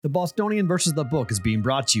The Bostonian versus the Book is being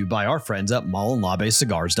brought to you by our friends at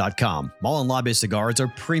MullenLabeCigars.com. Mullen Labe cigars are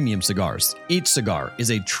premium cigars. Each cigar is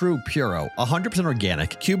a true Puro, 100%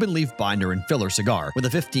 organic, Cuban leaf binder and filler cigar with a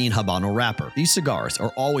 15 Habano wrapper. These cigars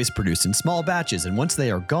are always produced in small batches, and once they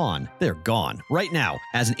are gone, they're gone. Right now,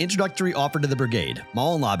 as an introductory offer to the brigade,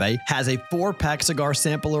 Mullen Labe has a 4-pack cigar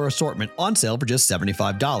sampler assortment on sale for just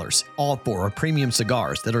 $75. All 4 are premium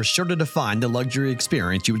cigars that are sure to define the luxury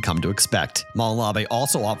experience you would come to expect. Mullen Labe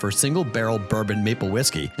also offers single barrel bourbon maple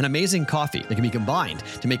whiskey and amazing coffee that can be combined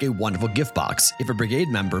to make a wonderful gift box if a brigade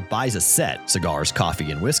member buys a set, cigars,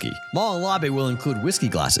 coffee, and whiskey. Mullen Labe will include whiskey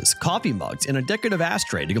glasses, coffee mugs, and a decorative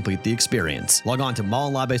ashtray to complete the experience. Log on to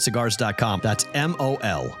MullenLabeCigars.com. That's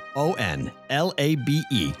MOLONLABE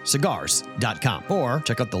cigars.com, or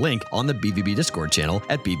check out the link on the BVB Discord channel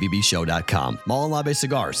at BVBshow.com. Mullen Labe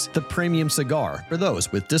Cigars, the premium cigar for those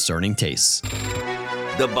with discerning tastes.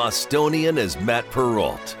 The Bostonian is Matt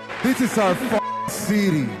Perrault. This is our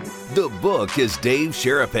city. The Book is Dave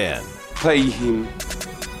Sharapan. Pay him.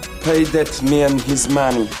 Pay that man his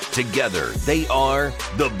money. Together, they are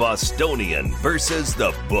the Bostonian versus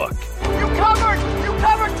the Book. You covered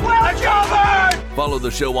 12. I covered. Follow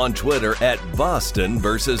the show on Twitter at Boston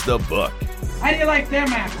versus the Book. How do you like them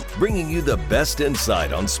apples? Bringing you the best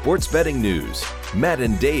insight on sports betting news, Matt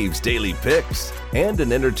and Dave's daily picks, and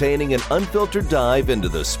an entertaining and unfiltered dive into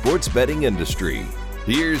the sports betting industry.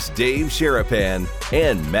 Here's Dave Sharapan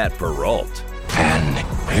and Matt Perrault. And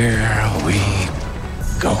here we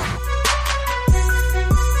go.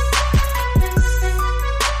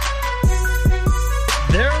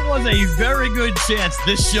 There was a very good chance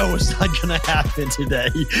this show was not going to happen today.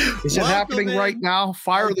 Is it happening right now?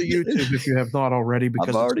 Fire the YouTube if you have not already, because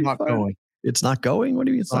it's not going. It's not going? What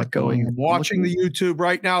do you mean it's not going? I'm watching the YouTube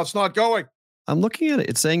right now. It's not going. I'm looking at it.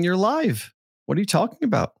 It's saying you're live. What are you talking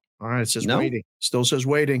about? All right. It says waiting. Still says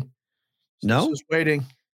waiting. No? Says waiting.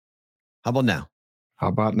 How about now? How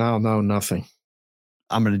about now? No, nothing.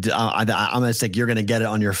 I'm going to think you're going to get it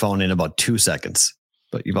on your phone in about 2 seconds.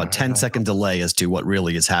 But about 10-second delay as to what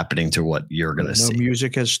really is happening to what you're going to see. No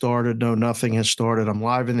music has started. No, nothing has started. I'm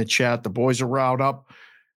live in the chat. The boys are riled up.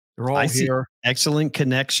 They're all here. Excellent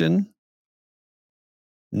connection.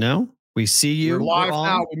 No, we see you. You're live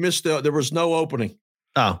now. We missed there was no opening.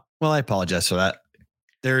 Oh, well, I apologize for that.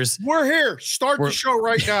 We're here. Start the show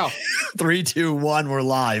right now. 3, 2, 1. We're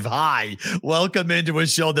live. Hi. Welcome into a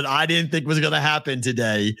show that I didn't think was going to happen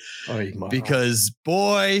today. Because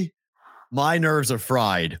boy, my nerves are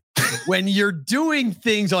fried. When you're doing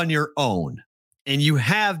things on your own and you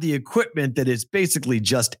have the equipment that is basically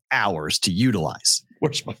just ours to utilize.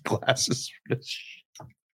 Where's my glasses?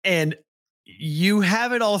 And you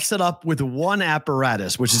have it all set up with one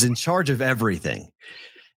apparatus, which is in charge of everything.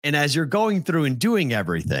 And as you're going through and doing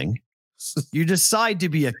everything, you decide to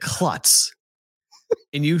be a klutz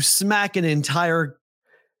and you smack an entire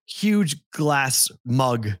huge glass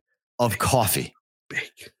mug of coffee. Big.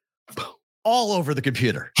 All over the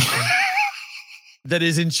computer that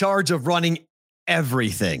is in charge of running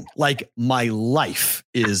everything. Like my life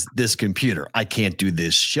is this computer. I can't do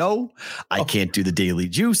this show. I can't do the Daily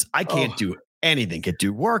Juice. I can't do anything. Can't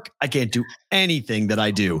do work. I can't do anything that I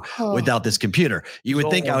do without this computer. You would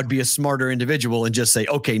think I would be a smarter individual and just say,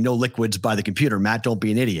 okay, no liquids by the computer. Matt, don't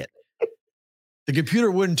be an idiot. The computer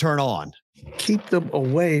wouldn't turn on. Keep them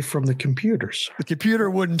away from the computers. The computer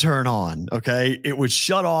wouldn't turn on. Okay. It would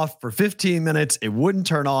shut off for 15 minutes. It wouldn't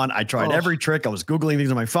turn on. I tried every trick. I was Googling things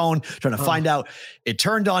on my phone, trying to find out. It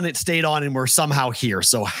turned on, it stayed on, and we're somehow here.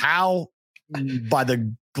 So how, by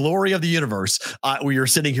the glory of the universe, we are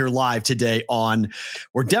sitting here live today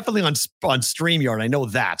we're definitely on StreamYard. I know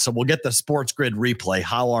that. So we'll get the Sports Grid replay.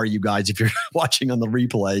 How are you guys? If you're watching on the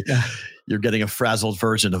replay, you're getting a frazzled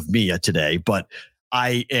version of Mia today, but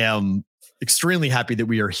I am extremely happy that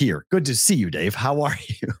we are here. Good to see you, Dave. How are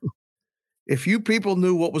you? If you people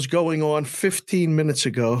knew what was going on 15 minutes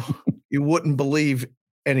ago, you wouldn't believe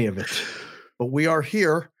any of it. But we are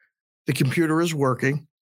here. The computer is working.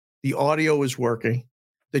 The audio is working.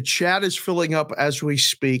 The chat is filling up as we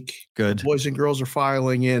speak. Good. Boys and girls are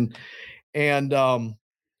filing in. And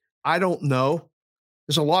I don't know.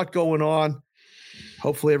 There's a lot going on.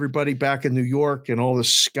 Hopefully everybody back in New York and all the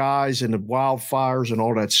skies and the wildfires and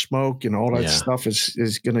all that smoke and all that stuff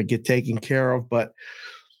is going to get taken care of. But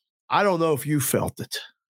I don't know if you felt it.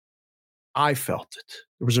 I felt it.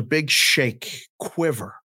 There was a big shake,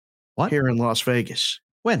 quiver here in Las Vegas.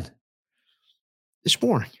 When? This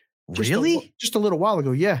morning. Really? Just a little while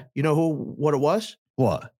ago. Yeah. You know what it was?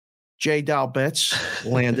 What? Jay Dow Betts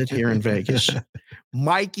landed here in Vegas.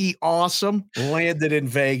 Mikey Awesome landed in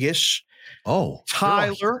Vegas. Oh,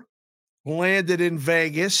 Tyler landed in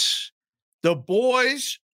Vegas. The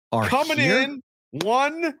boys Are coming here? in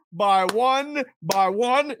one by one by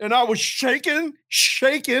one, and I was shaking.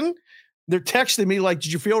 They're texting me like,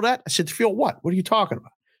 "Did you feel that?" I said, "Feel what? What are you talking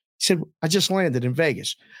about?" He said, "I just landed in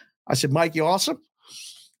Vegas." I said, "Mike, you awesome?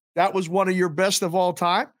 That was one of your best of all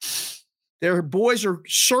time." Their boys are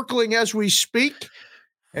circling as we speak,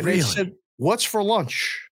 and Really? they said, "What's for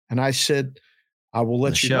lunch?" And I said, "I will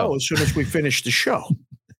let The you show. know as soon as we finish the show."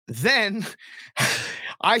 Then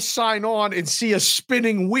I sign on and see a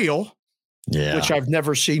spinning wheel, Yeah. which I've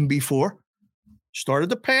never seen before. Started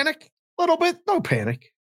to panic a little bit. No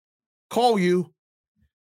panic. Call you.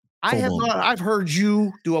 I've heard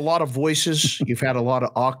you do a lot of voices. You've had a lot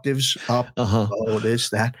of octaves up, low, this,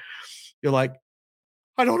 that. You're like,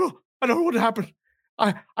 I don't know what happened.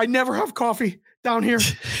 I never have coffee down here.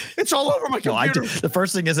 It's all over my No, computer. the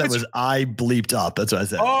first thing I said was I bleeped up. That's what I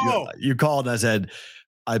said. Oh. You called and I said,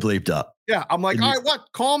 I bleeped up. Yeah. I'm like, And all right, what?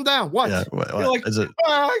 Calm down. What? Yeah, You're like, is it?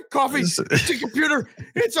 Coffee. It's the computer.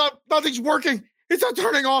 It's up. Nothing's working. It's not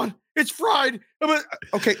turning on. It's fried.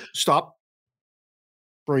 Okay, stop.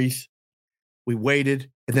 Breathe. We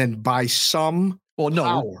waited, and then by some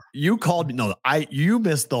power, you called me. No, you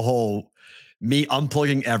missed the whole me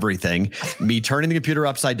unplugging everything, me turning the computer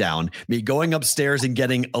upside down, me going upstairs and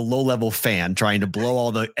getting a low-level fan, trying to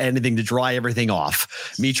blow anything to dry everything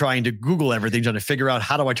off, me trying to Google everything, trying to figure out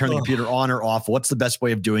how do I turn the computer on or off? What's the best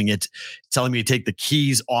way of doing it? Telling me to take the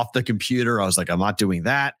keys off the computer. I was like, I'm not doing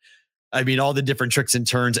that. I mean, all the different tricks and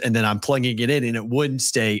turns, and then I'm plugging it in and it wouldn't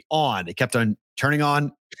stay on. It kept on turning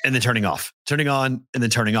on and then turning off, turning on and then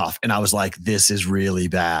turning off. And I was like, this is really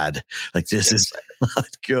bad. Like, this is not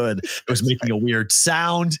good. It was making a weird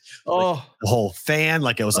sound. Like, the whole fan.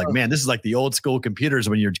 Like, I was like, man, this is like the old school computers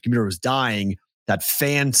when your computer was dying, that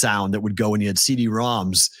fan sound that would go when you had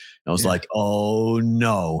CD-ROMs. I was like, oh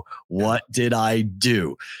no, what did I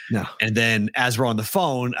do? No. And then as we're on the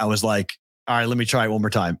phone, I was like, all right, let me try it one more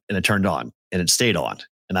time. And it turned on and it stayed on.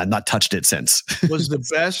 And I've not touched it since. Was the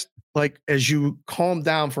best, like, as you calmed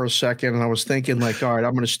down for a second, and I was thinking, like, all right,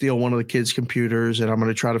 I'm going to steal one of the kids' computers and I'm going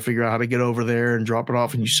to try to figure out how to get over there and drop it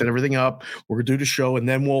off. And you set everything up. We're going to do the show. And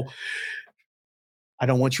then I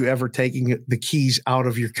don't want you ever taking the keys out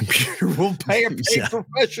of your computer. We'll pay a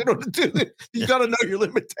professional to do this. You got to know your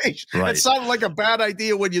limitations. Right. It sounded like a bad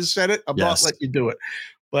idea when you said it. I'm not letting you do it.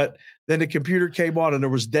 But then the computer came on and there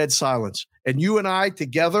was dead silence. And you and I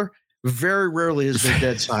together, very rarely has been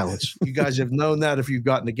dead silence. You guys have known that if you've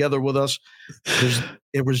gotten together with us.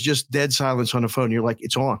 It was just dead silence on the phone. You're like,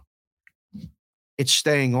 it's on. It's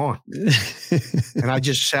staying on. And I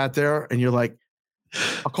just sat there and you're like,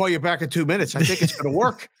 I'll call you back in 2 minutes. I think it's going to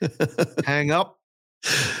work. Hang up.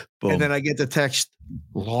 Boom. And then I get the text,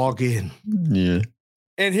 log in. Yeah.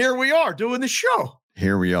 And here we are doing the show.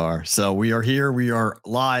 Here we are. So we are here. We are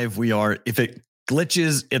live. If it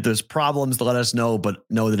glitches, if there's problems, let us know, but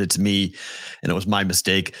know that it's me and it was my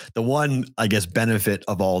mistake. The one, I guess, benefit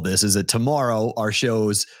of all this is that tomorrow our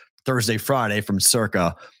shows Thursday, Friday from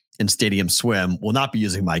Circa and Stadium Swim will not be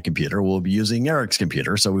using my computer. We'll be using Eric's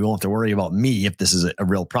computer. So we won't have to worry about me if this is a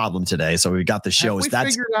real problem today. So we got the shows.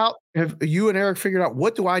 Have you and Eric figured out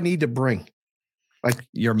what do I need to bring? Like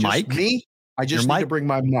your mic? Me? I just need to bring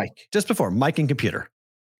my mic. Just before mic and computer.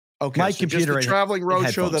 Okay. My so computer, just the traveling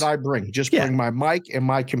roadshow that I bring. Just bring my mic and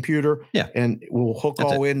my computer. Yeah. And we'll hook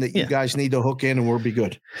all in that you guys need to hook in and we'll be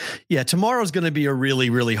good. Yeah. Tomorrow's going to be a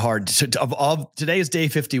really, really hard. Today is day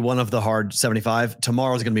 51 of the hard 75.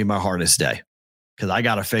 Tomorrow's going to be my hardest day because I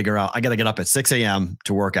got to figure out, I got to get up at 6 a.m.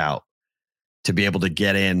 to work out to be able to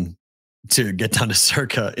get down to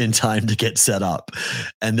Circa in time to get set up.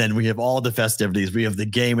 And then we have all the festivities. We have the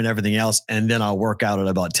game and everything else. And then I'll work out at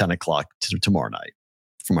about 10 o'clock tomorrow night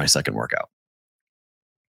for my second workout.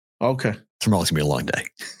 Okay. Tomorrow's going to be a long day.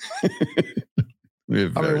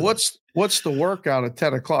 I mean, what's the workout at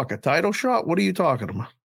 10 o'clock? A title shot? What are you talking about?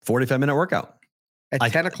 45-minute workout.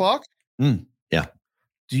 At 10 o'clock? Yeah.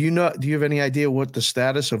 Do you have any idea what the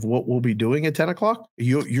status of what we'll be doing at 10 o'clock?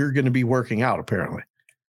 You're going to be working out, apparently.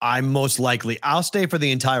 I'm most likely, I'll stay for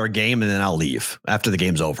the entire game and then I'll leave. After the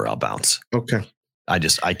game's over, I'll bounce. Okay. I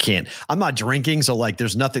can't. I'm not drinking. So like,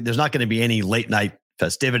 there's not going to be any late night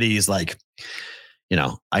festivities. Like,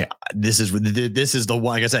 this is the one,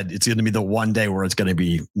 like I said, it's going to be the one day where it's going to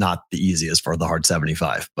be not the easiest for the hard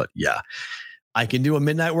 75, but yeah, I can do a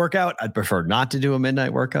midnight workout. I'd prefer not to do a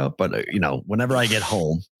midnight workout, but whenever I get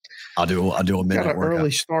home, I'll do a midnight workout. Early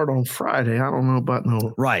start on Friday. I don't know about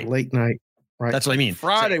late night. Right. That's what I mean.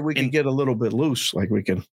 Friday, we can get a little bit loose. Like we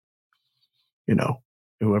can,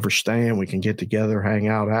 whoever's staying, we can get together, hang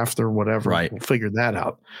out after, whatever. Right. We'll figure that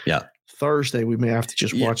out. Yeah. Thursday, we may have to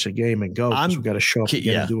just watch the game and go because we got to show up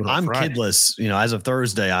again and do it on Friday. Kidless. As of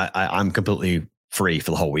Thursday, I'm completely free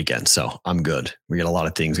for the whole weekend. So I'm good. We got a lot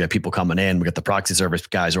of things. We got people coming in. We got the proxy service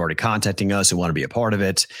guys already contacting us who want to be a part of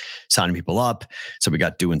it, signing people up. So we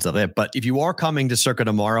got doing stuff there. But if you are coming to Circa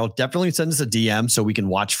tomorrow, definitely send us a DM so we can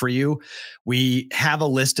watch for you. We have a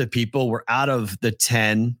list of people. We're out of the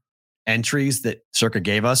 10 entries that Circa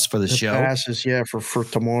gave us for the show. Passes, for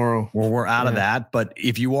tomorrow. Well, we're out of that. But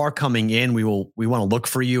if you are coming in, we want to look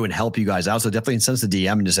for you and help you guys out. So definitely send us a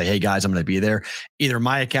DM and just say, hey guys, I'm going to be there. Either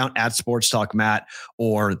my account at Sports Talk Matt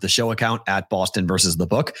or the show account at Boston versus the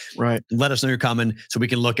book. Right. Let us know you're coming so we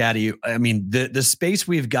can look at you. I mean, the space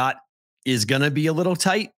we've got is going to be a little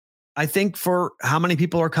tight, I think, for how many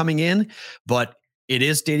people are coming in, but it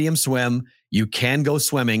is stadium swim. You can go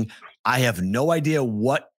swimming. I have no idea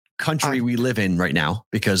what country we live in right now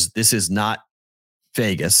because this is not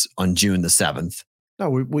Vegas on June the 7th. No,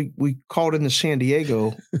 we called in the San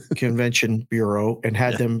Diego Convention Bureau and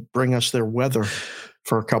had them bring us their weather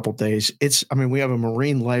for a couple days. We have a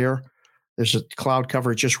marine layer. There's a cloud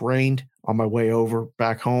cover. It just rained on my way over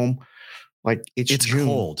back home. Like it's June.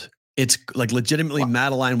 Cold. It's like legitimately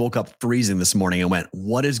Madeline woke up freezing this morning and went,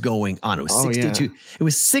 what is going on? It was 62. Yeah. It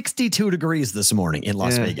was 62 degrees this morning in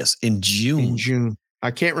Las Vegas in June. I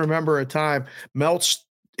can't remember a time. Meltz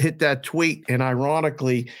hit that tweet, and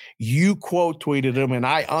ironically, you quote tweeted him, and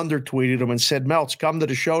I under tweeted him and said, Meltz, come to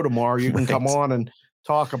the show tomorrow. You can come on and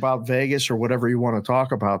talk about Vegas or whatever you want to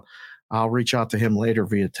talk about. I'll reach out to him later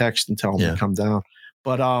via text and tell him to come down.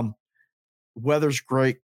 But weather's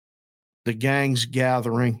great. The gang's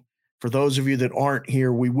gathering. For those of you that aren't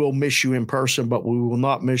here, we will miss you in person, but we will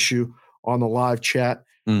not miss you on the live chat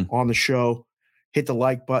on the show. Hit the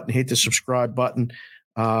like button, hit the subscribe button.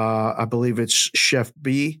 I believe it's Chef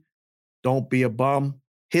B. Don't be a bum.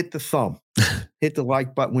 Hit the thumb. Hit the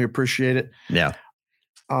like button. We appreciate it. Yeah.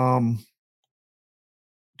 Do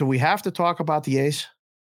we have to talk about the A's?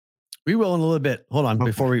 We will in a little bit. Hold on,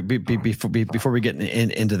 before we get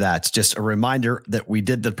into that, just a reminder that we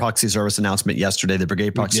did the proxy service announcement yesterday. The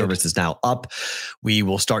Brigade Proxy Service is now up. We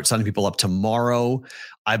will start signing people up tomorrow.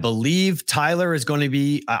 I believe Tyler is going to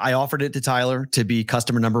be. I offered it to Tyler to be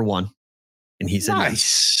customer number 1, and he said nice.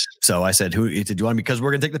 Yes. So I said, "Who do you want?" Because we're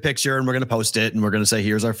going to take the picture and we're going to post it, and we're going to say,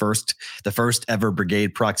 "Here's our the first ever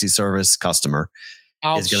Brigade Proxy Service customer."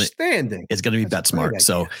 Outstanding. It's going to be BetSmart.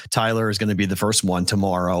 So Tyler is going to be the first one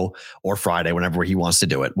tomorrow or Friday, whenever he wants to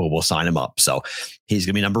do it. We'll sign him up. So he's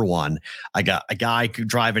going to be number 1. I got a guy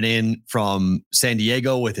driving in from San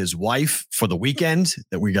Diego with his wife for the weekend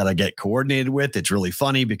that we got to get coordinated with. It's really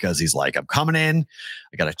funny because he's like, I'm coming in.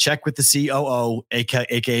 I got to check with the COO,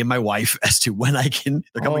 aka my wife, as to when I can.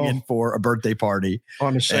 They're coming in for a birthday party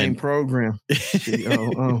on the same program.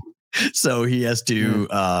 COO. So he has to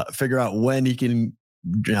figure out when he can.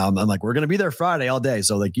 I'm like, we're going to be there Friday all day.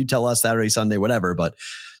 So like you tell us Saturday, Sunday, whatever. But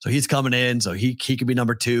so he's coming in. So he could be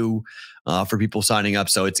number 2 for people signing up.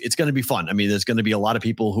 So it's going to be fun. I mean, there's going to be a lot of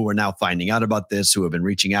people who are now finding out about this, who have been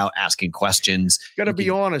reaching out, asking questions. Got to be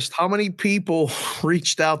honest. How many people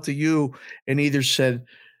reached out to you and either said,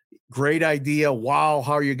 great idea. Wow.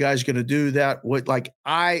 How are you guys going to do that?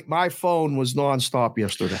 My phone was nonstop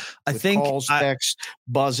yesterday. I think calls, texts,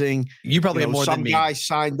 buzzing. You probably have more than me. Some guy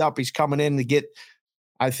signed up. He's coming in to get,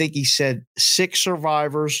 I think he said 6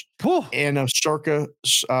 survivors and a circa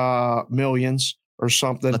millions or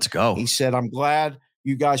something. Let's go. He said, I'm glad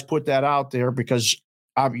you guys put that out there because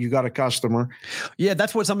you got a customer. Yeah,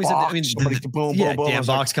 that's what somebody said. I mean, boom, Dan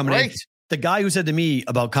Box coming in. The guy who said to me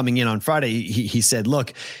about coming in on Friday, he said,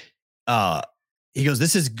 look, he goes,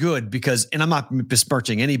 this is good because, and I'm not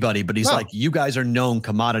besmirching anybody, but he's like, you guys are known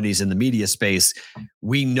commodities in the media space.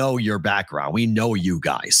 We know your background. We know you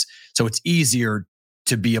guys. So it's easier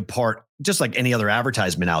to be a part, just like any other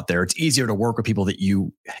advertisement out there. It's easier to work with people that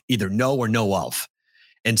you either know or know of.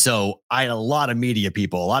 And so I had a lot of media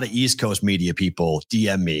people, a lot of East Coast media people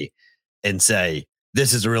DM me and say,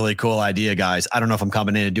 this is a really cool idea, guys. I don't know if I'm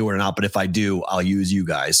coming in to do it or not, but if I do, I'll use you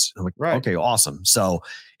guys. I'm like, okay, awesome. So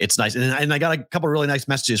it's nice. And I got a couple of really nice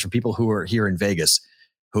messages from people who are here in Vegas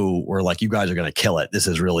who were like, you guys are going to kill it. This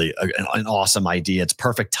is really an awesome idea. It's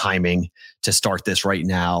perfect timing to start this right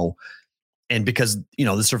now. And because,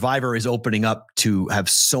 the Survivor is opening up to have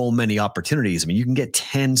so many opportunities. I mean, you can get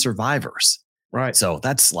 10 survivors. Right. So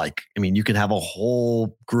that's like, you can have a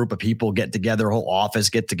whole group of people get together, a whole office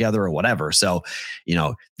get together or whatever. So,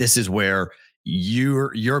 this is where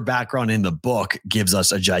your background in the book gives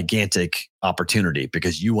us a gigantic opportunity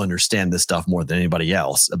because you understand this stuff more than anybody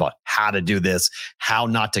else about how to do this, how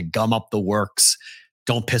not to gum up the works.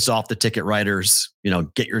 Don't piss off the ticket writers,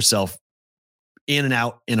 get yourself in and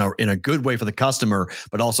out in a good way for the customer,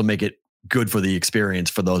 but also make it good for the experience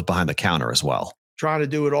for those behind the counter as well. Trying to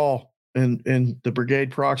do it all. And the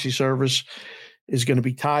Brigade Proxy Service is going to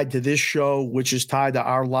be tied to this show, which is tied to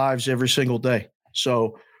our lives every single day.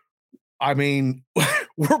 So, I mean,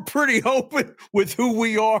 we're pretty open with who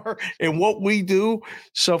we are and what we do.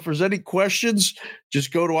 So if there's any questions,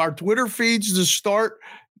 just go to our Twitter feeds to start.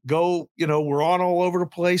 Go, we're on all over the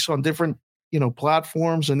place on different,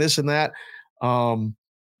 platforms and this and that.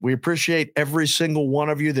 We appreciate every single one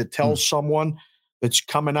of you that tells someone that's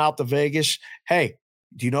coming out to Vegas, hey,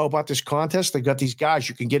 do you know about this contest? They got these guys.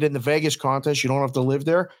 You can get in the Vegas contest. You don't have to live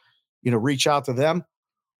there. Reach out to them.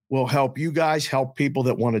 We'll help you guys, help people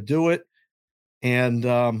that want to do it. And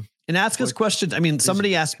ask us questions. I mean,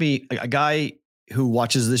 somebody asked me, a guy who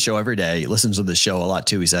watches this show every day, listens to the show a lot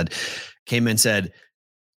too. He came in and said,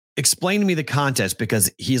 explain to me the contest,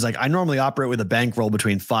 because he's like, I normally operate with a bankroll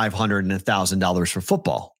between $500 and $1,000 for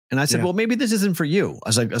football. And I said, well, maybe this isn't for you. I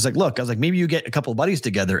was like, maybe you get a couple of buddies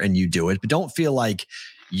together and you do it, but don't feel like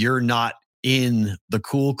you're not in the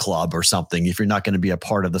cool club or something if you're not going to be a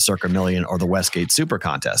part of the Circa Million or the Westgate Super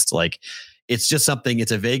Contest. Like, it's just something,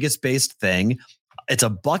 it's a Vegas-based thing. It's a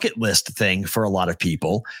bucket list thing for a lot of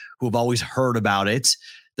people who have always heard about it.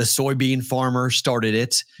 The soybean farmer started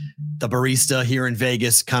it. The barista here in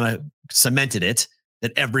Vegas kind of cemented it,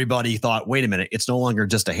 that everybody thought, wait a minute, it's no longer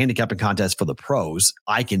just a handicapping contest for the pros.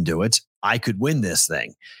 I can do it. I could win this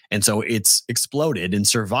thing. And so it's exploded. And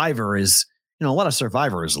Survivor is, a lot of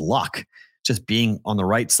Survivor is luck. Just being on the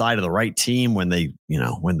right side of the right team when they,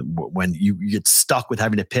 when you get stuck with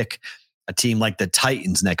having to pick a team like the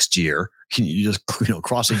Titans next year, you just,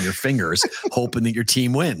 crossing your fingers, hoping that your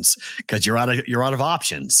team wins because you're out of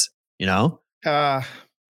options, You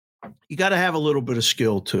got to have a little bit of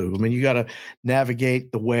skill too. I mean, you got to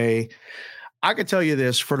navigate the way. I can tell you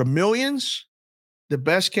this, for the millions, the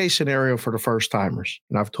best case scenario for the first timers,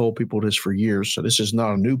 and I've told people this for years, so this is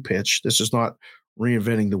not a new pitch. This is not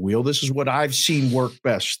reinventing the wheel. This is what I've seen work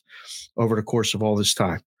best over the course of all this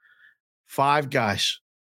time. 5 guys,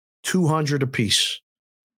 200 apiece.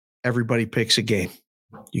 Everybody picks a game.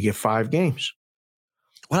 You get 5 games.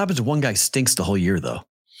 What happens if one guy stinks the whole year, though?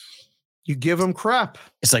 You give him crap.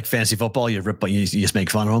 It's like fantasy football. You just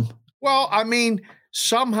make fun of him. Well, I mean,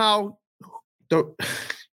 somehow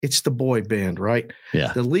it's the boy band, right?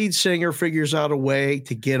 Yeah. The lead singer figures out a way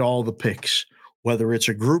to get all the picks, whether it's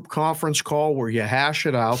a group conference call where you hash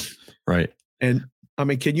it out. Right. And I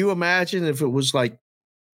mean, can you imagine if it was like,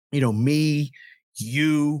 me,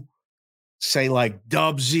 you, say like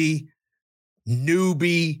Dubsy,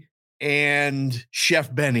 Newbie, and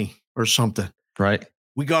Chef Benny or something. Right.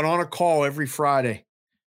 We got on a call every Friday,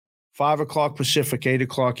 5:00 Pacific,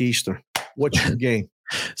 8:00 Eastern. What's your game?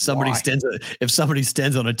 If somebody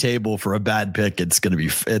stands on a table for a bad pick, it's going to be,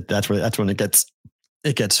 that's when it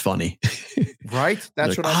gets funny. Right.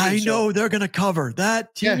 That's like, what I mean. I know they're going to cover.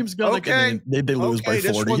 That team's going to, they lose by 40.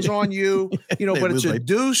 This one's on you, but it's a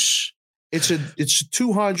deuce. It's a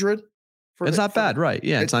 200. It's not bad. Right.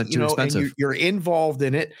 Yeah. It's not too expensive. And you're involved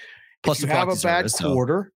in it. Plus if you have a bad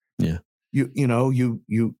quarter, yeah. You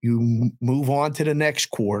move on to the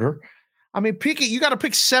next quarter. I mean, you got to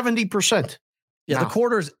pick 70%. Yeah, the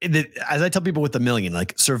quarters, as I tell people with the million,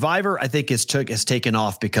 like Survivor, I think has taken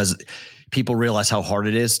off because people realize how hard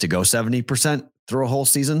it is to go 70% through a whole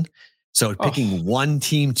season. So picking one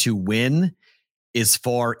team to win is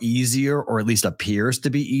far easier, or at least appears to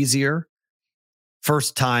be easier.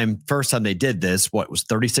 First time they did this, what was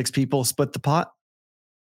 36 people split the pot?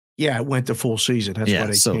 Yeah, it went to full season. That's why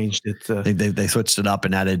they changed it. They switched it up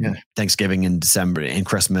and added Thanksgiving and December and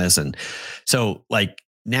Christmas. And so like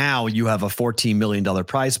now you have a $14 million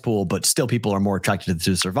prize pool, but still people are more attracted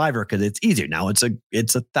to Survivor because it's easier. Now it's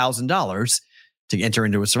 $1,000 to enter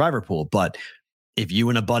into a Survivor pool. But if you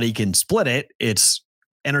and a buddy can split it, it's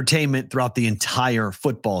entertainment throughout the entire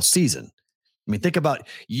football season. I mean, think about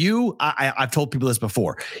you. I've told people this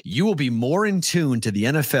before. You will be more in tune to the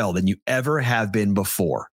NFL than you ever have been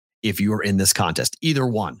before if you are in this contest, either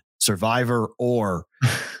one, Survivor or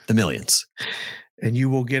the millions. And you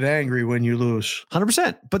will get angry when you lose.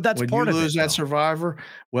 100%. But that's part of it. When you lose that Survivor,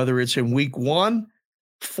 whether it's in week 1,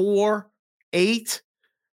 4, 8,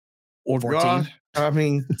 or 14. God, I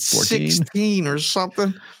mean, 16 or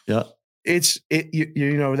something. Yeah.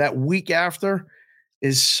 That week after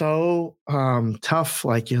is so tough.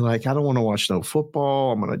 Like you're like, I don't want to watch no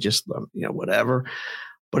football. I'm going to just, whatever.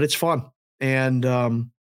 But it's fun. And,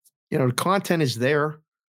 the content is there.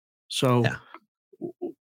 So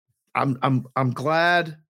I'm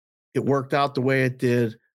glad it worked out the way it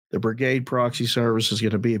did. The Brigade Proxy Service is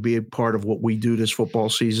going to be a big part of what we do this football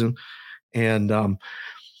season. And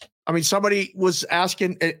I mean, somebody was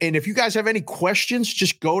asking, and if you guys have any questions,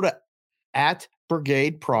 just go to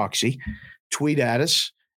 @BrigadeProxy, tweet at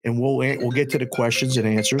us, and we'll get to the questions and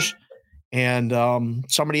answers. And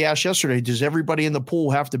somebody asked yesterday, does everybody in the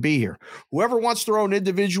pool have to be here? Whoever wants their own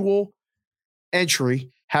individual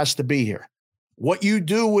entry has to be here. What you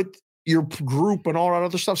do with your group and all that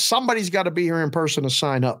other stuff, somebody's got to be here in person to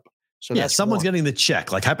sign up. So yeah, that's someone's getting the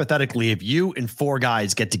check. Like hypothetically, if you and 4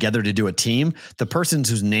 guys get together to do a team, the persons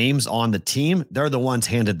whose name's on the team, they're the ones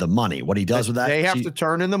handed the money. What he does with that, they have to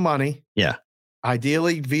turn in the money. Yeah.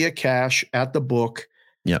 Ideally via cash at the book.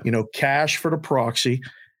 Yeah. Cash for the proxy,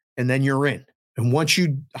 and then you're in.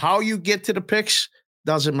 And how you get to the picks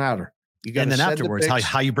doesn't matter. You got. And then afterwards,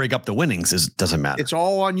 how you break up the winnings doesn't matter. It's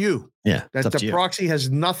all on you. Yeah. That the proxy has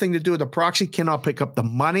nothing to do with the proxy. Cannot pick up the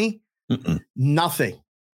money. Nothing.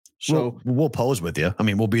 So we'll pose with you. I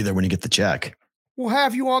mean, we'll be there when you get the check. We'll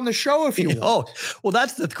have you on the show if you want. Oh, well,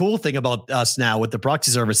 that's the cool thing about us now with the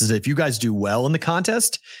proxy services. If you guys do well in the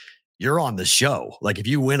contest, you're on the show. Like if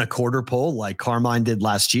you win a quarter pole like Carmine did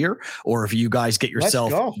last year, or if you guys get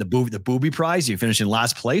yourself the booby prize, you finish in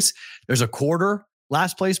last place, there's a quarter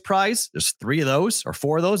last place prize. There's 3 of those or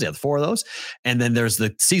 4 of those. Yeah, 4 of those. And then there's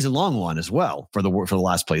the season long one as well for the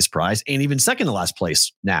last place prize. And even second to last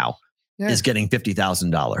place now is getting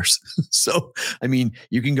 $50,000. So, I mean,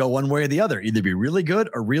 you can go one way or the other, either be really good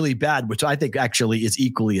or really bad, which I think actually is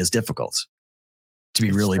equally as difficult to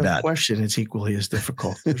be really bad. Question. It's equally as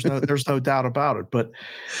difficult. There's no doubt about it, but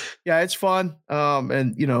yeah, it's fun.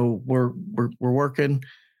 And we're working,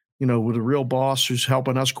 with a real boss who's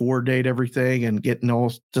helping us coordinate everything and getting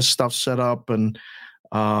all this stuff set up. And,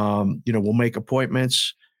 we'll make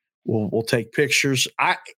appointments. We'll take pictures.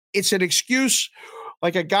 It's an excuse.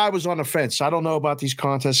 Like a guy was on the fence. I don't know about these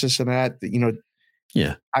contests, this and that.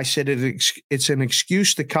 Yeah. I said it's an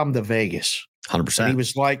excuse to come to Vegas. 100%. And he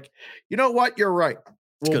was like, you know what? You're right.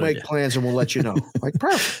 We'll make plans and we'll let you know. Like,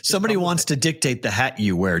 perfect. Somebody wants to dictate the hat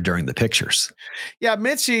you wear during the pictures. Yeah,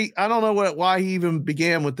 Mitzi, I don't know why he even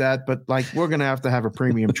began with that, but like we're going to have a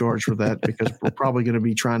premium charge for that because we're probably going to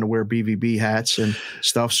be trying to wear BVB hats and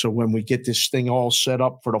stuff. So when we get this thing all set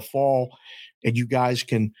up for the fall and you guys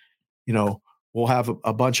can, we'll have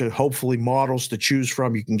a bunch of hopefully models to choose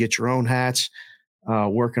from. You can get your own hats,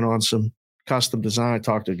 working on some custom design. I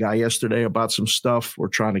talked to a guy yesterday about some stuff. We're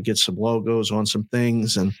trying to get some logos on some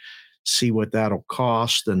things and see what that'll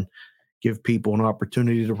cost and give people an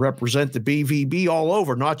opportunity to represent the BVB all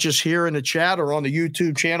over, not just here in the chat or on the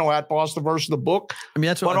YouTube channel at Boston versus the book. I mean,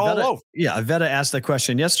 that's what all over. Yeah, Iveta asked that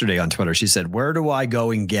question yesterday on Twitter. She said, where do I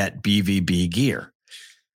go and get BVB gear?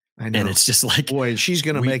 I know. And it's just like, boy, she's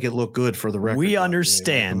going to make it look good for the record. We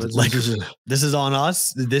understand. This is on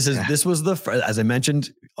us. This was as I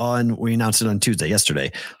mentioned we announced it on Tuesday,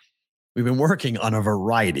 yesterday. We've been working on a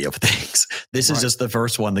variety of things. This is just the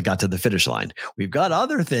first one that got to the finish line. We've got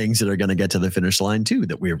other things that are going to get to the finish line too,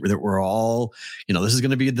 that we're all, this is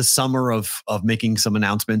going to be the summer of making some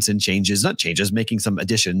announcements and making some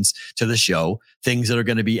additions to the show, things that are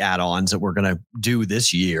going to be add-ons that we're going to do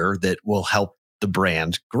this year that will help the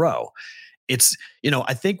brand grow. It's,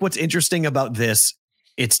 I think what's interesting about this,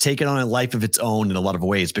 it's taken on a life of its own in a lot of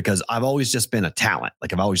ways because I've always just been a talent.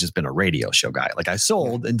 Like I've always just been a radio show guy. Like I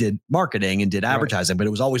sold and did marketing and did advertising, but it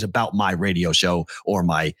was always about my radio show or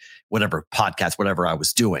my whatever podcast, whatever I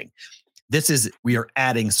was doing. We are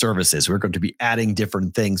adding services. We're going to be adding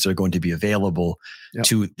different things that are going to be available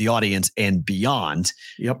to the audience and beyond.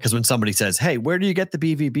 Yep. Because when somebody says, hey, where do you get the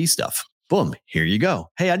BVB stuff? Boom, here you go.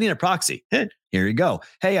 Hey, I need a proxy. Here you go.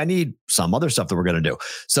 Hey, I need some other stuff that we're going to do.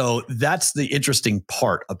 So that's the interesting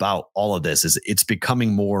part about all of this is it's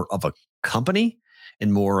becoming more of a company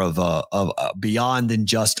and more of a beyond than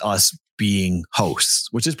just us being hosts,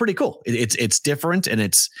 which is pretty cool. It's different and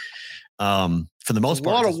it's for the most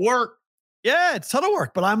part a lot of work. Yeah, it's a ton of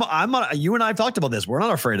work. But you and I have talked about this. We're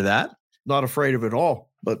not afraid of that. Not afraid of it all.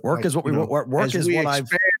 But work is what we want. Work is what I've.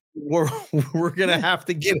 We're gonna have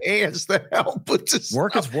to get hands to help with this.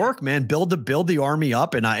 Work is work, man. Build the army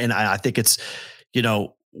up, and I think it's,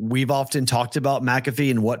 we've often talked about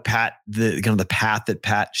McAfee and what the path that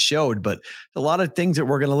Pat showed, but a lot of things that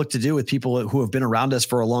we're going to look to do with people who have been around us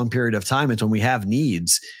for a long period of time. It's when we have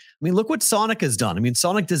needs. I mean, look what Sonic has done. I mean,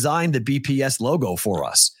 Sonic designed the BPS logo for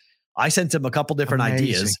us. I sent him a couple different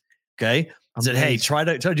ideas. Okay, I said, hey, try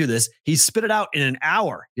to do this. He spit it out in an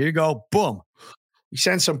hour. Here you go. Boom. We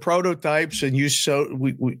sent some prototypes and we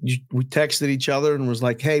texted each other and was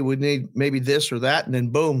like, hey, we need maybe this or that. And then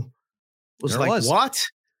boom, what?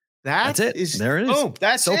 That's it. There it is. Boom,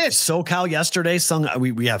 that's it. SoCal yesterday sung.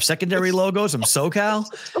 We have secondary logos from SoCal.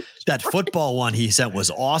 That football one he sent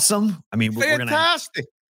was awesome. I mean, fantastic.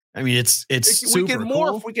 It's super we can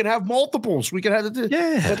cool. morph. We can have multiples. We can have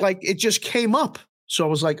Yeah. Like it just came up. So I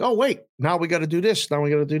was like, oh wait, now we got to do this. Now we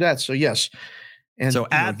got to do that. So yes. And so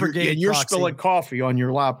at Brigade you're Proxy, spilling coffee on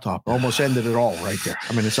your laptop. Almost ended it all right there.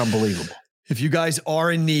 I mean, it's unbelievable. If you guys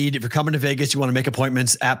are in need, if you're coming to Vegas, you want to make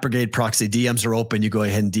appointments at Brigade Proxy, DMs are open. You go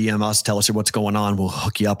ahead and DM us. Tell us what's going on. We'll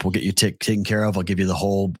hook you up. We'll get you taken care of. I'll give you the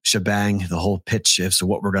whole shebang, the whole pitch shift. So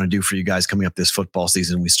what we're going to do for you guys coming up this football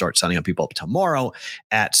season, we start signing up people up tomorrow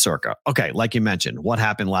at Circa. Okay, like you mentioned, what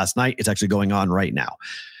happened last night? It's actually going on right now.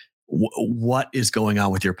 What is going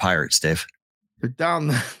on with your Pirates, Dave? They're down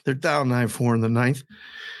 9-4 in the ninth.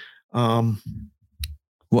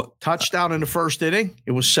 What touchdown in the first inning?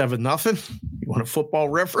 It was 7-0. You want a football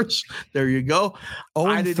reference? There you go.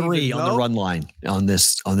 0-3 on the run line on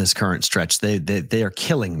this current stretch. They are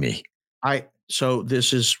killing me. So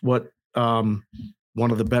this is what one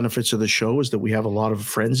of the benefits of the show is that we have a lot of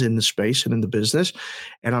friends in the space and in the business.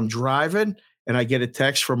 And I'm driving and I get a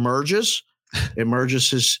text from Merges. And Merges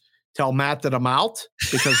says, tell Matt that I'm out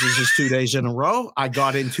because this is 2 days in a row. I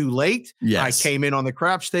got in too late. Yes. I came in on the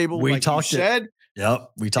craps table. We like talked you said.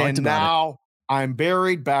 Yep. We talked and about now it. I'm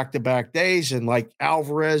buried back-to-back days. And like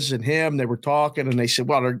Alvarez and him, they were talking and they said,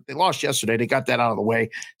 well, they lost yesterday. They got that out of the way.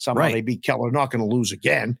 Somehow they beat Keller. Not going to lose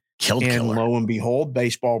again. Killed and Keller. Lo and behold,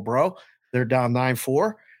 baseball bro, they're down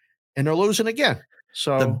 9-4 and they're losing again.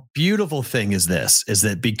 So the beautiful thing is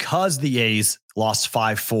that because the A's lost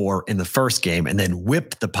 5-4 in the first game and then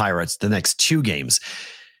whipped the Pirates the next two games,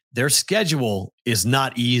 their schedule is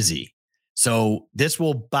not easy. So this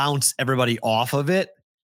will bounce everybody off of it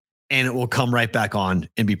and it will come right back on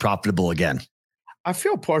and be profitable again. I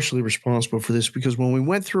feel partially responsible for this because when we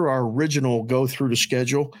went through our original go through the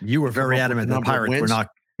schedule, you were very adamant that the Pirates were not.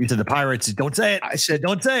 You said the Pirates, don't say it. I said,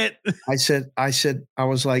 don't say it. I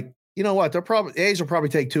was like, you know what? The A's will probably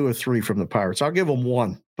take 2 or 3 from the Pirates. I'll give them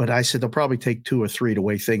 1, but I said they'll probably take 2 or 3 the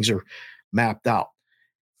way things are mapped out.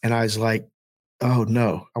 And I was like, oh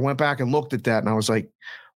no. I went back and looked at that and I was like,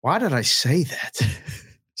 why did I say that?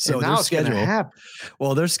 So now it's going to happen.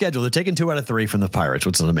 Well, their schedule, they're taking 2 out of 3 from the Pirates,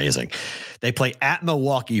 which is amazing. They play at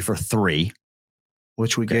Milwaukee for 3.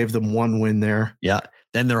 Which we gave them 1 win there. Yeah.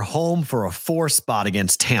 Then they're home for a 4 spot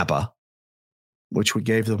against Tampa. Which we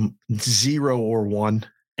gave them 0 or 1.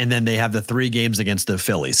 And then they have the 3 games against the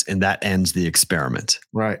Phillies, and that ends the experiment.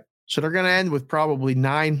 Right. So they're going to end with probably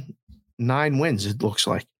 9 wins, it looks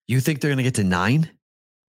like. You think they're going to get to 9?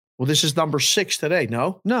 Well, this is number 6 today,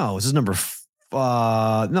 no? No, this is number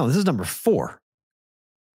 4.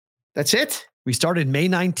 That's it? We started May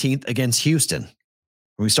 19th against Houston.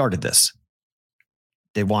 When we started this.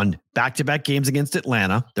 They won back-to-back games against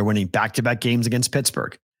Atlanta. They're winning back-to-back games against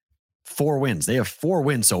Pittsburgh. 4 wins. They have 4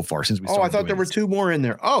 wins so far since we started. Oh, I thought there were 2 more in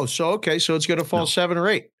there. Oh, so okay. So it's going to fall 7 or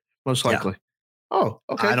 8, most likely. Yeah. Oh,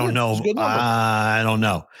 okay. I don't know. I don't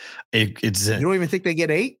know. It's you don't even think they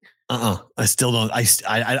get 8? I still don't.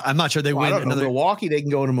 I'm not sure they win. I don't know. Milwaukee, they can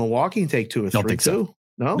go to Milwaukee and take 2 or 3 don't think too. So.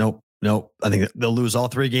 No? Nope. I think they'll lose all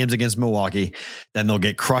 3 games against Milwaukee. Then they'll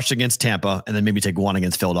get crushed against Tampa and then maybe take 1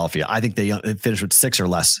 against Philadelphia. I think they finish with 6 or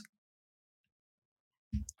less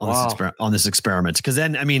on this experiment. Because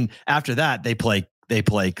then, I mean, after that, they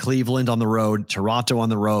play Cleveland on the road, Toronto on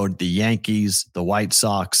the road, the Yankees, the White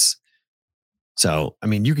Sox. So, I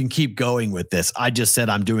mean, you can keep going with this. I just said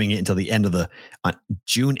I'm doing it until the end of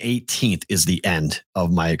June 18th is the end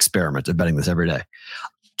of my experiment of betting this every day.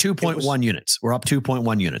 2.1 units. We're up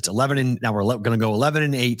 2.1 units. 11 now we're going to go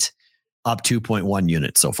 11-8, up 2.1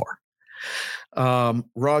 units so far.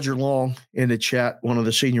 Roger Long in the chat, one of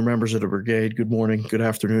the senior members of the brigade. Good morning. Good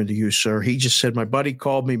afternoon to you, sir. He just said, my buddy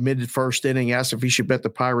called me mid first inning, asked if he should bet the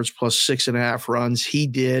Pirates plus 6.5 runs. He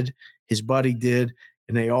did. His buddy did.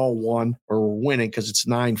 And they all won or were winning because it's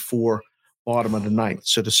 9-4 bottom of the ninth.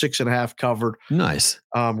 So the 6.5 covered. Nice.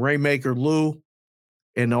 Raymaker Lou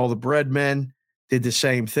and all the bread men did the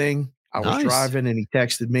same thing. I was driving and he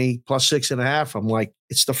texted me plus 6.5. I'm like,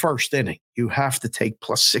 it's the first inning. You have to take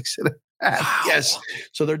plus 6.5. Wow. Yes.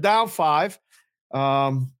 So they're down 5.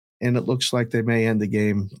 And it looks like they may end the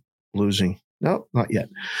game losing. No, not yet.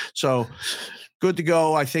 So good to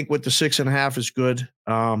go. I think with the 6.5 is good.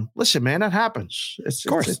 Listen, man, that happens. Of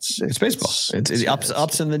course, it's baseball. It's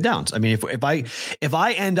ups and the downs. I mean, if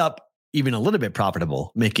I end up even a little bit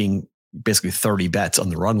profitable, making basically 30 bets on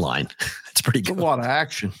the run line, it's pretty good. It's a lot of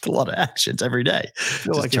action. It's a lot of actions every day. I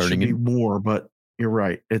feel like it should be more, but you're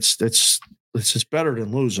right. It's it's better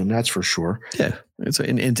than losing. That's for sure. Yeah. It's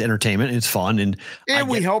entertainment. It's fun. And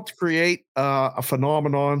we helped create a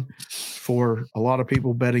phenomenon for a lot of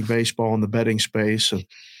people betting baseball in the betting space and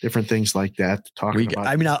different things like that.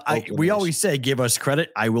 We always say, give us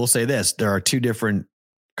credit. I will say this. There are two different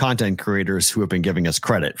content creators who have been giving us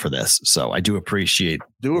credit for this. So I do appreciate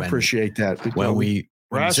that. When we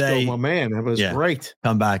say, my man, that was great.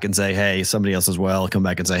 Come back and say, hey, somebody else as well. Come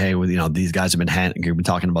back and say, hey, these guys have been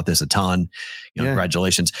talking about this a ton.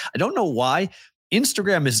 Congratulations. I don't know why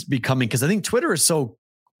Instagram is becoming, because I think Twitter is so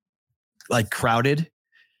crowded.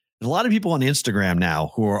 There's a lot of people on Instagram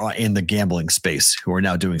now who are in the gambling space who are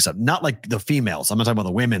now doing something. Not like the females. I'm not talking about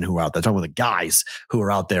the women who are out there. I'm talking about the guys who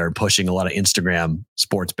are out there pushing a lot of Instagram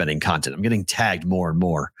sports betting content. I'm getting tagged more and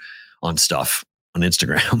more on stuff on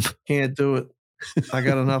Instagram. Can't do it. I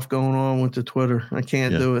got enough going on with the Twitter. I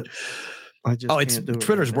can't do it.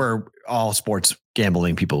 Twitter's where all sports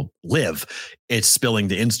gambling people live. It's spilling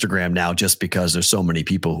to Instagram now just because there's so many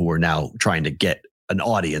people who are now trying to get an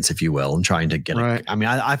audience, if you will, and trying to get it. I mean,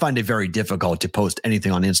 I find it very difficult to post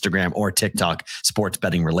anything on Instagram or TikTok sports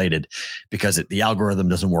betting related because the algorithm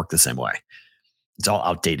doesn't work the same way. It's all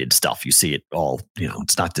outdated stuff. You see it all,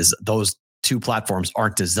 it's not those two platforms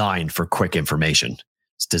aren't designed for quick information.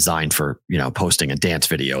 It's designed for, posting a dance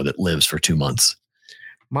video that lives for 2 months.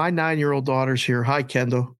 My 9-year-old daughter's here. Hi,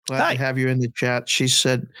 Kendall. Glad to have you in the chat. She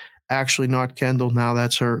said, actually not Kendall. Now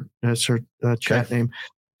that's her chat name.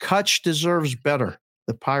 Kutch deserves better.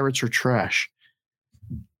 The Pirates are trash.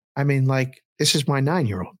 I mean, this is my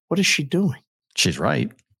 9-year-old. What is she doing? She's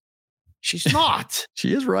right. She's not.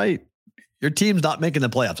 She is right. Your team's not making the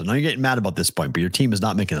playoffs. I know you're getting mad about this point, but your team is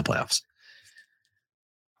not making the playoffs.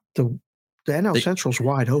 The NL Central's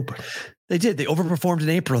wide open. They did. They overperformed in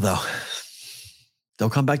April, though. They'll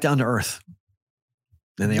come back down to earth.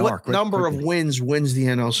 And what number of wins wins the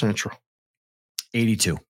NL Central?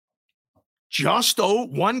 82. Just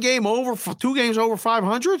one game over, 2 games over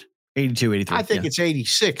 500? 82, 83. I think it's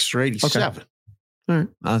 86 or 87. Okay. All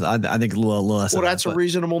right. I think a little less. Well, that's a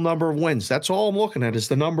reasonable number of wins. That's all I'm looking at is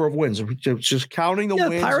the number of wins. Just counting the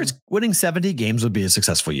wins. Pirates winning 70 games would be a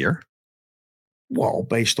successful year. Well,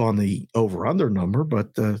 based on the over-under number, but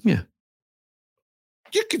it's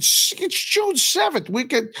June 7th. We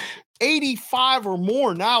could 85 or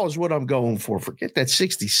more now is what I'm going for. Forget that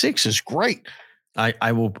 66 is great.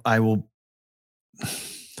 I will.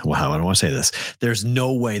 Wow, I don't want to say this. There's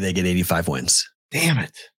no way they get 85 wins. Damn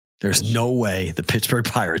it. There's no way the Pittsburgh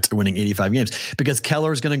Pirates are winning 85 games because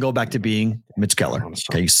Keller is going to go back to being Mitch Keller.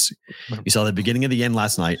 Okay, you saw the beginning of the end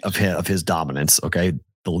last night of his dominance. Okay,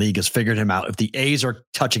 the league has figured him out. If the A's are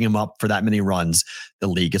touching him up for that many runs, the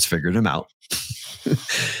league has figured him out.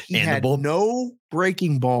 He had no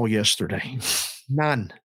breaking ball yesterday.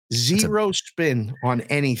 None. Zero spin on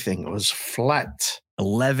anything. It was flat.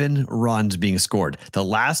 11 runs being scored. The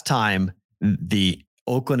last time the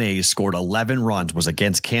Oakland A's scored 11 runs was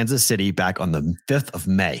against Kansas City back on the 5th of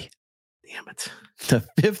May. Damn it. The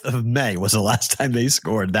 5th of May was the last time they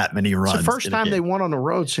scored that many runs. It's the first time they won on the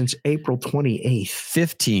road since April 28th.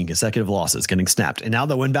 15 consecutive losses getting snapped. And now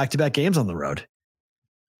they'll win back-to-back games on the road.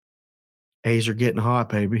 A's are getting hot,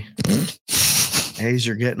 baby. A's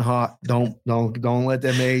are getting hot. Don't let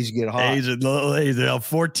them A's get hot. A's are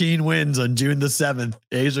 14 wins on June the 7th.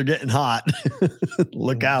 A's are getting hot.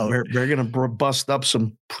 Look out. They're going to bust up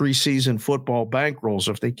some preseason football bankrolls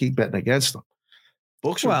if they keep betting against them.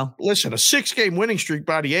 Listen, a 6-game winning streak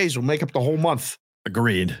by the A's will make up the whole month.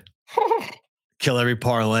 Agreed. Kill every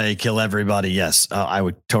parlay, kill everybody. Yes, I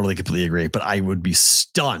would totally, completely agree. But I would be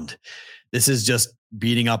stunned. This is just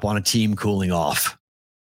beating up on a team cooling off.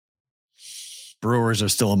 Brewers are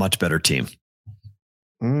still a much better team.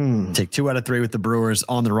 Take 2 out of 3 with the Brewers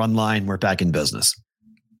on the run line. We're back in business.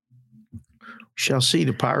 Shall see.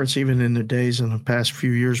 The Pirates, even in their days in the past few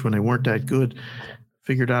years when they weren't that good,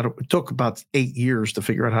 figured out it took about 8 years to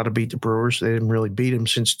figure out how to beat the Brewers. They didn't really beat them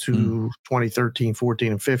since 2013,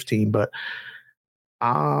 14, and 15. But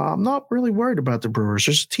I'm not really worried about the Brewers.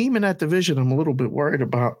 There's a team in that division I'm a little bit worried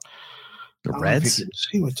about. The Reds?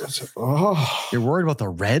 See what that's about. You're worried about the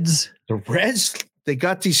Reds? The Reds, they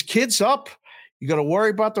got these kids up. You got to worry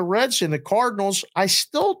about the Reds and the Cardinals. I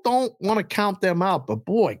still don't want to count them out, but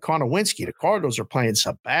boy, Konowinski, the Cardinals are playing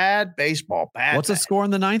some bad baseball. What's the score in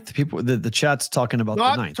the 9th? People, the chat's talking about the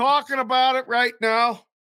 9th. Not talking about it right now.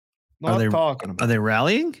 Not talking about it. Are they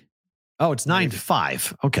rallying? Oh, it's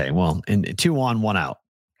 9-5. Okay, well, and 2 on, 1 out.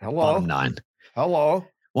 Hello. Bottom 9. Hello.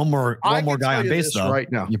 One more guy on base, though. Right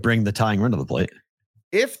now, you bring the tying run to the plate.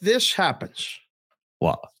 If this happens,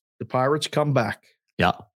 what? The Pirates come back.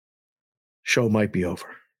 Yeah. Show might be over.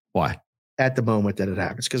 Why? at the moment that it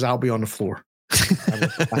happens because I'll be on the floor.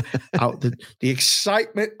 The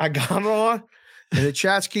excitement I got on, and the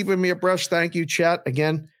chat's keeping me abreast. Thank you, chat.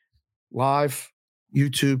 Again, live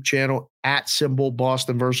YouTube channel @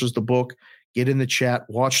 Boston versus the book. Get in the chat,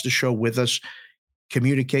 watch the show with us,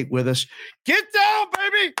 communicate with us. Get down,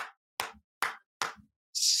 baby.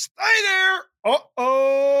 Stay there.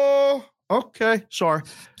 Uh-oh. Okay. Sorry.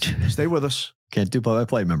 Stay with us. Can't do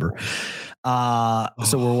play-by-play, remember. So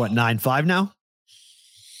we're what, 9-5 now?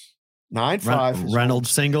 9-5. Reynolds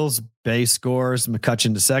singles, Bay scores,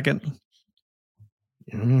 McCutcheon to second.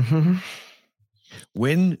 Mm-hmm.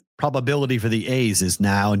 Win probability for the A's is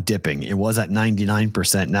now dipping. It was at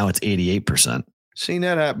 99%. Now it's 88%. Seen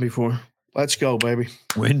that happen before. Let's go, baby.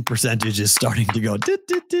 Win percentage is starting to go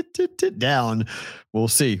down. We'll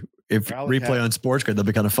see. If Rally replay hat. on Sports Grid, that'll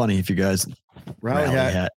be kind of funny if you guys Rally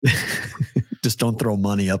hat. Just don't throw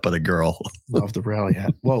money up at a girl. Love the rally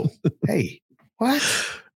hat. Whoa. Hey, what?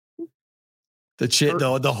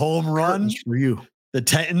 The home run Curtains for you. the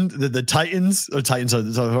Titans,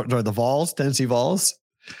 the Vols, Tennessee Vols.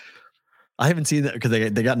 I haven't seen that because they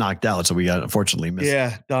got knocked out, so we got unfortunately missed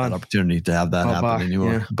that done. opportunity to have that happen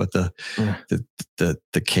anymore. Yeah. But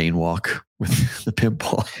the cane walk with the pimp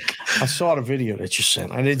walk. I saw the video that you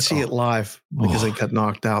sent. I didn't see it live because they got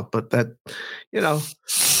knocked out. But that,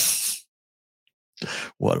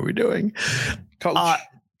 what are we doing? Coach,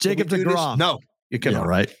 Jacob DeGrom. No, you cannot. Yeah,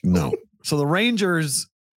 right? No. So the Rangers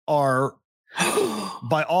are,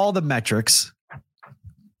 by all the metrics,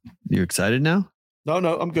 you excited now? No,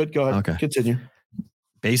 I'm good. Go ahead. Okay. Continue.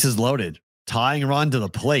 Bases loaded. Tying run to the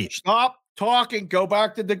plate. Stop talking. Go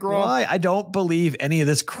back to DeGrom. Why? I don't believe any of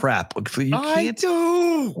this crap. I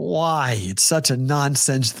do. Why? It's such a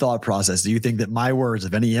nonsense thought process. Do you think that my words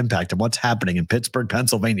have any impact on what's happening in Pittsburgh,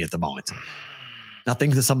 Pennsylvania at the moment?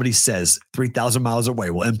 Nothing that somebody says 3,000 miles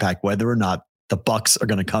away will impact whether or not the Bucks are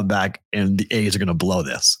going to come back and the A's are going to blow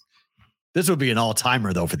this. This would be an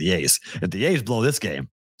all-timer, though, for the A's. If the A's blow this game,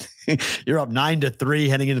 you're up 9-3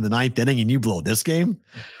 heading into the ninth inning and you blow this game.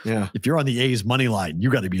 Yeah. If you're on the A's money line, you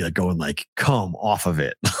got to be going come off of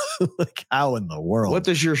it. Like, how in the world? What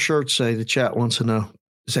does your shirt say? The chat wants to know.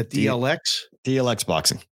 Is that DLX? DLX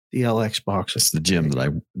Boxing. DLX Boxing. It's the gym that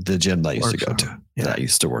I used to go to. Yeah. That I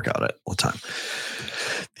used to work out at all the time.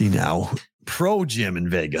 The now pro gym in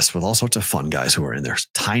Vegas with all sorts of fun guys who are in there.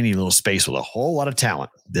 Tiny little space with a whole lot of talent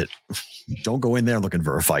that don't go in there looking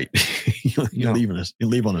for a fight. you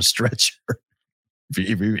leave on a stretcher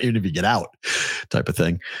even if you get out, type of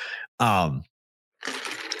thing. I'm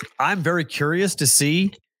very curious to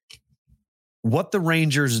see what the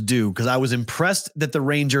Rangers do, because I was impressed that the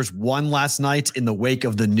Rangers won last night in the wake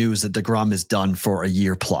of the news that DeGrom is done for a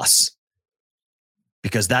year plus,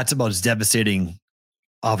 because that's about as devastating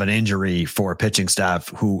of an injury for a pitching staff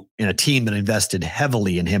who, in a team that invested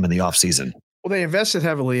heavily in him in the offseason. Well, they invested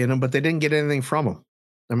heavily in him, but they didn't get anything from him.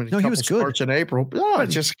 I mean, he was good. Starts in April.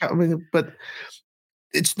 But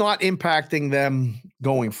it's not impacting them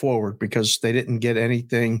going forward because they didn't get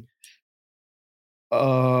anything.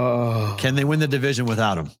 Can they win the division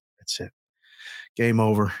without him? That's it. Game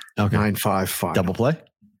over. Okay. 9-5 final. Double play?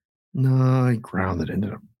 No, he grounded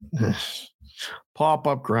into them. Pop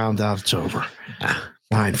up, ground out. It's over.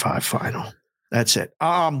 9-5 final. That's it.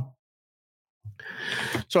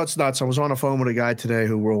 So it's nuts. I was on the phone with a guy today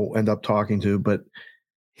who we'll end up talking to, but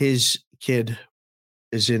his kid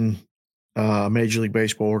is in a Major League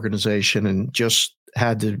Baseball organization and just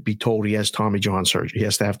had to be told he has Tommy John surgery. He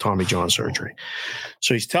has to have Tommy John surgery.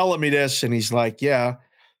 So he's telling me this, and he's like, yeah,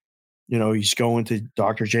 he's going to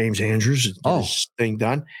Dr. James Andrews to get this thing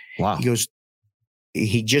done. Wow. He goes,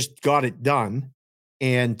 he just got it done,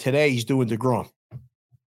 and today he's doing DeGrom.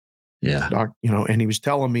 Yeah. And he was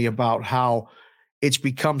telling me about how it's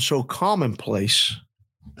become so commonplace.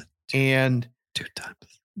 And 2 times.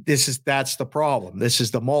 That's the problem. This is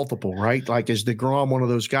the multiple, right? Like, is DeGrom one of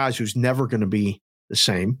those guys who's never going to be the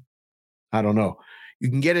same? I don't know. You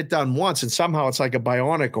can get it done once, and somehow it's like a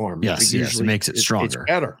bionic arm. Yes, it makes it stronger. It's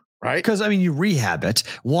better, right? Because, you rehab it.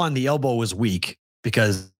 One, the elbow was weak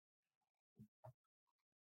because.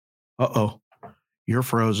 You're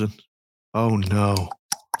frozen. Oh, no.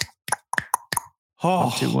 Oh,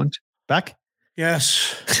 1, 2, 1, 2. Back?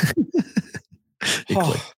 Yes.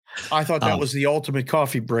 I thought that was the ultimate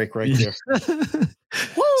coffee break right there.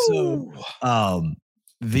 Woo! So,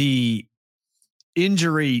 the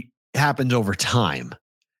injury happens over time.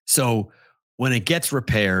 So when it gets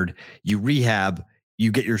repaired, you rehab,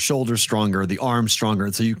 you get your shoulders stronger, the arms stronger.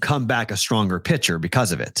 And so you come back a stronger pitcher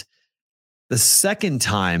because of it. The second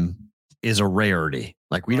time is a rarity.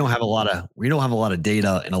 Like we don't have a lot of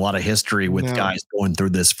data and a lot of history with guys going through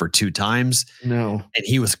this for 2 times. No. And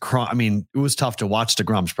he was I mean, it was tough to watch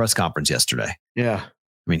DeGrom's press conference yesterday. Yeah.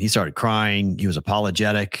 I mean, he started crying. He was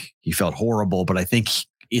apologetic. He felt horrible, but I think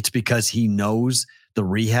it's because he knows the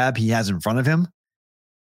rehab he has in front of him.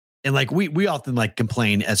 And like we often like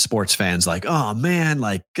complain as sports fans, like, oh man,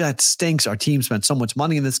 like that stinks. Our team spent so much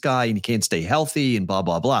money in this guy and he can't stay healthy and blah,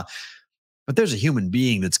 blah, blah. But there's a human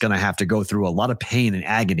being that's going to have to go through a lot of pain and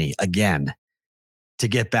agony again to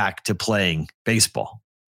get back to playing baseball,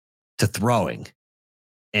 to throwing.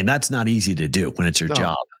 And that's not easy to do when it's your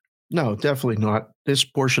job. No, definitely not. This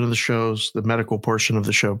portion of the show's the medical portion of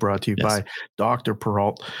the show brought to you by Dr.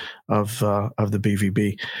 Peralt of the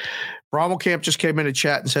BVB. Brommelkamp just came in to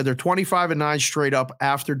chat and said they're 25-9 straight up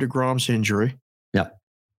after DeGrom's injury. Yeah.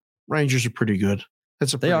 Rangers are pretty good.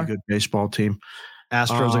 That's a pretty good baseball team.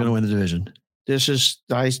 Astros are going to win the division.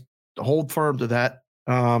 I hold firm to that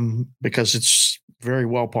because it's very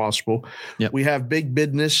well possible. Yep. We have Big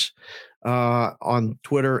Business on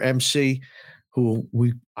Twitter, MC, who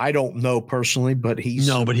I don't know personally, but he's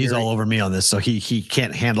all over me on this. So he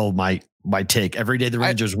can't handle my take. Every day the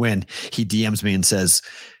Rangers win, he DMs me and says,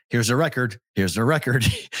 here's a record. Here's a record.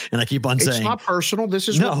 And I keep on saying, it's not personal. This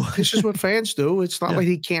is what fans do. It's not like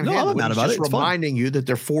he can't handle it. I'm just reminding you that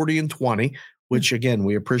they're 40-20, which again,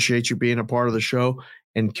 we appreciate you being a part of the show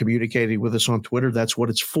and communicating with us on Twitter. That's what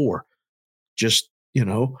it's for. Just,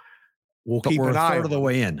 we'll keep an eye on it. We're a third of the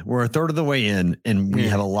way in. We're a third of the way in, and we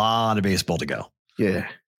have a lot of baseball to go. Yeah.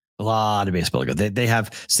 A lot of baseball to go. They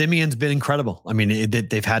have Simeon's been incredible. I mean,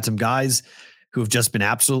 they've had some guys who have just been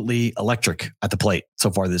absolutely electric at the plate so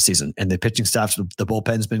far this season. And the pitching staff, the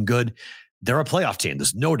bullpen's been good. They're a playoff team.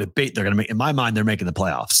 There's no debate. They're going to make, in my mind, they're making the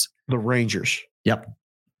playoffs. The Rangers. Yep.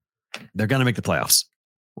 They're going to make the playoffs.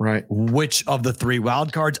 Right. Which of the 3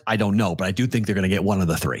 wild cards? I don't know, but I do think they're going to get one of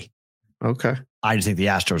the 3. Okay. I just think the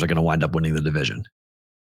Astros are going to wind up winning the division.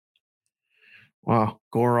 Wow.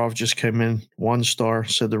 Gorov just came in 1 star,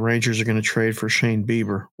 said the Rangers are going to trade for Shane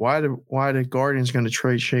Bieber. Why the Guardians going to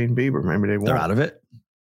trade Shane Bieber? Maybe they won't. They're out of it.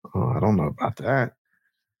 Oh, I don't know about that.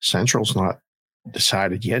 Central's not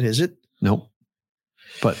decided yet, is it? Nope.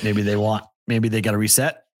 But maybe they got to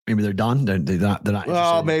reset. Maybe they're done. They're not.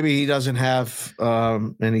 Well, maybe he doesn't have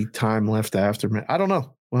any time left after me. I don't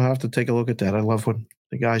know. We'll have to take a look at that. I love when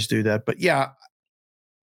the guys do that. But yeah,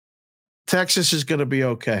 Texas is going to be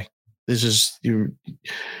okay. This is you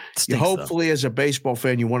hopefully as a baseball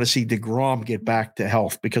fan, you want to see DeGrom get back to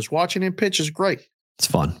health because watching him pitch is great. It's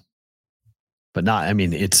fun, but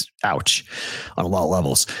it's ouch on a lot of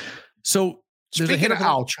levels. So speaking of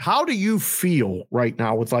ouch, how do you feel right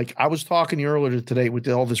now with I was talking to you earlier today with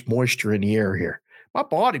all this moisture in the air here? My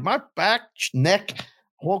body, my back, neck,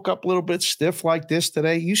 woke up a little bit stiff like this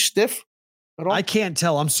today. You stiff at all? I can't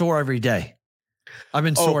tell. I'm sore every day. I've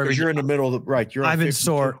been sore every day. You're in the middle of the right. I've been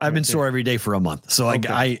sore every day for a month. So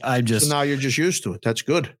okay. I just so now you're just used to it. That's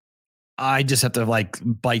good. I just have to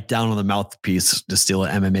bite down on the mouthpiece to steal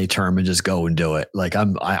an MMA term and just go and do it.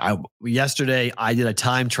 Yesterday I did a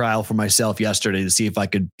time trial for myself yesterday to see if I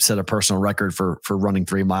could set a personal record for running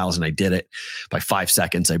 3 miles. And I did it by 5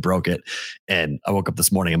 seconds. I broke it. And I woke up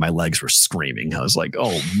this morning and my legs were screaming. I was like,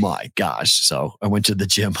 oh my gosh. So I went to the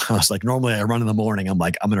gym. I was like, normally I run in the morning. I'm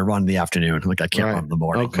like, I'm going to run in the afternoon. I'm like, I can't run in the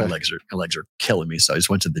morning. Okay. My legs are killing me. So I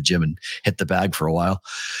just went to the gym and hit the bag for a while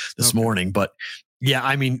this morning. But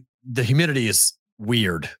yeah, the humidity is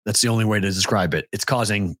weird. That's the only way to describe it. It's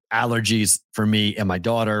causing allergies for me and my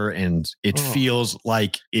daughter, and it feels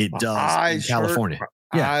like it does in California.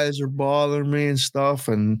 Eyes are bothering me and stuff.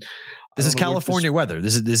 And this is California weather.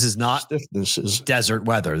 This is not desert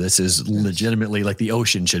weather. This is legitimately like the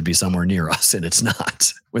ocean should be somewhere near us, and it's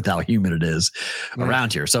not with how humid it is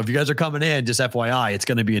around here. So if you guys are coming in, just FYI, it's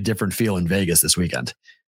going to be a different feel in Vegas this weekend.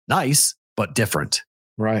 Nice, but different.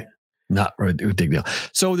 Right. Not a big deal.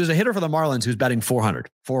 So there's a hitter for the Marlins who's batting 400,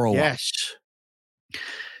 401. Yes.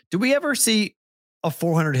 Do we ever see a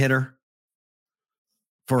 400 hitter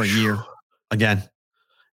for a year again?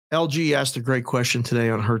 LG asked a great question today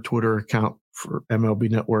on her Twitter account for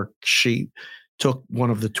MLB Network. She took one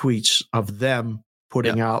of the tweets of them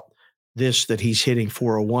putting out that he's hitting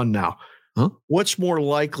 401 now. Huh? What's more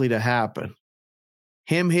likely to happen?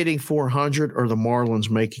 Him hitting 400 or the Marlins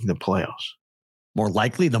making the playoffs? More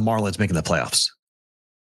likely the Marlins making the playoffs.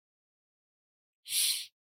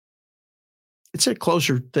 It's a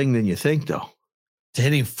closer thing than you think, though. To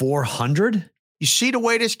hitting 400? You see the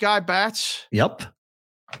way this guy bats? Yep.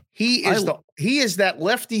 He is that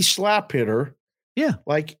lefty slap hitter. Yeah.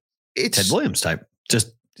 Like it's Ted Williams type.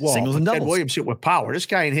 Just singles and doubles. Ted Williams hit with power. This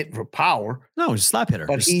guy ain't hitting for power. No, he's a slap hitter.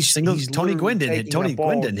 But he's Tony Gwynn didn't hit. Tony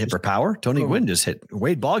Gwynn didn't hit for power. Tony Gwynn just hit.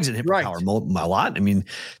 Wade Boggs didn't hit for power a lot. I mean,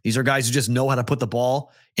 these are guys who just know how to put the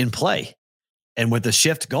ball in play. And with the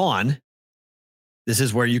shift gone, this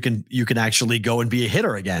is where you can actually go and be a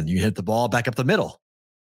hitter again. You hit the ball back up the middle.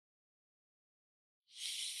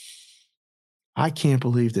 I can't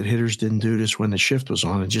believe that hitters didn't do this when the shift was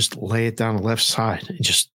on and just lay it down the left side and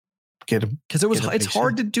just get him. Because it's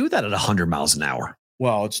hard to do that at 100 miles an hour.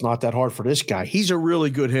 Well, it's not that hard for this guy. He's a really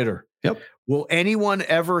good hitter. Yep. Will anyone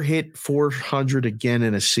ever hit 400 again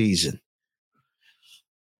in a season?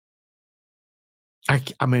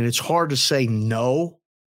 I mean, it's hard to say no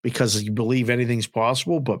because you believe anything's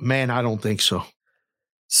possible, but man, I don't think so.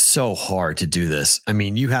 So hard to do this. I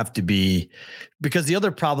mean, you have to be, because the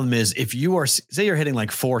other problem is if you are, say you're hitting like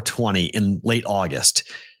 420 in late August,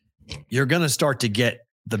 you're going to start to get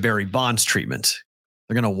the Barry Bonds treatment.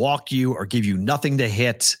 They're going to walk you or give you nothing to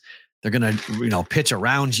hit. They're going to, pitch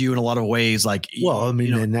around you in a lot of ways. Like, well, I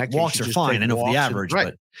mean, in that case, walks are fine. I know for the average,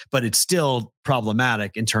 but it's still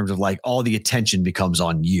problematic in terms of like all the attention becomes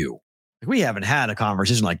on you. Like, we haven't had a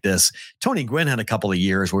conversation like this. Tony Gwynn had a couple of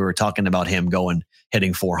years where we were talking about him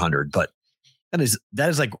hitting 400, but that is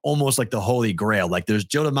like almost like the holy grail. Like there's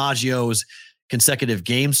Joe DiMaggio's consecutive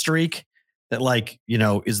game streak that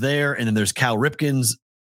is there. And then there's Cal Ripken's,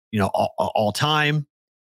 all time.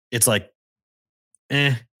 It's like,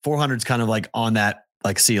 400 is kind of like on that,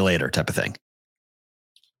 like, see you later type of thing.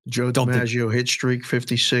 Joe DiMaggio hit streak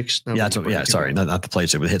 56. Sorry, not the play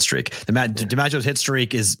streak, but hit streak. DiMaggio's hit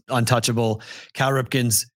streak is untouchable. Cal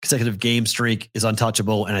Ripken's consecutive game streak is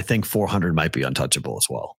untouchable, and I think 400 might be untouchable as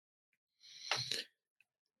well.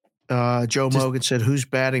 Joe Mogan said, "Who's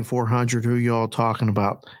batting 400? Who y'all talking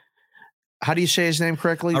about?" How do you say his name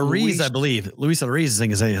correctly? Ariz, I believe. Luis Ariz, I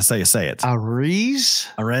think is how you say it. Ariz?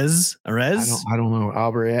 Arez? I don't know.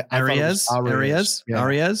 Arias?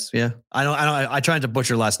 Yeah. I tried to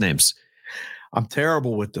butcher last names. I'm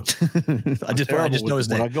terrible with them. I just know his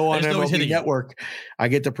name. When I go on MLB Network, I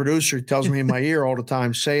get the producer who tells me in my ear all the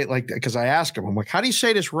time, say it like, because I ask him, I'm like, how do you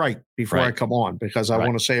say this right before I come on? Because I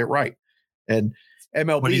want to say it right. And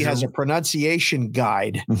MLB has a pronunciation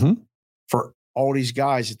guide for all these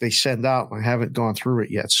guys that they send out. I haven't gone through it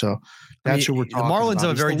yet. So that's who we're talking about. The Marlins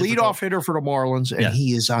have a very leadoff hitter for the Marlins, and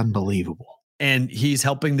he is unbelievable. And he's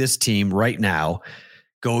helping this team right now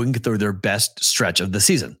going through their best stretch of the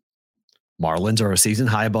season. Marlins are a season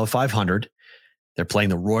high above 500. They're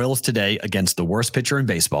playing the Royals today against the worst pitcher in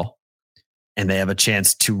baseball, and they have a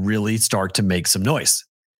chance to really start to make some noise.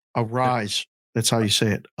 A rise. That's how you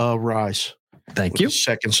say it. A rise. Thank you.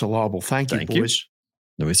 Second syllable. Thank you, boys.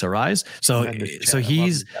 Luis Ariz. So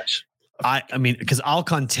he's, I mean, because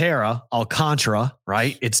Alcantara,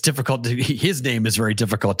 right? It's difficult his name is very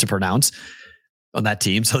difficult to pronounce on that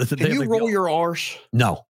team. So can you roll your R's?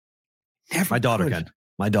 No. Never My daughter can.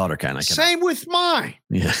 I cannot. Same with mine.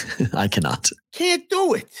 Yeah, I cannot. Can't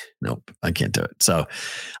do it. Nope, I can't do it. So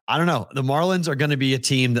I don't know. The Marlins are going to be a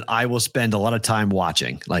team that I will spend a lot of time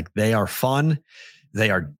watching. Like, they are fun.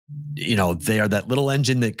 They are that little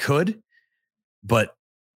engine that could, but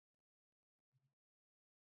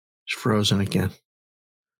it's frozen again.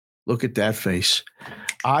 Look at that face.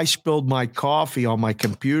 I spilled my coffee on my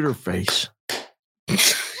computer face.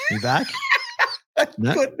 You back?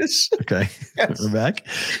 Goodness. Okay. Yes. We're back.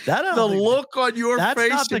 The look on your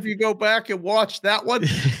face, if you go back and watch that one,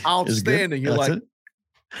 outstanding. You're like,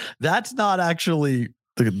 that's not actually,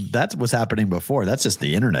 that's what's happening before. That's just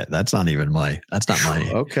the internet. That's not my.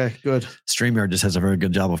 Okay, good. StreamYard just has a very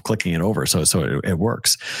good job of clicking it over. So it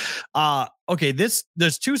works. Okay.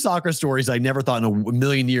 There's two soccer stories I never thought in a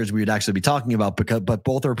million years we would actually be talking about, but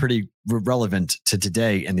both are pretty relevant to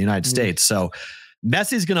today in the United States. So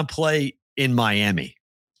Messi's going to play in Miami.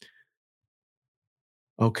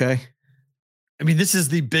 Okay. I mean, this is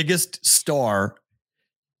the biggest star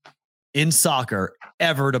in soccer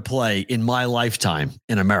ever to play in my lifetime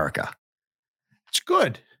in America. It's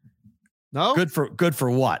good. No? Good for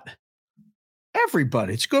what?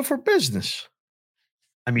 Everybody. It's good for business.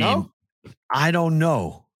 I mean, I don't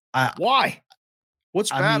know. Why?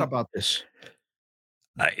 What's bad about this?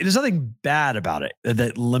 There's nothing bad about it.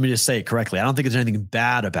 Let me just say it correctly. I don't think there's anything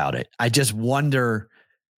bad about it. I just wonder,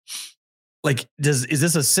 like, is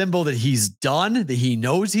this a symbol that he's done, that he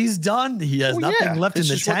knows he's done, that he has nothing left in the tank?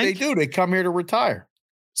 This is what they do. They come here to retire.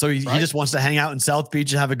 So he just wants to hang out in South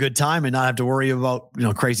Beach and have a good time and not have to worry about,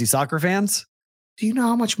 crazy soccer fans. Do you know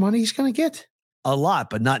how much money he's going to get? A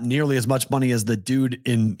lot, but not nearly as much money as the dude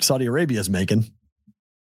in Saudi Arabia is making.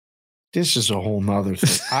 This is a whole nother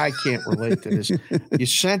thing. I can't relate to this. You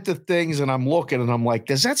sent the things and I'm looking and I'm like,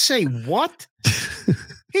 does that say what?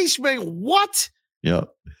 He's made what? Yeah.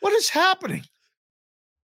 What is happening?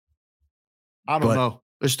 I don't know.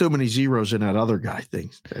 There's too many zeros in that other guy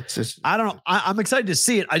thing. That's just, I don't know. I'm excited to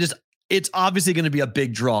see it. It's obviously going to be a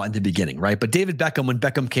big draw in the beginning, right? But David Beckham, when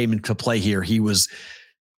Beckham came into play here, he was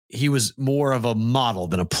more of a model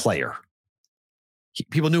than a player.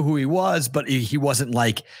 People knew who he was, but he wasn't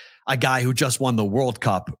like a guy who just won the World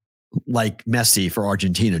Cup like Messi for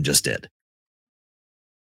Argentina just did.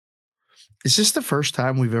 Is this the first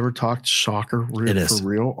time we've ever talked soccer for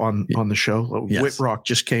real on the show? Yes. Whitrock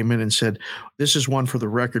just came in and said, this is one for the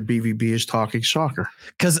record. BVB is talking soccer.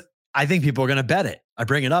 Because I think people are going to bet it. I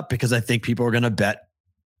bring it up because I think people are going to bet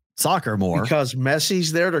soccer more. Because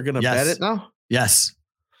Messi's there, they're going to bet it now? Yes,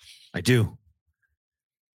 I do.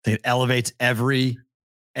 I think it elevates every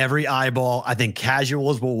eyeball. I think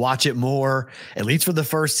casuals will watch it more, at least for the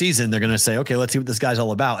first season. They're going to say, okay, let's see what this guy's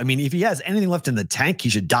all about. I mean, if he has anything left in the tank, he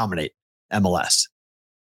should dominate MLS.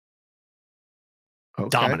 Okay.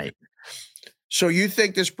 Dominate. So you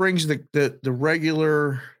think this brings the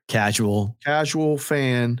regular casual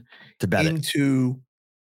fan to bet into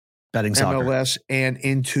betting MLS soccer and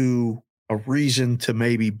into a reason to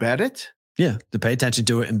maybe bet it? Yeah, to pay attention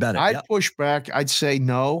to it and bet it. I'd push back. I'd say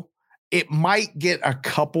no. It might get a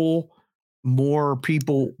couple more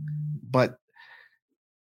people, but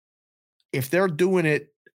if they're doing it,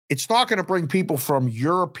 it's not going to bring people from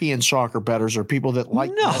European soccer bettors or people that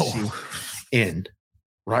like Messi in,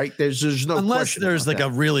 right? There's no unless there's like a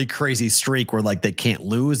really crazy streak where like they can't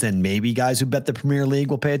lose, and maybe guys who bet the Premier League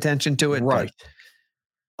will pay attention to it. Right.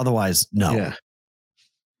 Otherwise, no. Yeah.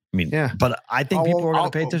 I mean, but I think people are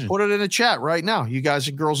going to pay attention. Put it in the chat right now. You guys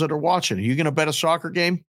and girls that are watching, are you going to bet a soccer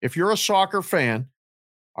game? If you're a soccer fan,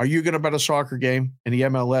 are you going to bet a soccer game in the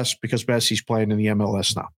MLS because Messi's playing in the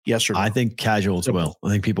MLS now? Yes or no? I think casuals will. I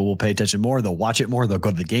think people will pay attention more. They'll watch it more. They'll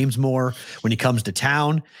go to the games more. When he comes to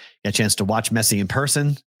town, get a chance to watch Messi in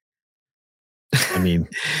person. I mean,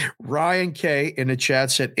 Ryan K in the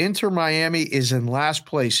chat said Inter Miami is in last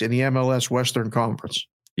place in the MLS Western Conference.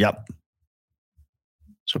 Yep.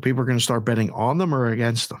 So people are going to start betting on them or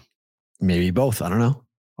against them? Maybe both. I don't know.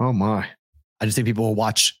 Oh my. I just think people will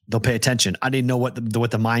watch. They'll pay attention. I didn't know what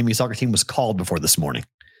the Miami soccer team was called before this morning.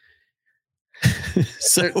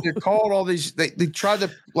 So they're called all these. They tried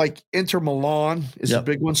to like Inter Milan is a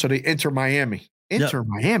big one. So they Inter Miami. Inter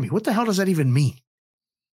Miami. What the hell does that even mean?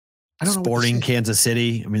 I don't know. Sporting Kansas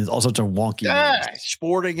City. I mean, there's all sorts of wonky.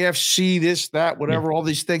 Sporting FC, this, that, whatever, all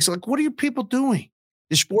these things. Like, what are you people doing?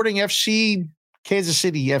 Is Sporting FC Kansas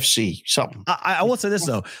City FC something? I will say this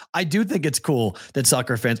though. I do think it's cool that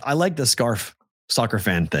soccer fans, I like the scarf soccer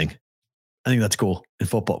fan thing. I think that's cool in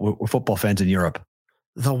football. We're football fans in Europe.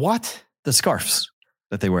 The what? The scarves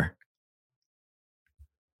that they wear.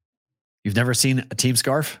 You've never seen a team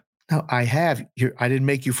scarf? No, I have. I didn't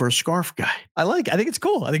make you for a scarf guy. I think it's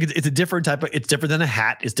cool. I think it's a different type of, it's different than a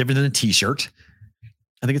hat. It's different than a t-shirt.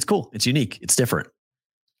 I think it's cool. It's unique. It's different.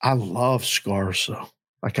 I love scarves though.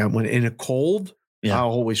 Like when in a cold, I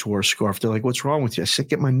always wore a scarf. They're like, what's wrong with you? I said,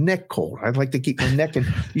 get my neck cold. I'd like to keep my neck and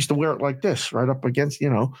used to wear it like this, right up against,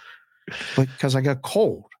 because I got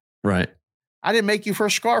cold. Right. I didn't make you for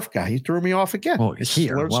a scarf guy. You threw me off again. Well,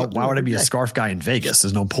 why would I be a scarf guy in Vegas?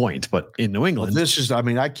 There's no point. But in New England.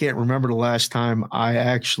 Well, I can't remember the last time I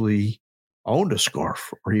actually owned a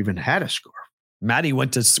scarf or even had a scarf. Maddie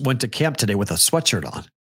went to camp today with a sweatshirt on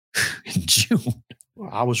in June.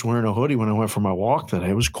 I was wearing a hoodie when I went for my walk today.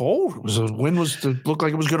 It was cold. The wind looked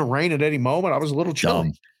like it was going to rain at any moment. I was a little chilly.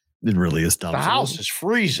 Dumb. It really is dumb. The house is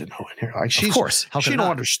freezing in here. Like of course. She don't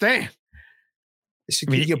understand. I said,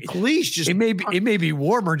 can you please just... It may be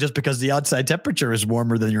warmer just because the outside temperature is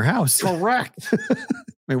warmer than your house. Correct.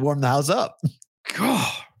 May warm the house up.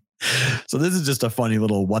 God. So this is just a funny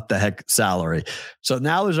little what the heck salary. So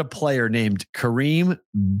now there's a player named Karim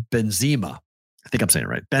Benzema. I think I'm saying it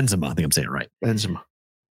right. Benzema. I think I'm saying it right. Benzema.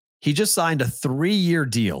 He just signed a 3-year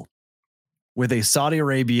deal with a Saudi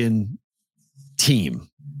Arabian team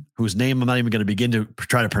whose name I'm not even going to begin to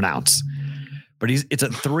try to pronounce. But it's a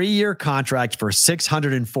 3-year contract for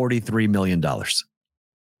 $643 million.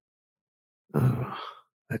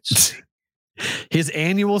 That's his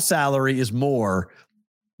annual salary is more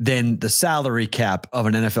than the salary cap of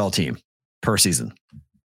an NFL team per season.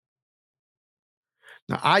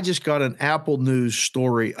 Now, I just got an Apple News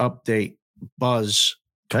story update buzz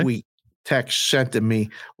tweet text sent to me.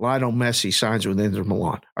 Lionel Messi signs with Inter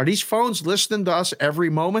Milan. Are these phones listening to us every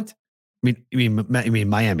moment? You mean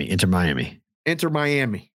Miami, Inter Miami. Inter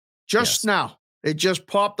Miami. Just now. It just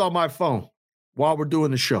popped on my phone while we're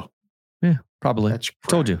doing the show. Probably. That's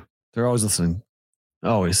Told you. They're always listening.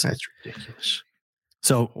 Always. That's ridiculous.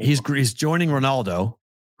 So he's joining Ronaldo,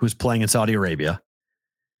 who's playing in Saudi Arabia.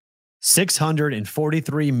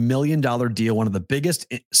 $643 million deal, one of the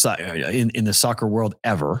biggest in the soccer world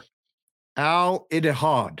ever. Al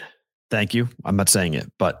Ittihad. Thank you. I'm not saying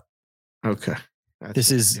it, but okay.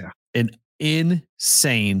 This is an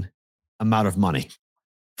insane amount of money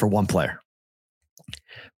for one player.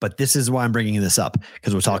 But this is why I'm bringing this up,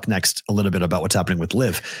 because we'll talk next a little bit about what's happening with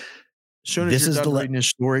Liv. As soon as you're done reading this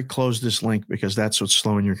story, close this link because that's what's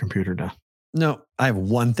slowing your computer down. No, I have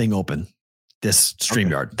one thing open. This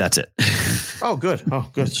StreamYard. Okay. That's it. Oh, good. Oh,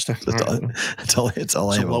 good. It's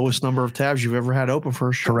all I have. The lowest number of tabs you've ever had open for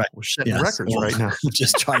a show. Correct. We're setting records right now. I'm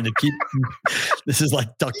just trying to keep. This is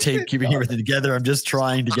like duct tape, keeping everything together. I'm just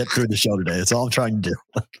trying to get through the show today. That's all I'm trying to do.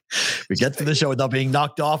 We get through the show without being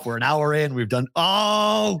knocked off. We're an hour in. We've done.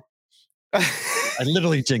 Oh, I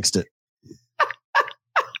literally jinxed it.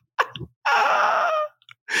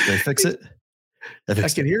 Did I fix it? I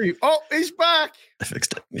can hear you. Oh, he's back. I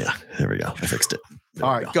fixed it. Yeah, there we go. I fixed it.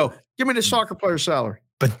 All right, go. Give me the soccer player salary.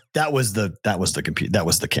 But that was the computer. That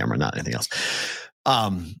was the camera, not anything else.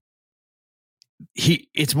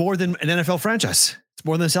 It's more than an NFL franchise. It's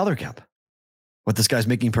more than a salary cap. What this guy's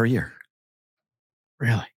making per year.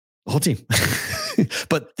 Really? The whole team.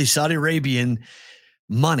 But the Saudi Arabian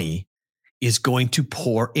money is going to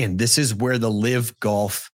pour in. This is where the Live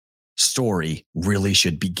Golf story really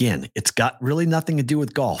should begin. It's got really nothing to do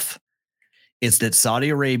with golf. It's that Saudi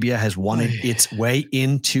Arabia has wanted its way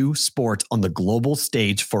into sports on the global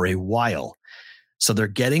stage for a while. So they're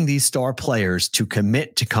getting these star players to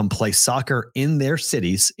commit to come play soccer in their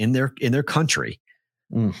cities, in their country.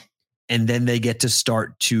 And then they get to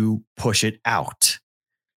start to push it out.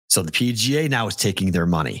 So the PGA now is taking their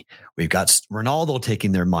money. We've got Ronaldo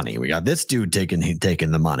taking their money. We got this dude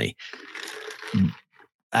taking the money.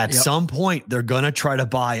 At some point, they're going to try to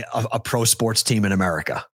buy a pro sports team in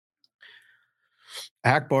America.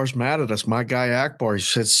 Akbar's mad at us. My guy Akbar, he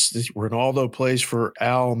says Ronaldo plays for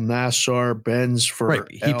Al Nassr, Benz for right.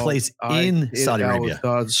 He plays in Saudi Arabia.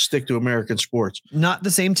 Stick to American sports. Not the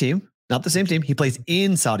same team. Not the same team. He plays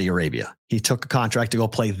in Saudi Arabia. He took a contract to go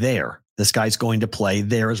play there. This guy's going to play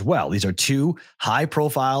there as well. These are two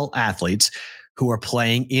high-profile athletes who are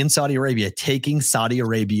playing in Saudi Arabia, taking Saudi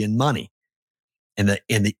Arabian money. And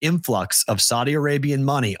the influx of Saudi Arabian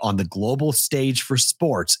money on the global stage for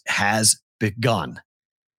sports has begun.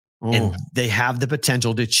 And they have the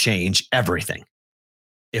potential to change everything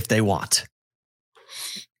if they want.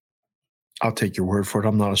 I'll take your word for it.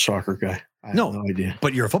 I'm not a soccer guy. I have no idea.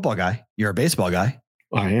 But you're a football guy. You're a baseball guy.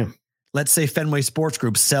 I am. Let's say Fenway Sports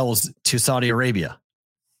Group sells to Saudi Arabia,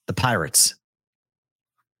 the Pirates.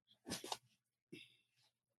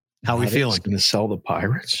 How are we feeling? Going to sell the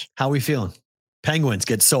Pirates? How are we feeling? Penguins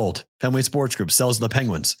get sold. Fenway Sports Group sells the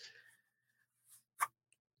Penguins.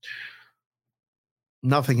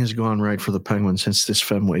 Nothing has gone right for the Penguins since this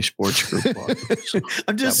Fenway Sports Group bought. So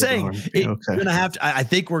I'm just saying, you're gonna have to. I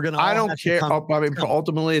think we're gonna. I don't care. I mean,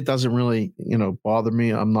 ultimately, it doesn't really, bother me.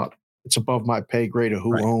 I'm not. It's above my pay grade of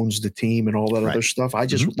who owns the team and all that other stuff. I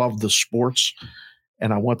just love the sports,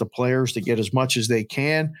 and I want the players to get as much as they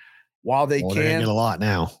can while they can. They get a lot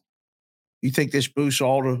now. You think this boosts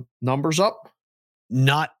all the numbers up?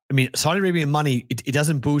 Saudi Arabian money, it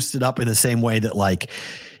doesn't boost it up in the same way that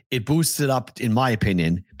it boosts it up, in my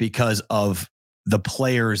opinion, because of the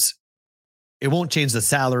players. It won't change the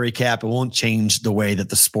salary cap. It won't change the way that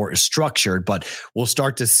the sport is structured, but we'll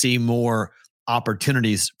start to see more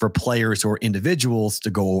opportunities for players or individuals to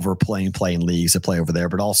go over play in leagues to play over there,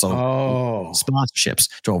 but also sponsorships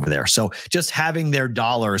to over there. So just having their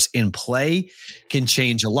dollars in play can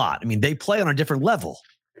change a lot. I mean, they play on a different level.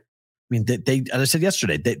 I mean, they as I said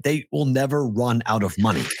yesterday, they will never run out of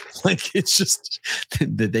money. It's just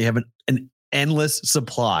that they have an endless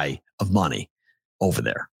supply of money over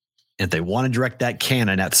there. And if they want to direct that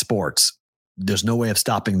cannon at sports, there's no way of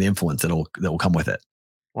stopping the influence that will come with it.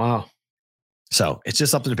 Wow. So it's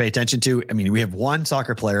just something to pay attention to. I mean, we have one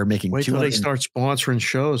soccer player making wait till they start sponsoring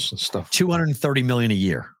shows and stuff. $230 million a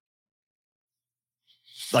year.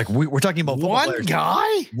 We're talking about one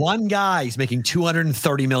guy. One guy is making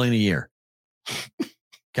 $230 million a year.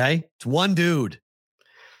 Okay, it's one dude.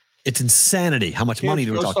 It's insanity how much money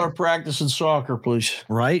do we talk? Start practicing soccer, please.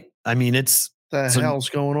 Right? I mean, it's the hell's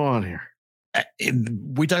going on here.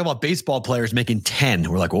 We talk about baseball players making 10.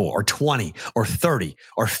 We're like, or 20, or 30,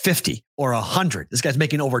 or 50, or 100. This guy's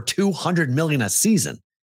making over $200 million a season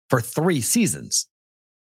for 3 seasons.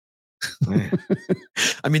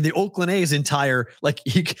 I mean, the Oakland A's entire,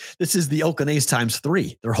 this is the Oakland A's times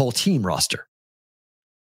 3, their whole team roster.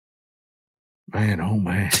 Man, oh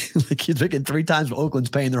man. Like he's making 3 times what Oakland's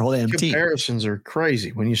paying their whole damn team. Comparisons are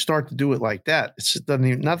crazy. When you start to do it like that,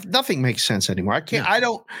 nothing makes sense anymore.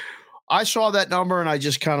 I saw that number and I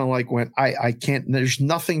just kind of like went, I can't, there's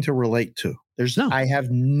nothing to relate to. I have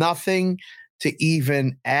nothing to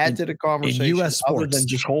even add to the conversation in U.S. sports, other than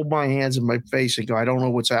just hold my hands in my face and go, I don't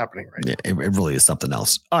know what's happening right now. It really is something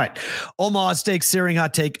else. All right. Omaha Steaks searing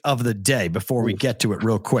hot take of the day. Before we get to it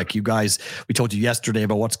real quick, you guys, we told you yesterday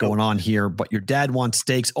about what's going on here, but your dad wants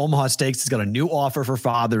steaks. Omaha Steaks has got a new offer for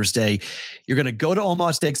Father's Day. You're going to go to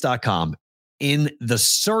omahasteaks.com. In the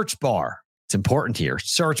search bar, it's important here,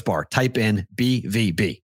 search bar, type in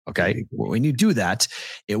BVB. Okay. When you do that,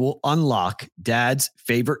 it will unlock Dad's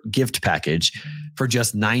favorite gift package for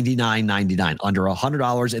just $99.99, under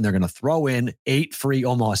 $100. And they're going to throw in 8 free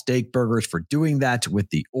Omaha Steak burgers for doing that with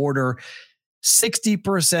the order.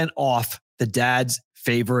 60% off the Dad's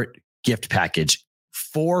favorite gift package.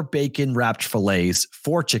 4 bacon wrapped fillets,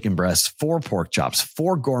 4 chicken breasts, 4 pork chops,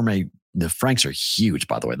 4 gourmet. The Franks are huge,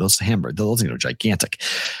 by the way. Those hamburgers, those are gigantic.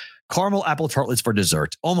 Caramel apple tartlets for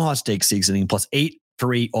dessert. Omaha Steak seasoning plus 8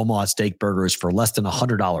 free Omaha Steak burgers for less than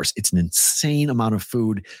 $100. It's an insane amount of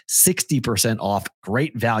food. 60% off.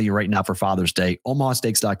 Great value right now for Father's Day.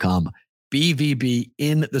 omahasteaks.com. BVB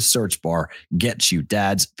in the search bar gets you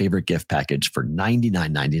Dad's favorite gift package for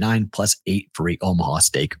 $99.99 plus 8 free Omaha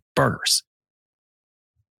Steak burgers.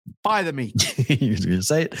 Buy the meat. You're going to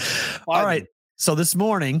say it? All right. So this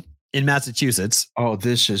morning in Massachusetts. Oh,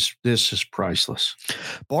 this is priceless.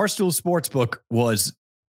 Barstool Sportsbook was,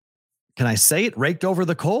 can I say it, raked over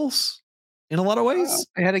the coals in a lot of ways?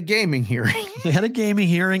 They had a gaming hearing. They had a gaming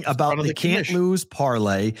hearing about the can't lose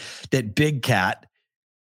parlay that Big Cat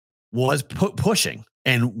was pushing.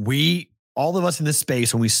 And all of us in this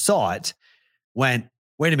space, when we saw it, went,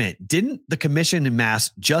 wait a minute, didn't the commission in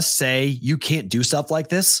Mass just say you can't do stuff like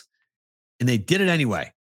this? And they did it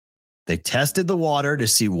anyway. They tested the water to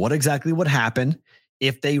see what exactly would happen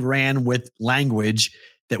if they ran with language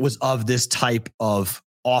that was of this type of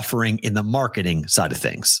offering in the marketing side of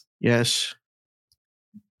things. Yes.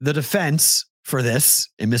 The defense for this,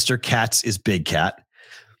 and Mr. Katz is Big Cat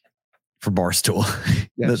for Barstool.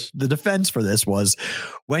 Yes. The defense for this was,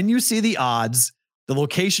 when you see the odds, the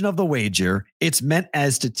location of the wager, it's meant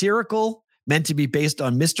as satirical, meant to be based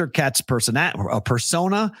on Mr. Katz's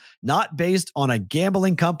persona, not based on a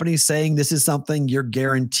gambling company saying this is something you're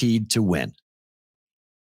guaranteed to win.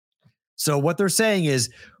 So what they're saying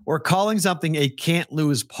is, we're calling something a can't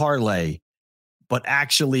lose parlay, but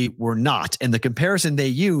actually we're not. And the comparison they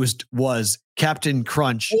used was Captain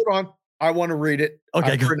Crunch. Hold on. I want to read it.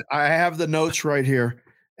 Okay. I have the notes right here.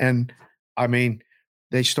 And I mean,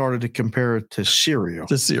 they started to compare it to cereal.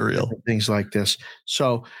 Things like this.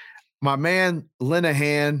 So my man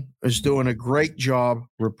Linehan is doing a great job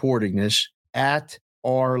reporting this at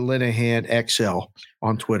 @RLinehan XL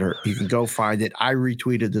on Twitter. You can go find it. I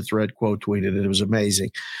retweeted the thread, quote tweeted it. It was amazing.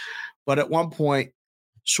 But at one point,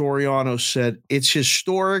 Soriano said, it's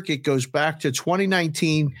historic. It goes back to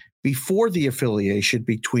 2019, before the affiliation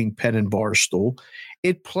between Penn and Barstool.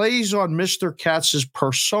 It plays on Mr. Katz's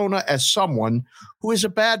persona as someone who is a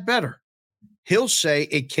bad bettor. He'll say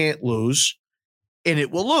it can't lose, and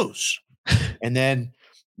it will lose. And then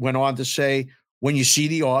went on to say, when you see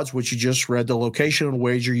the odds, which you just read, the location of the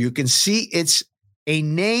wager, you can see it's a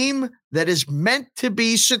name that is meant to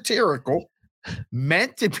be satirical,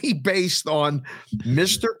 meant to be based on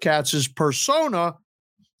Mr. Katz's persona,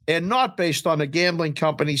 and not based on a gambling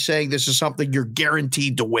company saying this is something you're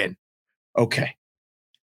guaranteed to win. Okay.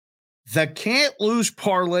 The can't lose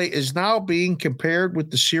parlay is now being compared with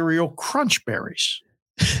the cereal Crunch Berries.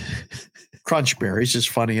 Crunch Berries is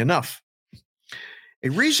funny enough. A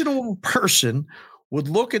reasonable person would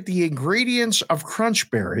look at the ingredients of Crunch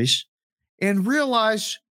Berries and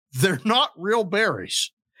realize they're not real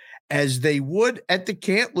berries, as they would at the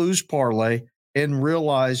can't lose parlay and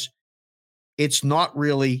realize it's not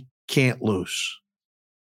really can't lose.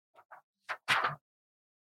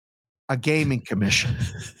 A gaming commission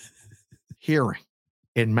hearing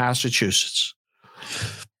in Massachusetts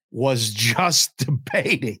was just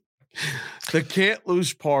debating the can't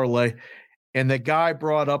lose parlay, and the guy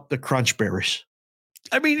brought up the Crunch Berries.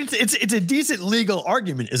 I mean, it's a decent legal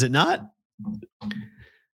argument, is it not?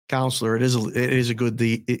 Counselor, it is a good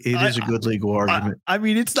legal argument. I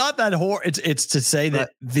mean, it's not that horrible. It's to say that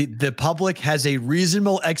the public has a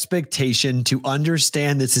reasonable expectation to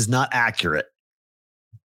understand this is not accurate.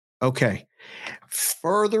 Okay.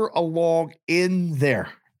 Further along in there,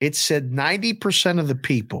 it said 90% of the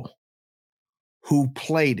people who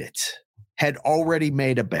played it had already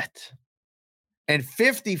made a bet. And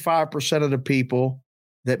 55% of the people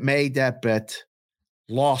that made that bet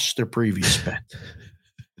lost their previous bet.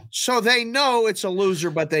 So they know it's a loser,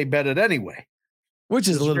 but they bet it anyway. Which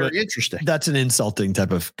is a little very bit interesting. That's an insulting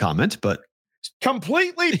type of comment, but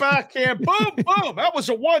completely backhand. Boom, boom. That was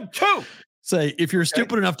a 1-2. Say, if you're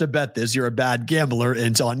stupid enough to bet this, you're a bad gambler, and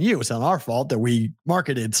it's on you. It's not our fault that we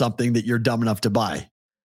marketed something that you're dumb enough to buy.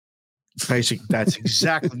 Basically, that's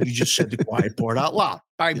exactly what you just said the quiet part out loud.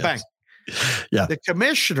 Bang, bang. Yeah. The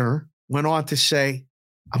commissioner went on to say,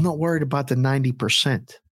 I'm not worried about the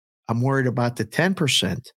 90%. I'm worried about the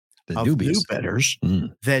 10% of new bettors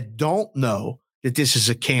that don't know that this is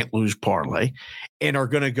a can't lose parlay and are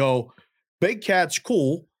going to go, Big Cat's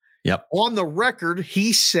cool. Yep. On the record,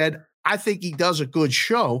 he said, I think he does a good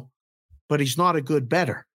show, but he's not a good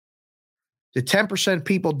bettor. The 10%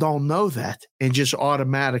 people don't know that and just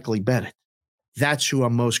automatically bet it. That's who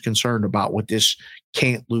I'm most concerned about with this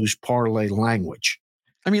can't lose parlay language.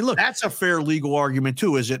 I mean, look, that's a fair legal argument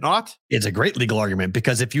too, is it not? It's a great legal argument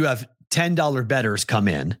because if you have $10 bettors come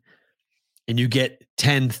in and you get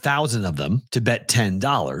 10,000 of them to bet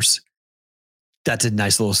 $10, that's a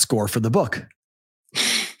nice little score for the book.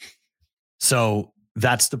 So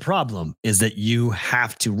that's the problem, is that you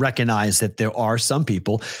have to recognize that there are some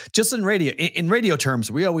people just in radio. In radio terms,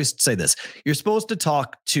 we always say this: you're supposed to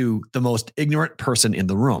talk to the most ignorant person in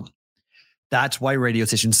the room. That's why radio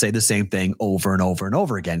stations say the same thing over and over and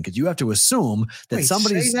over again, because you have to assume that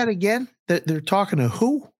somebody's. Say that again? That they're talking to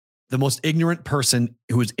who? The most ignorant person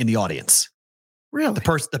who is in the audience. Really?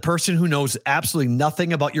 The person who knows absolutely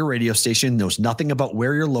nothing about your radio station, knows nothing about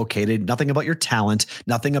where you're located, nothing about your talent,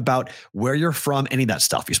 nothing about where you're from, any of that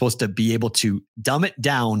stuff. You're supposed to be able to dumb it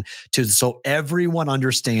down so everyone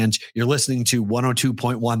understands you're listening to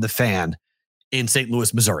 102.1 The Fan in St.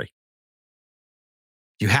 Louis, Missouri.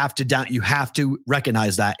 You have to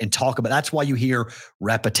recognize that and talk about. That's why you hear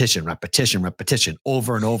repetition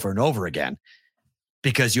over and over and over again.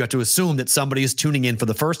 Because you have to assume that somebody is tuning in for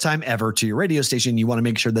the first time ever to your radio station. You want to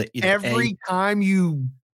make sure that every time you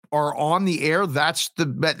are on the air, that's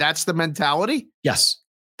the mentality. Yes.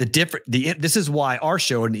 This is why our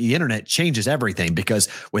show and the internet changes everything, because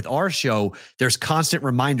with our show, there's constant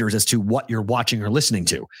reminders as to what you're watching or listening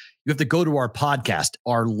to. You have to go to our podcast.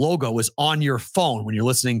 Our logo is on your phone when you're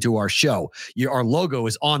listening to our show. Our logo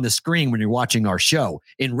is on the screen when you're watching our show.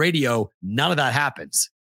 In radio, none of that happens.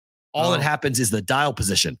 All that happens is the dial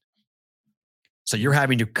position. So you're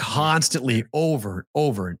having to constantly over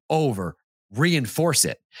and over reinforce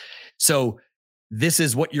it. So this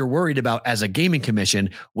is what you're worried about as a gaming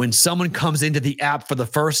commission. When someone comes into the app for the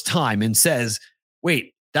first time and says,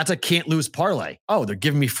 wait, that's a can't lose parlay. Oh, they're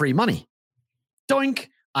giving me free money. Doink,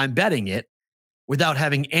 I'm betting it without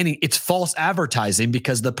having it's false advertising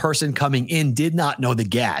because the person coming in did not know the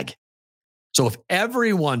gag. So if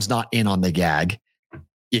everyone's not in on the gag,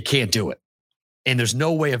 you can't do it. And there's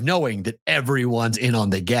no way of knowing that everyone's in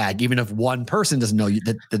on the gag. Even if one person doesn't know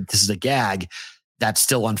that this is a gag, that's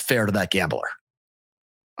still unfair to that gambler.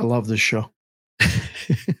 I love this show.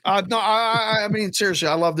 No, I mean, seriously,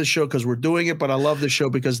 I love this show because we're doing it, but I love this show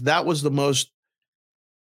because that was the most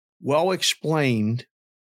well-explained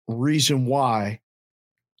reason why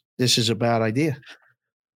this is a bad idea.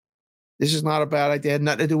 This is not a bad idea. It had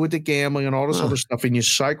nothing to do with the gambling and all this other stuff. And you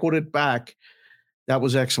cycled it back. That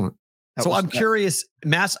was excellent. I'm curious,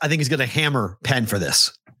 Mass, I think he's going to hammer Penn for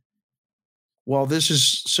this. Well,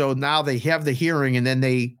 so now they have the hearing and then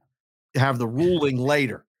they have the ruling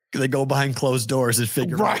later. They go behind closed doors and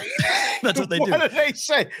figure out. That's what they do. What did they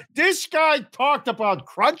say? This guy talked about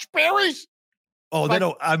crunch berries? Oh, they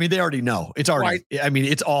don't. I mean, they already know. It's already, I mean,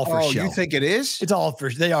 it's all for show. You think it is? It's all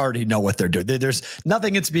they already know what they're doing. There's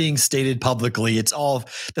nothing that's being stated publicly. It's all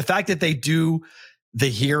the fact that they do the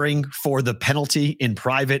hearing for the penalty in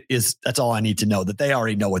private that's all I need to know, that they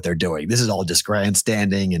already know what they're doing. This is all just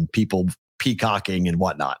grandstanding and people peacocking and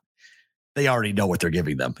whatnot. They already know what they're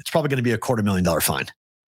giving them. It's probably going to be a $250,000 fine.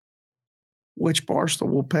 Which Barstool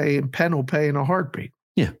will pay and Penn will pay in a heartbeat.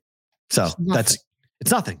 Yeah. So it's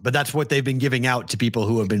nothing, but that's what they've been giving out to people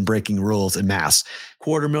who have been breaking rules en masse.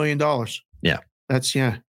 $250,000. Yeah.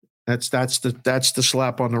 That's the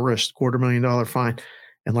slap on the wrist, $250,000 fine.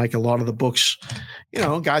 And like a lot of the books,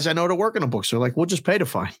 guys I know that work in the books, they're like, we'll just pay the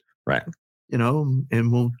fine. Right.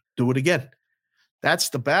 And we'll do it again. That's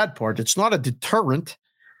the bad part. It's not a deterrent,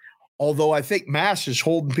 although I think Mass is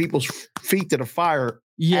holding people's feet to the fire.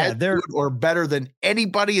 Yeah, they're good or better than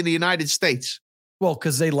anybody in the United States. Well,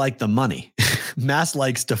 because they like the money. Mass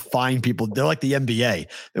likes to fine people. They're like the NBA.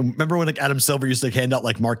 Remember when Adam Silver used to hand out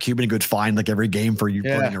like Mark Cuban a good fine like every game for you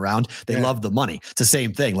putting around? They love the money. It's the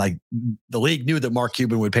same thing. Like the league knew that Mark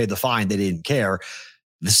Cuban would pay the fine. They didn't care.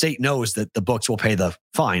 the state knows that the books will pay the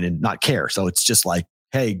fine and not care. So it's just like,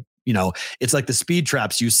 hey, it's like the speed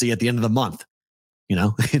traps you see at the end of the month.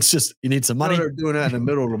 It's just, you need some money. They're doing that in the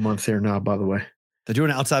middle of the month here now, by the way. They're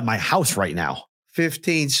doing it outside my house right now.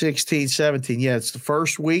 15, 16, 17. Yeah, it's the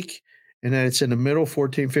first week. And then it's in the middle,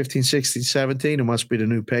 14, 15, 16, 17. It must be the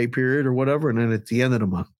new pay period or whatever. And then at the end of the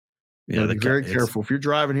month. Be very careful. If you're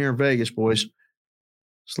driving here in Vegas, boys,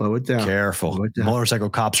 slow it down. Careful. Slow it down. Motorcycle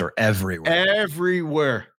cops are everywhere.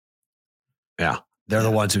 Everywhere. Yeah. They're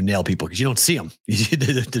the ones who nail people because you don't see them.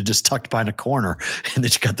 They're just tucked behind a corner and they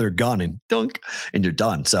just got their gun and dunk and you're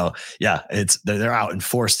done. So yeah, they're out in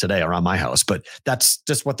force today around my house, but that's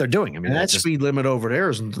just what they're doing. I mean, that speed limit over there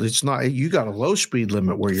it's not, you got a low speed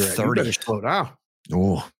limit where you're 30. You better slow down.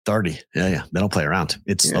 Oh, 30. Yeah. They don't play around.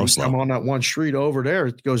 It's slow. I'm on that one street over there.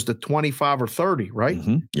 It goes to 25 or 30, right?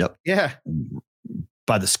 Mm-hmm. Yep. Yeah.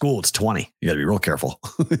 By the school, it's 20. You got to be real careful.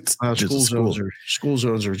 School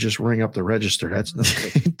zones are just ring up the register. That's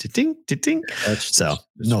nothing. Ting. So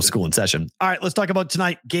no school in session. All right, let's talk about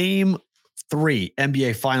tonight. Game 3,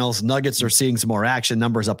 NBA Finals. Nuggets are seeing some more action.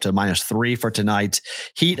 Numbers up to -3 for tonight.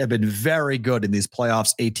 Heat have been very good in these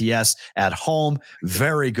playoffs. ATS at home,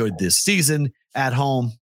 very good this season at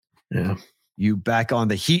home. Yeah. You back on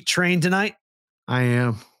the Heat train tonight? I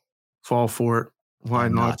am. Fall for it. Why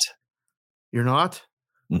not? You're not?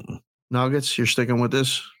 Mm-mm. Nuggets, you're sticking with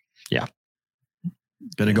this? Yeah.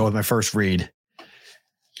 Gonna go with my first read.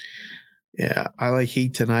 Yeah, I like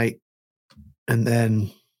Heat tonight. And then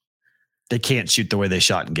they can't shoot the way they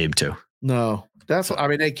shot in game 2. No.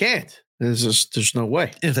 They can't. There's no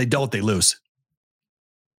way. And if they don't, they lose.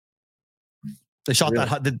 They shot that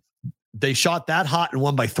hot. They shot that hot and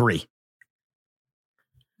won by 3.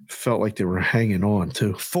 Felt like they were hanging on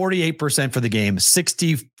too. 48% for the game,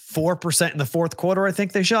 64% in the fourth quarter, I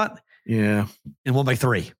think they shot. Yeah. And won by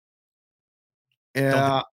 3.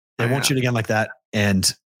 Yeah. They won't shoot again like that.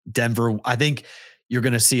 And Denver, I think you're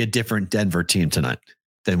going to see a different Denver team tonight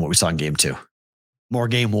than what we saw in game 2. More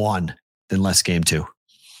game 1 than less game 2.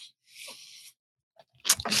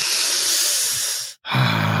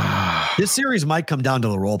 This series might come down to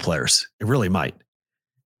the role players. It really might.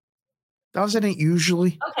 Doesn't it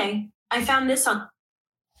usually? Okay. I found this on.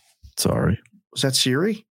 Sorry. Was that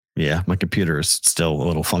Siri? Yeah. My computer is still a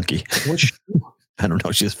little funky. I don't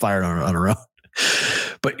know. She's fired on her own.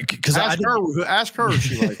 But because ask her who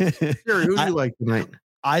she likes. Siri, who do you like tonight?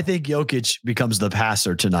 I think Jokic becomes the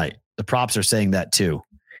passer tonight. The props are saying that too.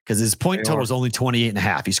 Because his point total is only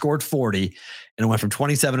 28.5. He scored 40 and it went from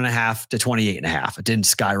 27.5 to 28.5. It didn't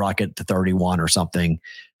skyrocket to 31 or something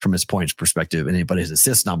from his points perspective. But his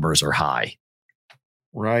assist numbers are high.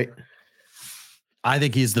 Right. I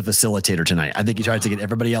think he's the facilitator tonight. I think he tries to get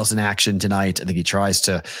everybody else in action tonight. I think he tries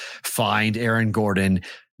to find Aaron Gordon.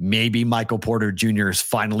 Maybe Michael Porter Jr. is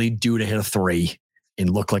finally due to hit a 3 and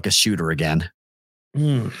look like a shooter again.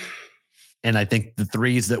 And I think the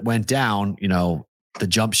threes that went down, the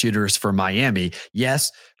jump shooters for Miami.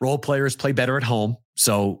 Yes, role players play better at home.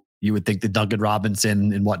 So you would think that Duncan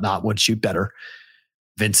Robinson and whatnot would shoot better,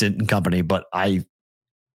 Vincent and company. But I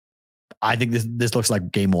think this looks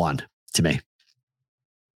like game 1 to me.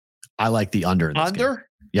 I like the under. In this under? Game.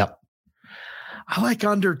 Yep. I like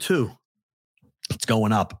under too. It's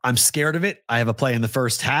going up. I'm scared of it. I have a play in the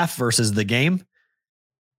first half versus the game.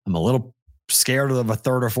 I'm a little scared of a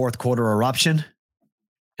third or fourth quarter eruption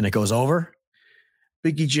and it goes over.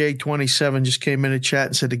 Biggie J 27 just came in a chat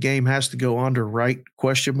and said the game has to go under, right? ?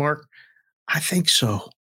 I think so.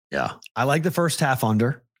 Yeah. I like the first half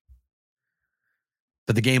under,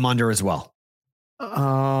 but the game under as well.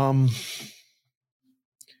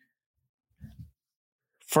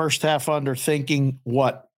 First half under, thinking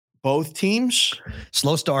what? Both teams?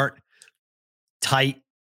 Slow start, tight,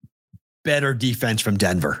 better defense from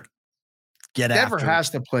Denver. Denver has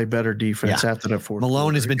to play better defense after that fourth.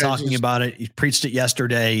 Malone has been talking about it. He preached it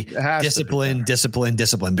yesterday. Discipline,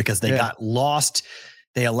 because they got lost.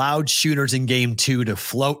 They allowed shooters in game 2 to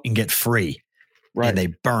float and get free. Right. And they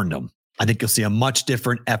burned them. I think you'll see a much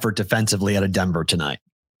different effort defensively out of Denver tonight.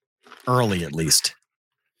 Early, at least.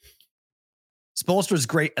 Spoelstra's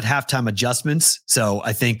great at halftime adjustments. So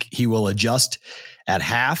I think he will adjust at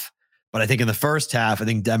half. But I think in the first half, I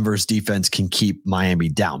think Denver's defense can keep Miami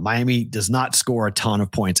down. Miami does not score a ton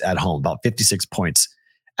of points at home, about 56 points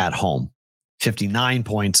at home, 59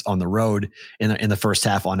 points on the road in the first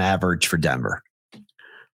half on average for Denver.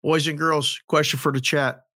 Boys and girls, question for the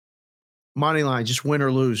chat. Money line, just win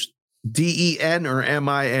or lose. DEN or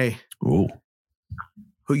MIA? Ooh.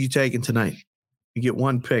 Who you taking tonight? You get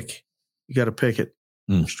one pick. You got to pick it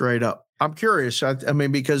straight up. I'm curious. I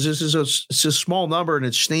mean, because it's a small number and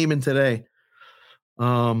it's steaming today.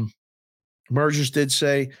 Mergers did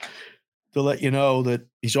say to let you know that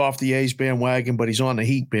he's off the A's bandwagon, but he's on the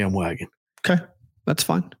Heat bandwagon. Okay, that's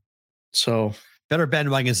fine. So better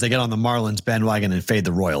bandwagons they get on the Marlins bandwagon and fade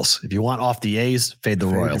the Royals. If you want off the A's, fade the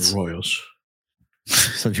Royals.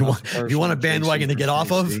 So if you want a bandwagon to get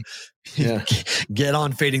off of, get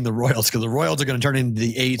on fading the Royals, because the Royals are going to turn into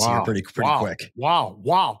the A's here pretty quick.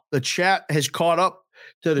 Wow. The chat has caught up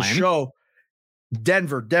to the show.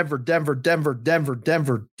 Denver.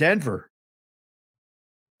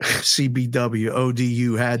 CBW,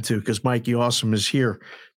 ODU had to, because Mikey Awesome is here,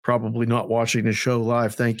 probably not watching the show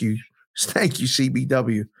live. Thank you,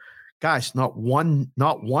 CBW. Guys, not one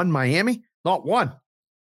Miami? Not one.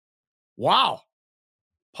 Wow.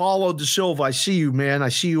 Paulo Da Silva, I see you, man. I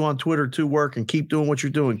see you on Twitter too, working. Keep doing what you're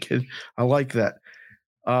doing, kid. I like that.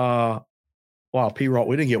 Wow, P-Roll,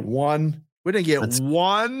 we didn't get one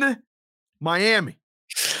Miami.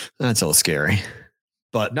 That's a little scary.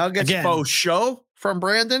 But Nuggets again, faux show from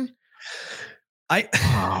Brandon. I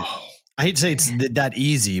hate to say it's that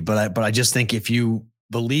easy, but I just think if you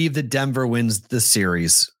believe that Denver wins the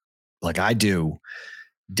series, like I do,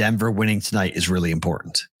 Denver winning tonight is really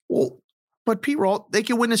important. Well, but P-Roll, they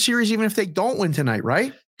can win the series even if they don't win tonight,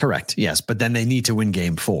 right? Correct. Yes, but then they need to win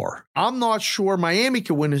game 4. I'm not sure Miami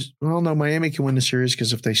can win this. Well, no, Miami can win the series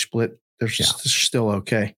because if they split, they're still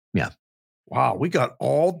okay. Yeah. Wow, we got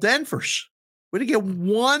all Denvers. We didn't get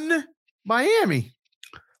one Miami.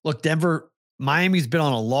 Look, Miami's been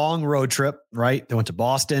on a long road trip, right? They went to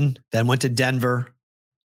Boston, then went to Denver.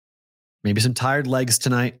 Maybe some tired legs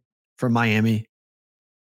tonight for Miami.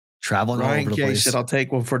 Traveling all over the place. Said, I'll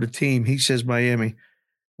take one for the team. He says Miami.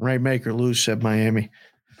 Raymaker Lou said Miami.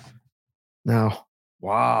 Now,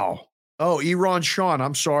 wow. Oh, Eron Sean,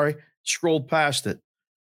 I'm sorry. Scrolled past it.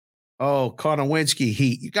 Oh, Konowinski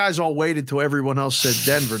Heat. You guys all waited till everyone else said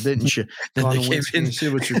Denver, didn't you? Konowinski, see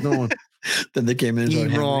what you're doing. Then they came in.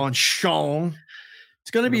 Eron Sean.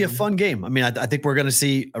 It's going to be a fun game. I mean, I think we're going to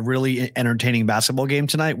see a really entertaining basketball game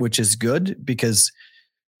tonight, which is good because,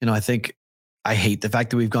 I think I hate the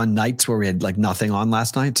fact that we've gone nights where we had like nothing on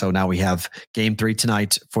last night. So now we have game 3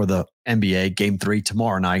 tonight for the NBA, game 3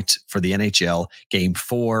 tomorrow night for the NHL, game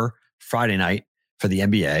 4 Friday night for the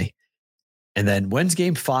NBA. And then when's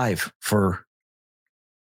game 5 for,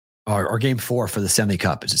 or game 4 for the Stanley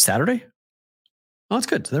Cup? Is it Saturday? Oh, that's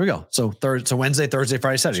good. So there we go. So Wednesday, Thursday,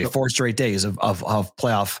 Friday, Saturday, 4 straight days of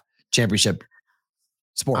playoff championship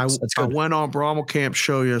sports. That's good. I went on Brommel Camp's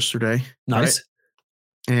show yesterday. Nice. Right?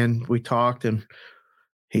 And we talked, and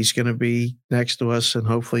he's going to be next to us, and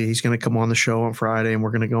hopefully he's going to come on the show on Friday, and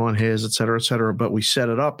we're going to go on his, et cetera, et cetera. But we set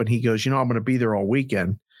it up, and he goes, I'm going to be there all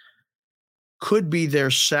weekend. Could be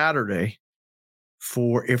there Saturday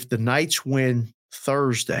for if the Knights win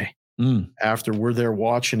Thursday after we're there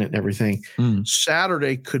watching it and everything.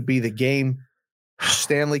 Saturday could be the game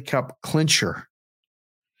Stanley Cup clincher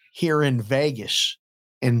here in Vegas.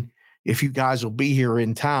 And if you guys will be here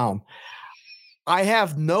in town, I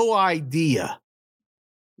have no idea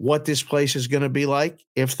what this place is going to be like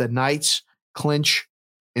if the Knights clinch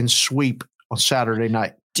and sweep on Saturday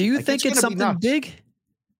night. Do you think it's something big?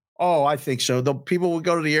 Oh, I think so. The people would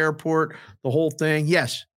go to the airport, the whole thing.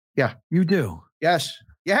 Yes. Yeah. You do. Yes.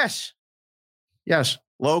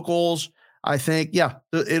 Locals. I think,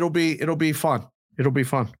 it'll be fun. It'll be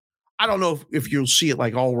fun. I don't know if you'll see it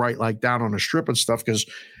like all right, like down on the strip and stuff, because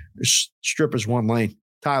strip is one lane.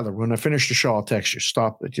 Tyler, when I finish the show, I'll text you.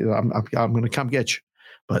 Stop it. I'm going to come get you.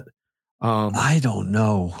 But I don't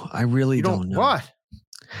know. I really don't know. What?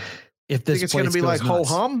 If this think it's going to be like ho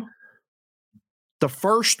hum, the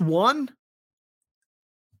first one,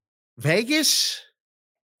 Vegas.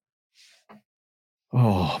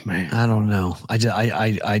 Oh man, I don't know. I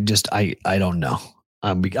don't know.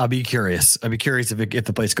 I'll be curious. I'd be curious if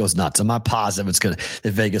the place goes nuts. I'm not positive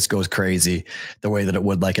if Vegas goes crazy the way that it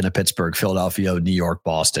would like in a Pittsburgh, Philadelphia, New York,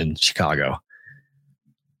 Boston, Chicago.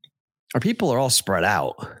 Our people are all spread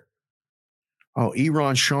out. Oh,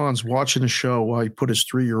 Eron Sean's watching the show while he put his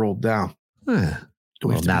 3-year-old down. Do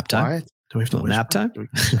we have nap time? Do we have to nap time?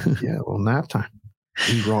 Yeah, a little nap time.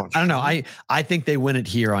 Eron. I don't know. I think they win it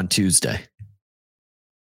here on Tuesday.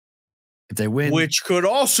 If they win, which could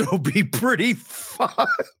also be pretty fun.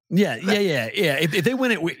 Yeah. If they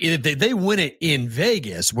win it, if they win it in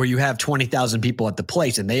Vegas, where you have 20,000 people at the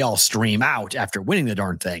place and they all stream out after winning the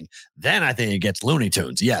darn thing, then I think it gets Looney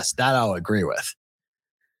Tunes. Yes, that I'll agree with.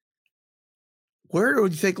 Where do you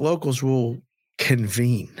think locals will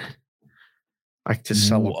convene? Like to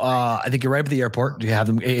celebrate? I think you're right at the airport. You have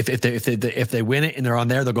them if they win it and they're on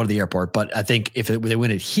there, they'll go to the airport. But I think if they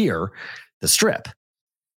win it here, the Strip,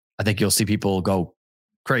 I think you'll see people go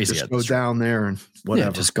crazy. Just go down there and whatever.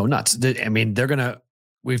 Yeah, just go nuts. I mean, they're gonna.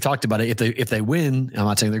 We've talked about it. If they win, I'm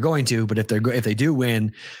not saying they're going to, but if they do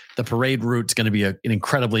win, the parade route's going to be an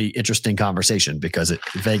incredibly interesting conversation because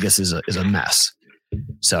Vegas is a mess.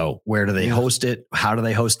 So where do they host it? How do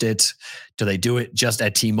they host it? Do they do it just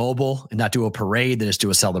at T-Mobile and not do a parade? They just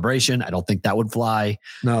do a celebration? I don't think that would fly.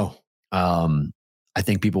 No. I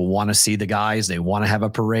think people want to see the guys. They want to have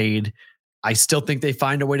a parade. I still think they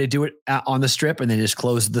find a way to do it on the Strip, and they just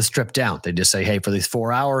close the Strip down. They just say, hey, for these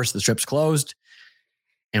 4 hours, the Strip's closed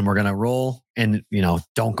and we're going to roll and,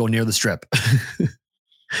 don't go near the Strip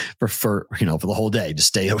for the whole day. Just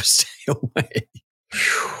stay away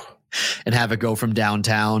and have it go from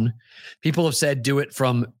downtown. People have said do it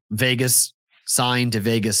from Vegas sign to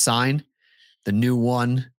Vegas sign. The new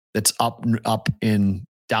one that's up in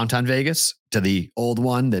downtown Vegas to the old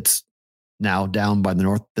one that's now down by the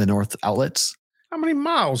north outlets. How many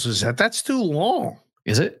miles is that? That's too long.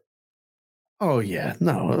 Is it? Oh yeah.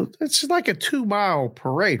 No, it's like a 2-mile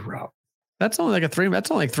parade route. That's only like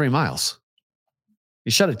that's only like 3 miles.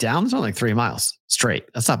 You shut it down, it's only like 3 miles straight.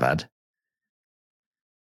 That's not bad.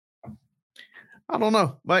 I don't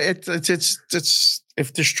know, but it's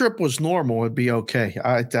if the Strip was normal, it'd be okay.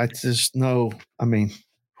 I just know. I mean,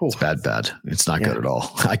 it's bad. It's not good at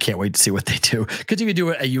all. I can't wait to see what they do. Because you could do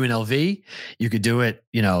it at UNLV. You could do it,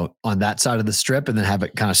 on that side of the Strip and then have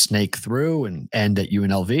it kind of snake through and end at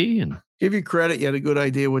UNLV. And give you credit. You had a good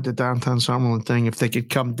idea with the downtown Summerlin thing. If they could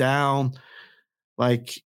come down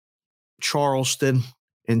like Charleston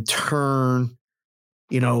and turn,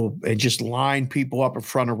 and just line people up in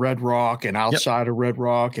front of Red Rock and outside of Red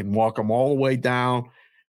Rock and walk them all the way down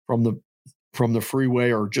from the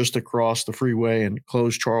freeway or just across the freeway and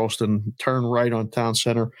close Charleston, turn right on Town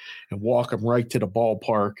Center and walk them right to the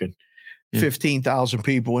ballpark and 15,000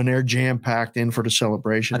 people in there jam-packed in for the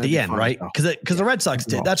celebration. At the end, right? Because the Red Sox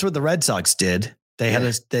did. That's what the Red Sox did. They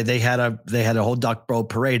had a whole Duck Bowl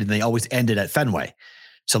parade and they always ended at Fenway.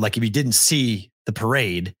 So like if you didn't see the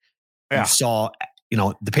parade, you saw,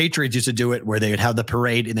 the Patriots used to do it where they would have the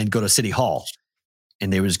parade and then go to City Hall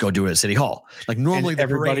and they would just go do it at City Hall. Like normally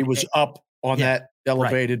everybody was up on that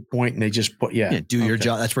elevated point and they just put, do your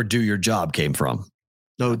job. That's where do your job came from.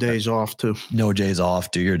 No days off too. No days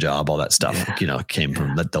off, do your job, all that stuff, came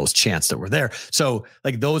from those chants that were there. So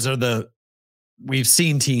like those are we've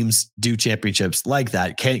seen teams do championships like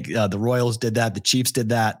that. The Royals did that. The Chiefs did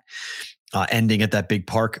that, ending at that big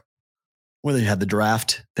park where they had the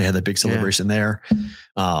draft. They had that big celebration there.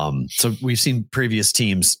 So we've seen previous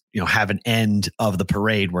teams, have an end of the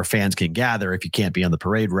parade where fans can gather. If you can't be on the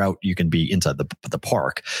parade route, you can be inside the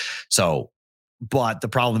park. So, but the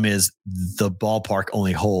problem is the ballpark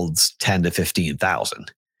only holds 10 to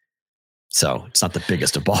 15,000. So it's not the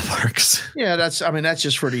biggest of ballparks. Yeah, that's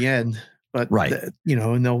just for the end. But right,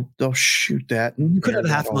 and they'll shoot that. And you could have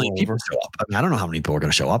 500,000 people show up. I mean, I don't know how many people are going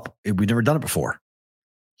to show up. We've never done it before.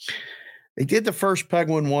 They did the first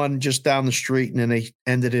Penguin one just down the street, and then they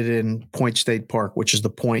ended it in Point State Park, which is the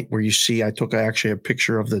point where you see. I took actually a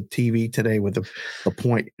picture of the TV today with the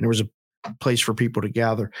point, and there was a place for people to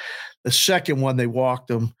gather. The second one, they walked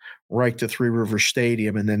them right to Three Rivers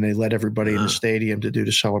Stadium, and then they let everybody in the stadium to do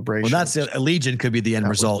the celebration. Well, that's Allegiant could be the end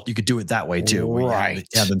result. You could do it that way too. Right.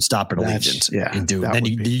 Have them stop at Allegiant and do it. Then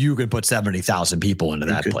you could put 70,000 people into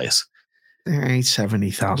that place. There ain't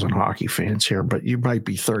 70,000 hockey fans here, but you might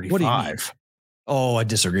be 35. What do you mean? Oh, I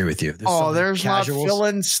disagree with you. There's not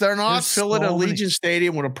filling. They're not filling Allegiant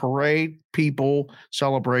Stadium with a parade, people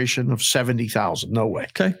celebration of 70,000. No way.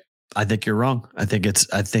 Okay, I think you're wrong. I think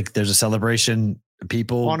there's a celebration.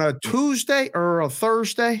 People on a Tuesday or a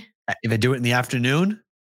Thursday. If they do it in the afternoon,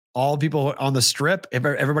 all people on the Strip,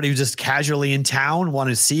 everybody who's just casually in town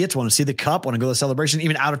want to see it, want to see the cup, want to go to the celebration.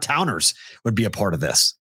 Even out of towners would be a part of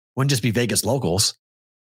this. Wouldn't just be Vegas locals.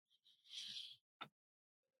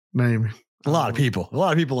 Maybe. A lot of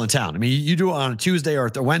people in town. I mean, you do it on a Tuesday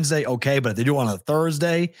or a Wednesday, okay, but if they do it on a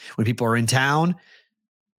Thursday when people are in town,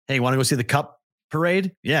 hey, you want to go see the Cup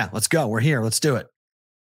parade? Yeah, let's go. We're here. Let's do it.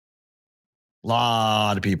 A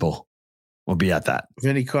lot of people will be at that.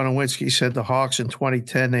 Vinny Konowinski said the Hawks in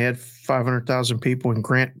 2010, they had 500,000 people in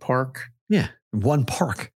Grant Park. Yeah, one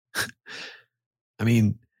park. I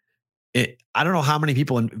mean, I don't know how many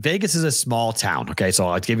people in Vegas is a small town. Okay. So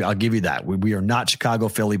I'll give you that. We are not Chicago,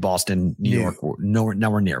 Philly, Boston, New York,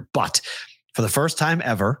 nowhere near, but for the first time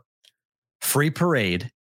ever, free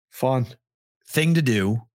parade, fun thing to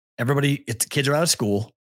do. Everybody, kids are out of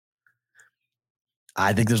school.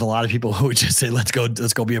 I think there's a lot of people who would just say, let's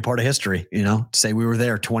go be a part of history. Say we were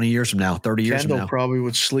there 20 years from now, 30 years from now. Kendall probably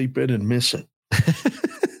would sleep in and miss it.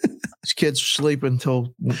 His kids sleep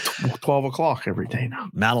until 12 o'clock every day now.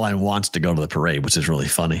 Madeline wants to go to the parade, which is really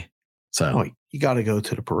funny. So you got to go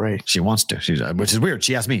to the parade. She wants to, which is weird.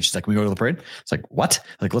 She asked me, she's like, can we go to the parade? It's like, what?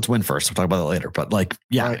 Like, let's win first. We'll talk about that later. But like,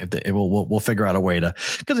 yeah, right. We'll figure out a way to,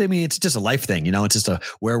 because I mean, it's just a life thing, it's just a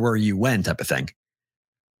where were you when type of thing.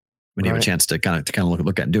 We need a chance to kind of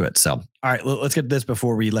look at and do it. So, all right, let's get this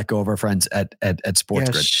before we let go of our friends at Sports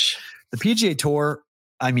Grid. The PGA Tour,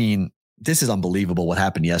 I mean, this is unbelievable what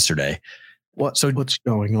happened yesterday. What's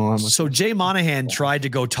going on? So Jay Monahan tried to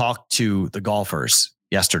go talk to the golfers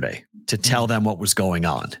yesterday to tell them what was going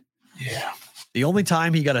on. Yeah. The only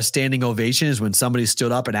time he got a standing ovation is when somebody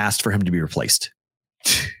stood up and asked for him to be replaced.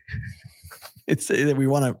 It's that we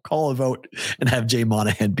want to call a vote and have Jay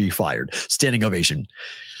Monahan be fired. Standing ovation.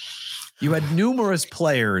 You had numerous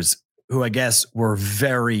players who I guess were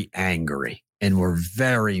very angry and were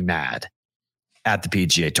very mad at the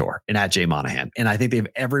PGA Tour and at Jay Monahan. And I think they have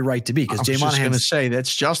every right to be, because Jay Monahan going to say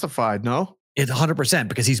that's justified. No, it's 100%,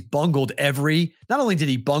 because he's bungled not only did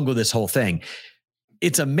he bungle this whole thing,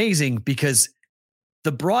 it's amazing because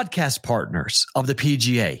the broadcast partners of the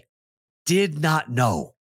PGA did not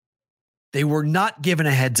know. They were not given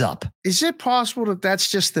a heads up. Is it possible that that's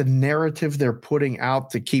just the narrative they're putting out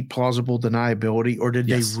to keep plausible deniability, or did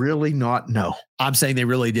they really not know? I'm saying they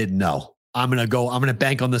really didn't know. I'm going to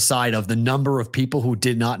bank on the side of the number of people who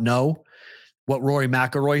did not know what Rory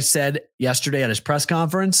McIlroy said yesterday at his press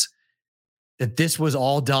conference, that this was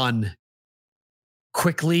all done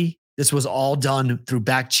quickly. This was all done through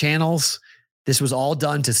back channels. This was all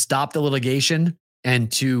done to stop the litigation and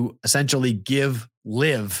to essentially give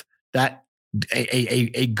LIV that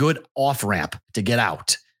a good off-ramp to get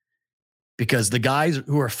out, because the guys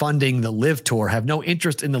who are funding the LIV Tour have no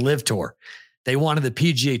interest in the LIV Tour. They wanted the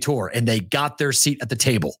PGA Tour, and they got their seat at the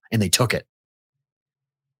table and they took it.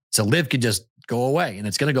 So LIV can just go away, and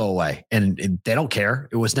it's going to go away. And they don't care.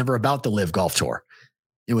 It was never about the LIV Golf Tour.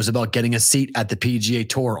 It was about getting a seat at the PGA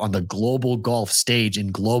Tour on the global golf stage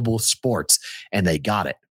in global sports, and they got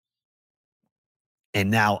it.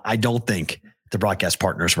 And now I don't think the broadcast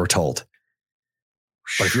partners were told.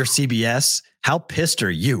 But if you're CBS, how pissed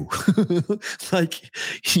are you? Like,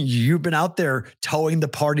 you've been out there towing the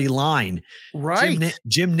party line. Right.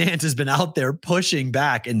 Jim Nantz has been out there pushing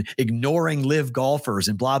back and ignoring LIV golfers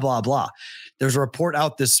and blah, blah, blah. There's a report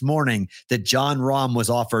out this morning that Jon Rahm was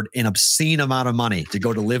offered an obscene amount of money to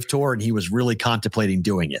go to LIV Tour, and he was really contemplating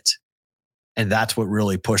doing it. And that's what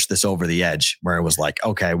really pushed this over the edge, where it was like,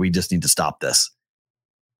 okay, we just need to stop this,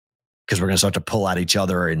 because we're going to start to pull at each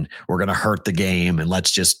other and we're going to hurt the game. And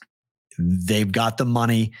they've got the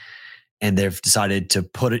money and they've decided to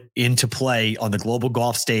put it into play on the global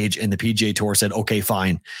golf stage. And the PGA Tour said, okay,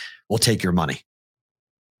 fine, we'll take your money.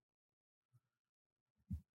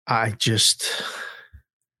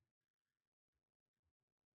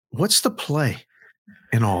 What's the play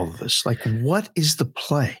in all of this? Like, what is the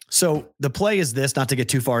play? So the play is this, not to get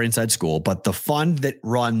too far inside school, but the fund that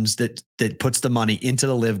runs, that puts the money into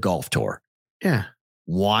the LIV Golf Tour,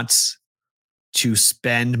 wants to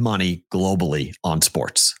spend money globally on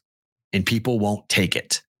sports, and people won't take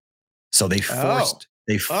it. So they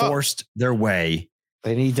forced their way.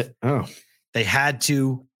 They had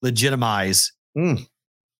to legitimize.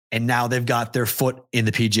 And now they've got their foot in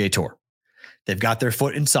the PGA Tour. They've got their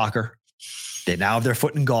foot in soccer. They now have their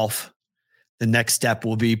foot in golf. The next step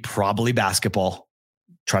will be probably basketball.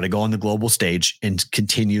 Try to go on the global stage and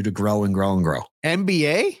continue to grow and grow and grow.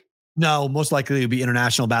 NBA? No, most likely it'll be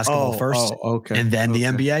international basketball first. Okay. And then the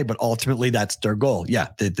NBA, but ultimately that's their goal. Yeah.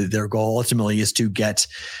 Their goal ultimately is to get,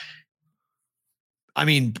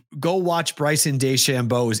 go watch Bryson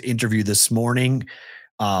DeChambeau's interview this morning.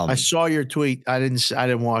 I saw your tweet. I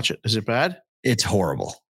didn't watch it. Is it bad? It's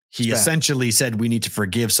horrible. He essentially said we need to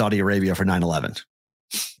forgive Saudi Arabia for 9/11.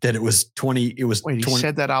 That it was 20. It was. Wait, he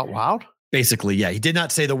said that out loud? Basically, yeah. He did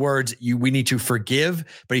not say the words we need to forgive,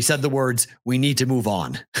 but he said the words we need to move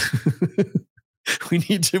on. We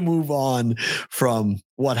need to move on from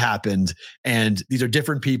what happened. And these are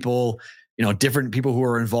different people, different people who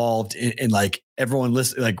are involved in like everyone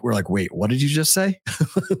listen. Like, we're like, wait, what did you just say?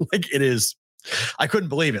 Like, it is. I couldn't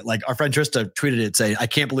believe it. Like, our friend Trista tweeted it saying, I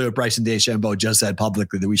can't believe what Bryson DeChambeau just said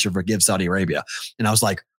publicly, that we should forgive Saudi Arabia. And I was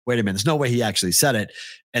like, wait a minute, there's no way he actually said it.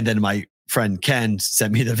 And then my friend Ken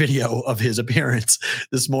sent me the video of his appearance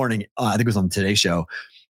this morning. I think it was on the Today Show.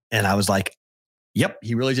 And I was like, yep,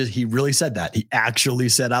 he really said that. He actually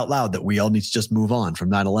said out loud that we all need to just move on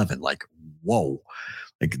from 9/11. Like, whoa,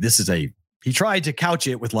 like he tried to couch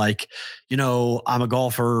it with like, I'm a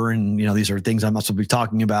golfer and, these are things I'm not supposed to be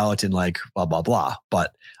talking about and like, blah, blah, blah.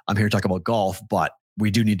 But I'm here to talk about golf. But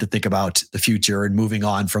we do need to think about the future and moving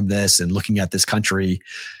on from this and looking at this country.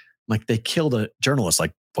 Like, they killed a journalist,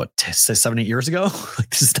 like, what, 7, 8 years ago? Like,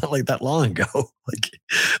 this is not like that long ago. Like,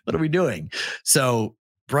 what are we doing? So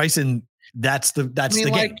Bryson, that's the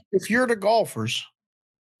game. If you're the golfers,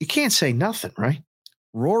 you can't say nothing, right?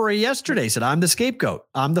 Rory yesterday said, I'm the scapegoat.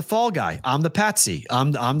 I'm the fall guy. I'm the patsy.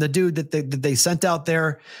 I'm the dude that they sent out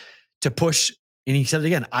there to push. And he said it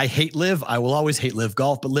again, I hate Live. I will always hate Live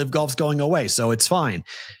Golf, but Live Golf's going away, so it's fine.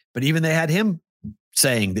 But even they had him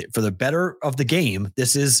saying that for the better of the game,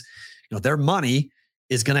 this is, their money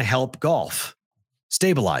is going to help golf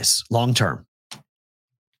stabilize long-term.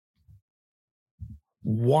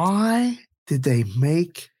 Why did they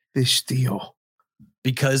make this deal?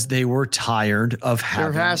 Because they were tired of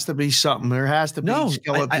having. There has to be something. There has to be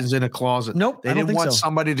skeletons in a closet. Nope. They didn't want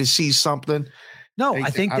somebody to see something. No, I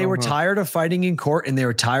think they were tired of fighting in court, and they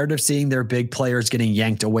were tired of seeing their big players getting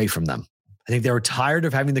yanked away from them. I think they were tired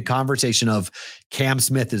of having the conversation of Cam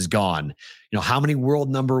Smith is gone. How many world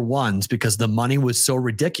number ones, because the money was so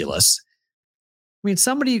ridiculous. I mean,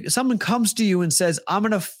 someone comes to you and says, I'm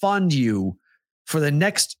going to fund you for the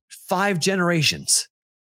next 5 generations.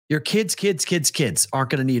 Your kids aren't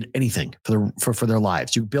going to need anything for their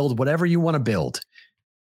lives. You build whatever you want to build.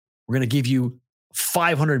 We're going to give you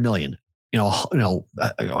 $500 million,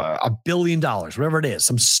 $1 billion, whatever it is,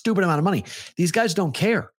 some stupid amount of money. These guys don't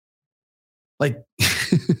care. Like,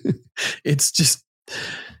 it's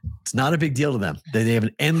not a big deal to them. They have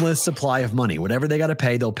an endless supply of money. Whatever they got to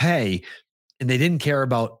pay, they'll pay. And they didn't care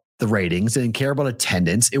about the ratings. They didn't care about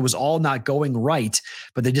attendance. It was all not going right,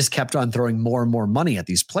 but they just kept on throwing more and more money at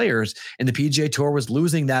these players. And the PGA Tour was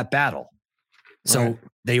losing that battle. So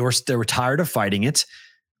they were tired of fighting it.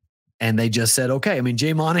 And they just said, okay. I mean,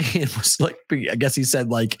 Jay Monahan was like, I guess he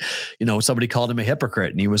said, like, somebody called him a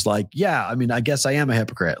hypocrite. And he was like, yeah, I mean, I guess I am a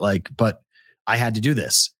hypocrite. Like, but I had to do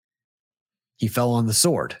this. He fell on the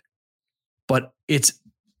sword. But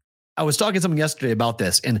I was talking to someone yesterday about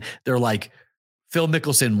this, and they're like, Phil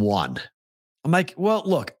Mickelson won. I'm like, well,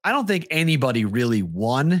 look, I don't think anybody really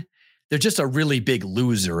won. They're just a really big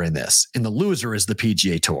loser in this. And the loser is the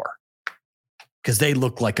PGA Tour, because they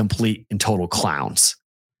look like complete and total clowns.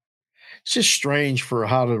 It's just strange for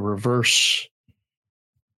how to reverse,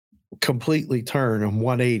 completely turn on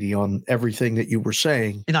 180 on everything that you were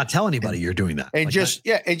saying. And not tell anybody you're doing that. And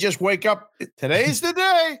and just wake up. Today's the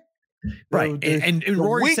day. Right. And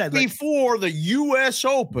Rory week said, before the U.S.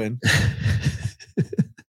 Open,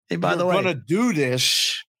 hey, by the way, going to do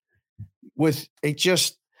this with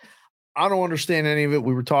I don't understand any of it.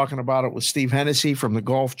 We were talking about it with Steve Hennessy from the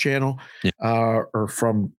Golf Channel, or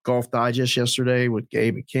from Golf Digest yesterday with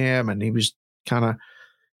Gabe and Cam, and he was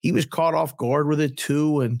caught off guard with it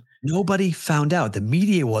too. And nobody found out. The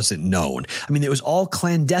media wasn't known. I mean, it was all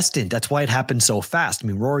clandestine. That's why it happened so fast. I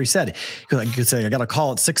mean, Rory said, you could say, I got a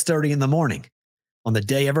call at 6:30 in the morning on the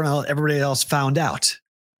day everybody else found out.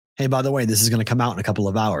 Hey, by the way, this is going to come out in a couple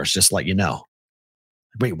of hours. Just let you know.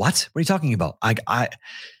 Wait, what? What are you talking about?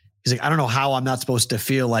 He's like, I don't know how I'm not supposed to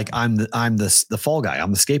feel like I'm the fall guy.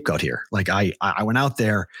 I'm the scapegoat here. Like I went out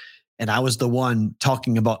there and I was the one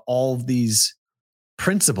talking about all of these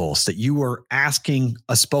principles that you were asking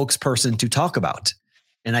a spokesperson to talk about.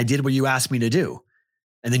 And I did what you asked me to do.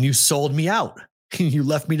 And then you sold me out. You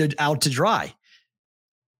left me out to dry.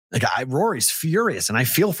 Like Rory's furious, and I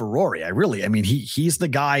feel for Rory. I mean, he's the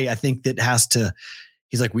guy I think that has to,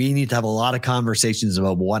 he's like, we need to have a lot of conversations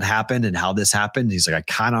about what happened and how this happened. He's like, I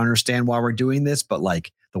kind of understand why we're doing this, but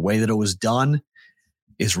like the way that it was done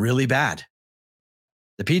is really bad.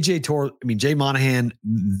 The PGA Tour, I mean, Jay Monahan,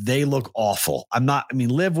 they look awful.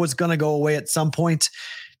 Liv was going to go away at some point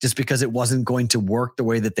just because it wasn't going to work the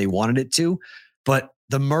way that they wanted it to. But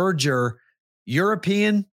the merger,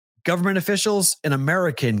 European government officials and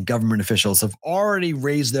American government officials have already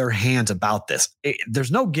raised their hands about this.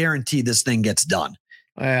 There's no guarantee this thing gets done.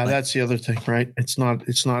 Yeah, that's the other thing, right? It's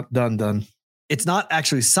not done. It's not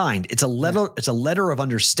actually signed. It's a letter. It's a letter of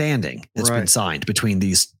understanding that's been signed between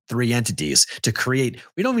these 3 entities to create.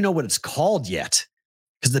 We don't even know what it's called yet,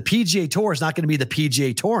 because the PGA Tour is not going to be the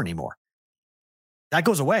PGA Tour anymore. That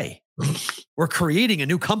goes away. We're creating a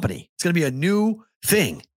new company. It's going to be a new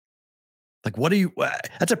thing. Like,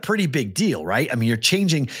 that's a pretty big deal, right? I mean, you're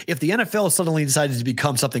changing. If the NFL suddenly decided to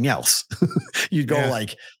become something else, you'd go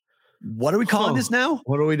like, what are we calling this now?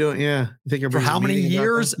 What are we doing? Yeah. For how many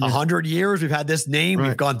years? 100 years. We've had this name. Right.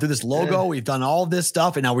 We've gone through this logo. Yeah. We've done all this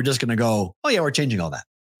stuff. And now we're just going to go, oh yeah, we're changing all that.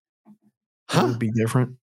 That would be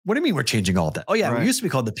different. What do you mean we're changing all of that? Oh yeah. We used to be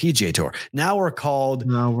called the PGA Tour. Now we're called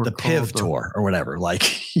the PIV Tour or whatever. Like,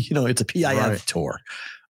 it's a PIF tour.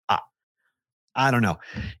 I don't know.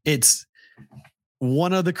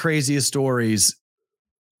 one of the craziest stories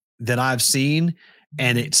that I've seen,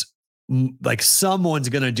 and it's like someone's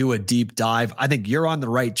going to do a deep dive. I think you're on the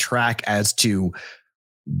right track as to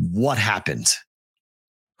what happened,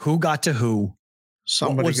 who got to who.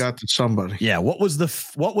 Somebody got to somebody. Yeah. What was the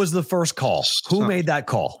first call? Who made that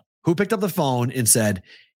call? Who picked up the phone and said,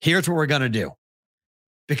 here's what we're going to do?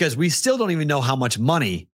 Because we still don't even know how much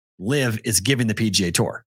money Liv is giving the PGA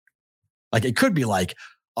Tour. Like it could be like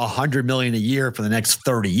 $100 million a year for the next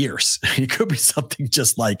 30 years. It could be something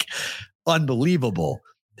just like unbelievable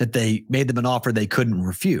that they made them an offer they couldn't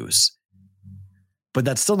refuse. But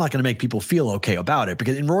that's still not going to make people feel okay about it.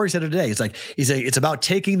 Because, and Rory said it today, it's about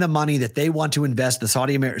taking the money that they want to invest, the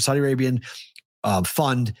Saudi Arabian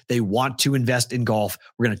fund, they want to invest in golf.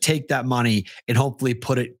 We're going to take that money and hopefully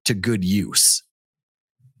put it to good use.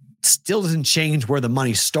 Still doesn't change where the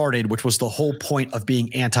money started, which was the whole point of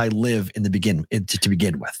being anti-live to begin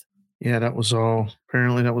with. Yeah, that was all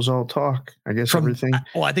talk. I guess everything.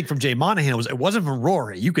 Well, I think from Jay Monahan, it wasn't from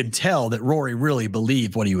Rory. You can tell that Rory really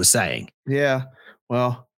believed what he was saying. Yeah.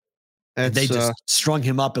 Well, they just strung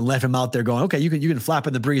him up and left him out there going, okay, you can flap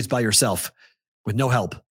in the breeze by yourself with no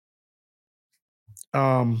help.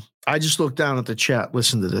 I just looked down at the chat.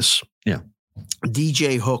 Listen to this. Yeah.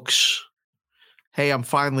 DJ Hooks. Hey, I'm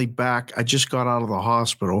finally back. I just got out of the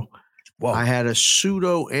hospital. Whoa. I had a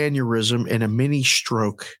pseudo aneurysm and a mini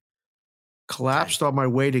stroke. Collapsed on my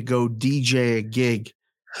way to go DJ a gig.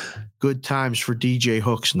 Good times for DJ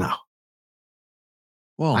Hooks now.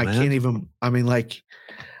 Well, I can't even,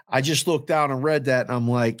 I just looked down and read that and I'm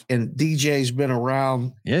like, and DJ's been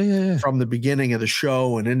around from the beginning of the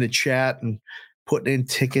show and in the chat and putting in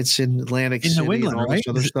tickets in Atlantic City New England, and all right? this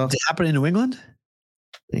other stuff. Did it happen in New England?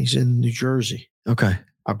 He's in New Jersey. Okay.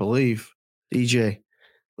 I believe. DJ,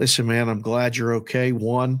 listen, man, I'm glad you're okay.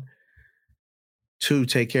 1, 2,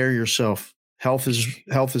 take care of yourself. Health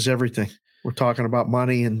is everything. We're talking about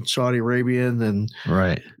money and Saudi Arabia and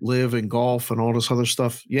right. Live and golf and all this other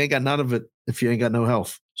stuff. You ain't got none of it if you ain't got no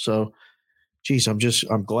health. So, geez, I'm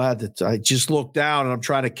glad that I just looked down and I'm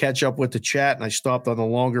trying to catch up with the chat and I stopped on the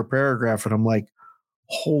longer paragraph and I'm like,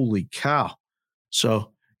 holy cow.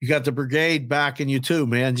 So you got the brigade backing you too,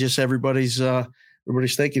 man. Just everybody's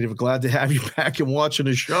thinking of glad to have you back and watching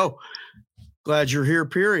the show. Glad you're here,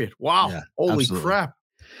 period. Wow. Yeah, holy absolutely. Crap.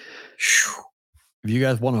 Whew. If you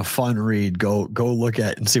guys want a fun read, go look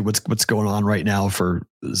at and see what's going on right now for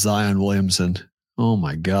Zion Williamson. Oh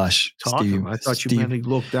my gosh. Steve, I thought you meant to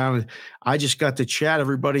look down and I just got the chat.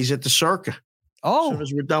 Everybody's at the Circa. Oh. As soon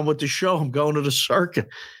as we're done with the show, I'm going to the Circa.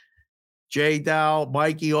 Jay Dow,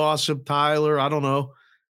 Mikey Awesome, Tyler. I don't know.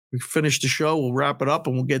 We finish the show, we'll wrap it up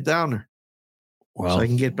and we'll get down there. Well, so I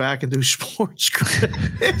can get back and do sports.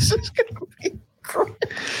 This is gonna be great.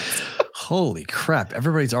 Holy crap.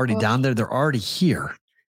 Everybody's already down there. They're already here.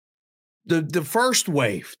 The first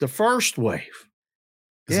wave.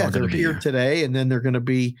 Yeah, they're here today, and then they're going to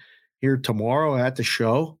be here tomorrow at the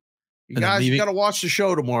show. You guys got to watch the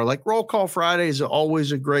show tomorrow. Like Roll Call Friday is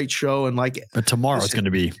always a great show. And but tomorrow it's going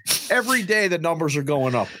to be. Every day the numbers are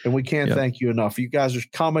going up, and we can't thank you enough. You guys are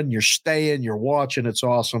coming, you're staying, you're watching. It's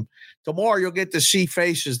awesome. Tomorrow you'll get to see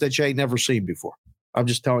faces that you ain't never seen before. I'm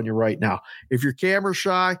just telling you right now. If you're camera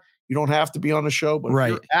shy, you don't have to be on the show, but if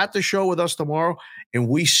you're at the show with us tomorrow and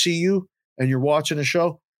we see you and you're watching the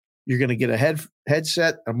show, you're going to get a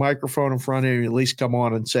headset, a microphone in front of you, at least come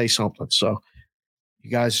on and say something. So you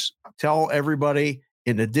guys tell everybody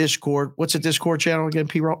in the Discord. What's the Discord channel again,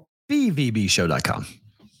 P-Roll? BVBshow.com.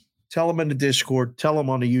 Tell them in the Discord. Tell them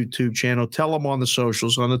on the YouTube channel. Tell them on the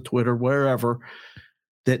socials, on the Twitter, wherever,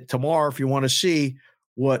 that tomorrow, if you want to see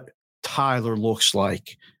what Tyler looks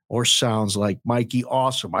like or sounds like, Mikey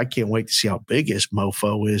Awesome. I can't wait to see how big his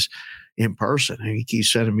mofo is in person. And he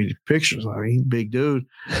keeps sending me the pictures. I mean, big dude.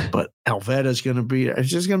 But Alveda's going to be, it's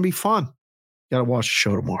just going to be fun. Got to watch the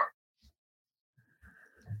show tomorrow.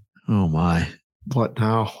 Oh, my. What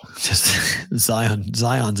now? Just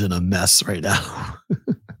Zion's in a mess right now.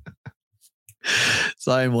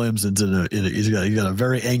 Zion Williamson's he's got a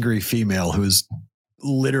very angry female who's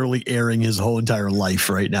literally airing his whole entire life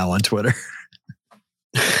right now on Twitter.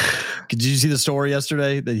 Did you see the story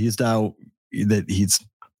yesterday that he's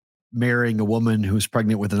marrying a woman who's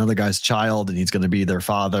pregnant with another guy's child and he's going to be their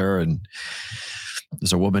father? And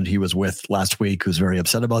there's a woman he was with last week who's very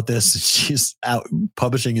upset about this. She's out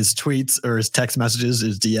publishing his tweets or his text messages,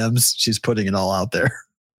 his DMs. She's putting it all out there.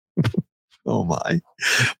 Oh my,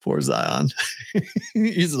 poor Zion.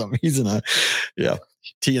 He's in a, yeah.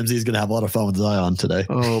 TMZ is going to have a lot of fun with Zion today.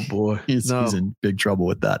 Oh boy. He's in big trouble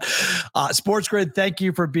with that. Sports Grid, thank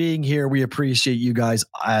you for being here. We appreciate you guys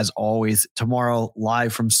as always. Tomorrow,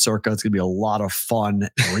 live from Circa. It's going to be a lot of fun.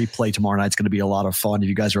 Replay tomorrow night's going to be a lot of fun. If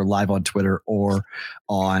you guys are live on Twitter or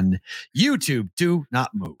on YouTube, do not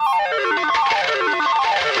move.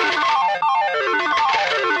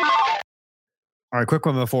 All right, quick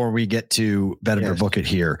one before we get to Bet It or Book It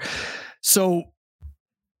here. So,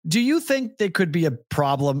 do you think there could be a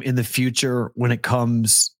problem in the future when it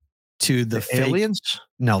comes to the fake, aliens?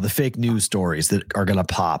 No, the fake news stories that are going to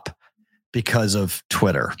pop because of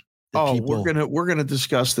Twitter. We're gonna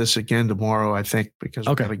discuss this again tomorrow, I think, because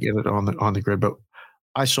we're gonna get it on the grid. But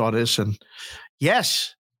I saw this, and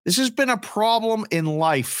yes, this has been a problem in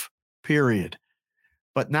life, period.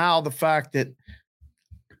 But now the fact that,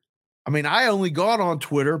 I only got on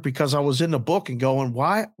Twitter because I was in the book and going,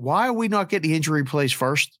 why are we not getting the injury plays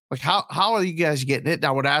first? Like, how are you guys getting it? And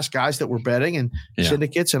I would ask guys that were betting and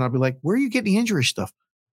syndicates, and I'd be like, where are you getting the injury stuff?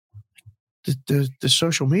 The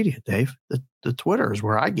social media, Dave. The Twitter is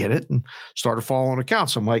where I get it, and started following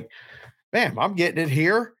accounts. I'm like, bam, I'm getting it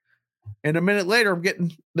here. And a minute later, I'm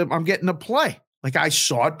getting a play. Like, I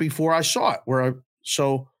saw it before I saw it.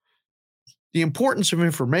 So the importance of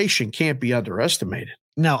information can't be underestimated.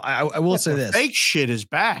 Now, I will say this. Fake shit is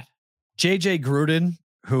bad. JJ Gruden,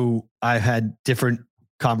 who I had different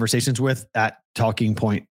conversations with at Talking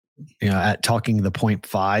Point, at Talking the Point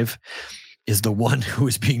 5, is the one who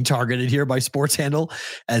is being targeted here by Sports Handle,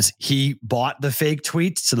 as he bought the fake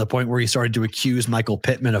tweets to the point where he started to accuse Michael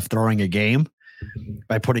Pittman of throwing a game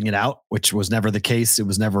by putting it out, which was never the case. It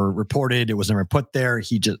was never reported. It was never put there.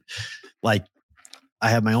 He just, I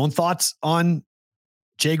have my own thoughts on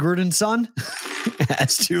Jay Gruden's son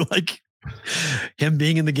as to him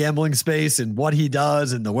being in the gambling space and what he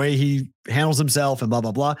does and the way he handles himself and blah,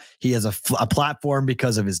 blah, blah. He has a platform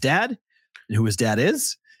because of his dad and who his dad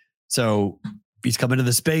is. So he's come into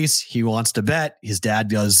the space. He wants to bet. His dad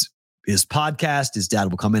does his podcast. His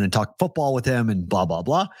dad will come in and talk football with him and blah, blah,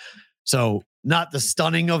 blah. So not the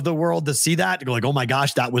stunning of the world to see that. To go like, oh my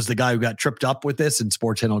gosh, that was the guy who got tripped up with this, and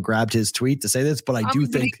Sports Channel grabbed his tweet to say this. But I do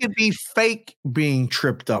think he could be fake being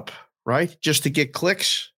tripped up, right? Just to get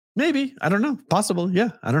clicks. Maybe. I don't know. Possible. Yeah.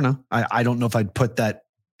 I don't know. I don't know if I'd put that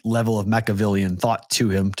level of Machiavellian thought to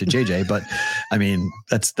him, to JJ, but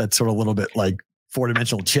that's sort of a little bit like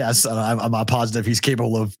four-dimensional chess. I'm not positive he's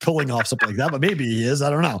capable of pulling off something like that, but maybe he is.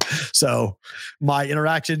 I don't know. So my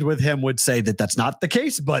interaction with him would say that that's not the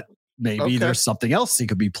case, but maybe there's something else he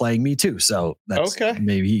could be playing me too. So that's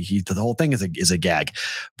maybe the whole thing is a gag.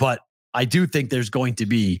 But I do think there's going to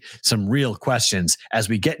be some real questions as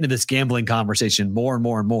we get into this gambling conversation more and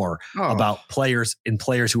more and more about players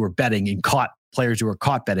who are betting and players who are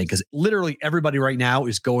caught betting. Because literally everybody right now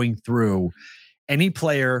is going through any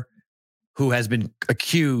player who has been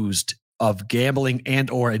accused of gambling and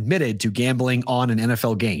or admitted to gambling on an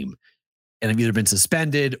NFL game and have either been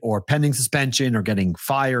suspended or pending suspension or getting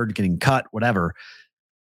fired, getting cut, whatever.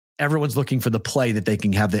 Everyone's looking for the play that they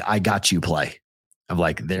can have the I got you play. I'm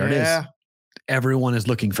like, there it is. Everyone is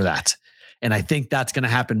looking for that. And I think that's going to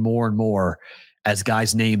happen more and more as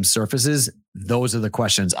guys' names surfaces. Those are the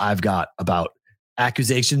questions I've got about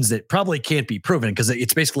accusations that probably can't be proven, because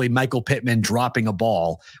it's basically Michael Pittman dropping a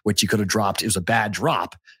ball, which he could have dropped. It was a bad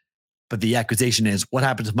drop. But the accusation is, what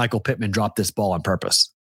happens if Michael Pittman dropped this ball on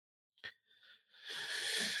purpose?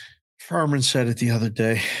 Furman said it the other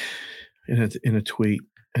day in a tweet,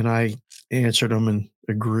 and I answered him and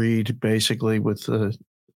agreed basically with the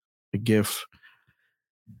GIF.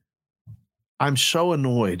 I'm so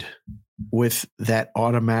annoyed with that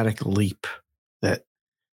automatic leap that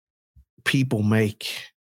people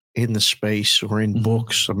make in the space or in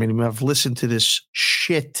books. I've listened to this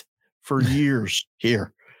shit for years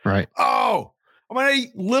here. Right.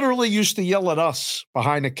 I literally used to yell at us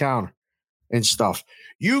behind the counter and stuff.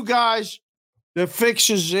 You guys, the fix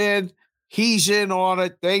is in. He's in on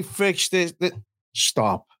it. They fixed it.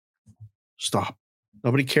 Stop.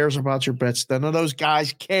 Nobody cares about your bets. None of those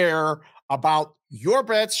guys care about your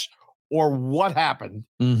bets or what happened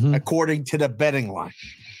according to the betting line.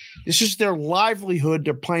 This is their livelihood.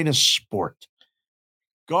 They're playing a sport.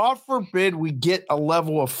 God forbid we get a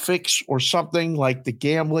level of fix or something like the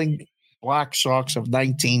gambling Black Sox of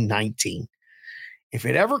 1919. If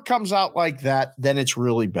it ever comes out like that, then it's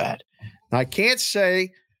really bad. Now, I can't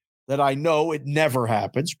say that I know it never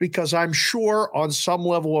happens, because I'm sure on some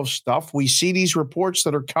level of stuff, we see these reports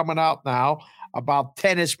that are coming out now about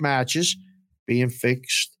tennis matches being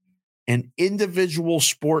fixed, and individual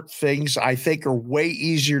sport things I think are way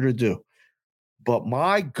easier to do. But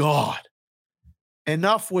my God.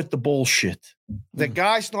 enough with the bullshit. The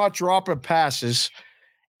guy's not dropping passes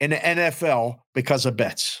in the NFL because of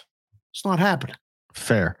bets. It's not happening.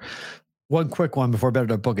 Fair. One quick one before Better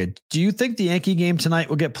to Book It. Do you think the Yankee game tonight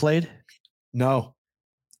will get played? No.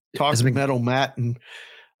 Talked to Metal Matt and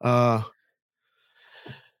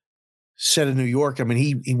said in New York, I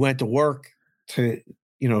mean, he went to work to,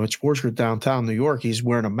 at Sports Grid downtown New York. He's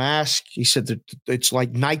wearing a mask. He said that it's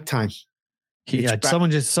like nighttime.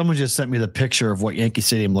 Someone just sent me the picture of what Yankee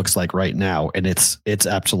Stadium looks like right now, and it's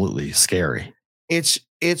absolutely scary. It's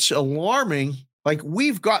alarming. Like,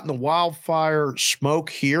 we've gotten the wildfire smoke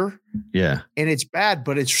here. Yeah. And it's bad,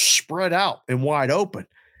 but it's spread out and wide open.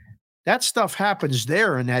 That stuff happens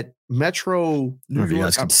there in that metro New York. You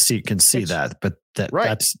guys can see that, but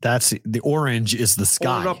that's the orange is the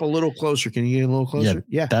sky. Hold it up a little closer. Can you get a little closer?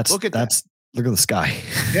 Yeah. Look at the sky.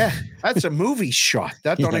 Yeah. That's a movie shot.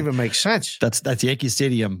 That don't even make sense. That's Yankee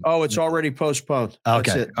Stadium. Oh, it's already postponed.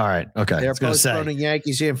 Okay. All right. Okay. They're postponing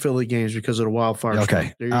Yankees and Philly games because of the wildfires.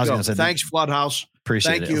 Okay. There you go. Thanks, Floodhouse.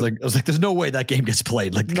 Appreciate it. I was like, there's no way that game gets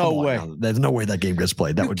played. Like, no way. There's no way that game gets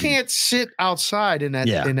played. You can't sit outside in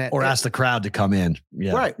that. Or ask the crowd to come in.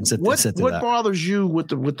 Yeah. Right. What bothers you with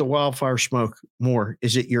the wildfire smoke more?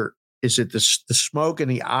 Is it the smoke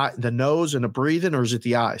and the nose and the breathing, or is it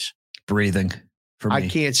the eyes? Breathing for me. I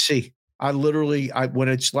can't see. I literally, when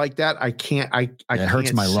it's like that, I can't. It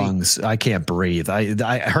hurts my lungs. I can't breathe. It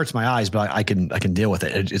hurts my eyes, but I can deal with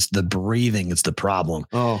it. It's the breathing. It's the problem.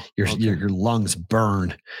 Oh, your lungs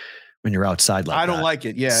burn when you're outside like that. I don't like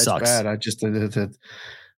it. Yeah, it's bad. I just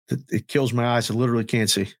it kills my eyes. I literally can't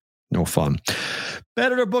see. No fun.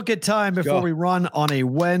 Better to book it time before we run on a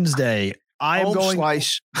Wednesday.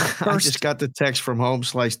 Slice. I just got the text from Home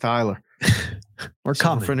Slice Tyler. We're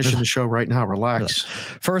finishing the show right now. Relax.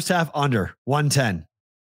 First half under 110.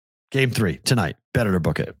 Game 3 tonight. Better to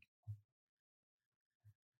book it.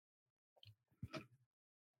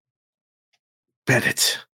 Bet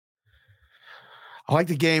it. I like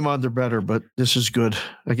the game under better, but this is good.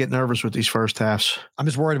 I get nervous with these first halves. I'm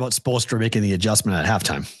just worried about Spoelstra making the adjustment at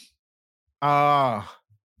halftime.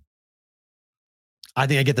 I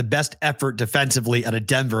think I get the best effort defensively out of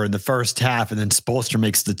Denver in the first half, and then Spoelstra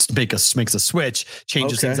makes a switch,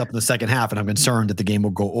 changes things up in the second half, and I'm concerned that the game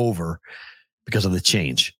will go over because of the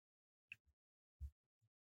change.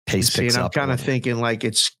 Pace picks up. I'm kind of thinking like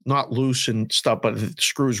it's not loose and stuff, but the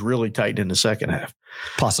screws really tight in the second half.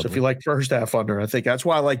 Possibly. So if you like first half under, I think that's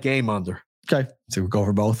why I like game under. Okay. So we'll go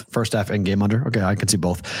over both first half and game under. Okay. I can see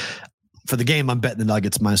both. For the game, I'm betting the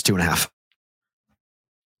Nuggets -2.5.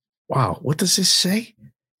 Wow. What does this say?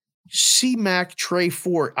 C-Mac Trey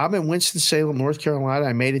Ford. I'm in Winston-Salem, North Carolina.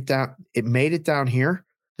 I made it down. It made it down here.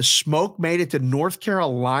 The smoke made it to North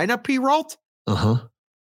Carolina, P-Rolt? Uh-huh. What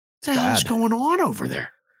the hell's going on over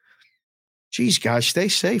there? Geez, guys, stay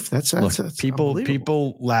safe. That's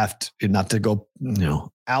people laughed, not to go,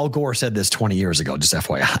 Al Gore said this 20 years ago, just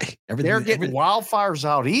FYI. They're getting wildfires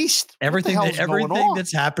out east. Everything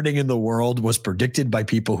that's happening in the world was predicted by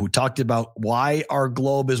people who talked about why our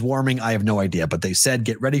globe is warming. I have no idea, but they said,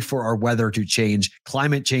 get ready for our weather to change.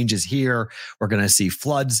 Climate change is here. We're going to see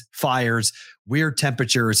floods, fires, weird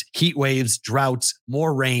temperatures, heat waves, droughts,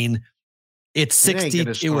 more rain. It's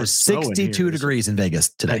 60. It was 62 degrees in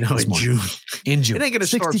Vegas today. I know, in June. In June. It ain't going to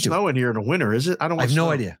start snowing here in the winter, is it? I have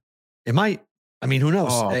no idea. It might. I mean, who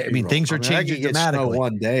knows? Things are changing dramatically.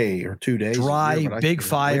 One day or 2 days. Dry, big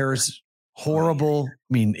fires, horrible.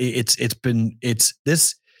 I mean, it's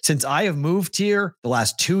this since I have moved here the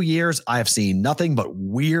last 2 years. I have seen nothing but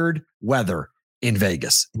weird weather in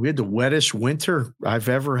Vegas. We had the wettest winter I've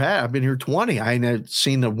ever had. I've been here 20. I ain't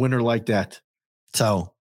seen a winter like that.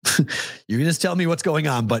 So you can just tell me what's going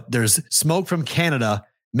on, but there's smoke from Canada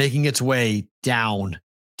making its way down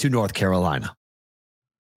to North Carolina.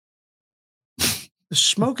 The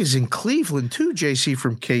smoke is in Cleveland too, JC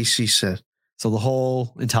from KC said. So the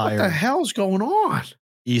whole entire... What the hell's going on?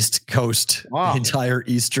 East Coast, entire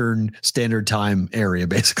Eastern Standard Time area,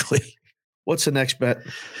 basically. What's the next bet?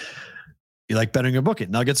 You like betting or book it?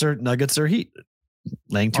 Nuggets or Heat?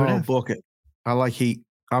 Laying 2.5. Book it. I like Heat.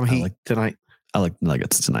 I'm Heat tonight. I like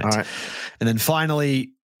Nuggets tonight. All right. And then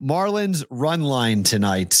finally, Marlins run line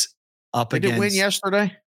tonight up against... Did they win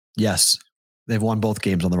yesterday? Yes. They've won both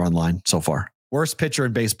games on the run line so far. Worst pitcher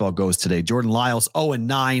in baseball goes today. Jordan Lyles,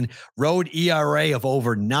 0-9. Road ERA of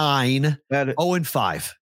over 9. Bet it.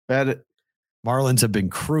 0-5. Bet it. Marlins have been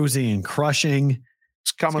cruising and crushing.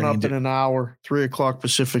 It's coming up in an hour. 3 o'clock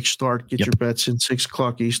Pacific start. Get your bets in. 6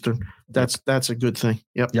 o'clock Eastern. That's a good thing.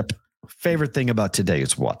 Yep. Favorite thing about today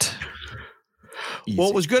is what? Easy. Well,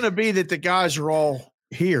 it was going to be that the guys are all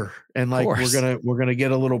here, and like we're gonna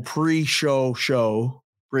get a little pre-show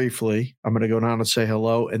briefly. I'm gonna go down and say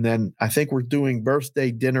hello, and then I think we're doing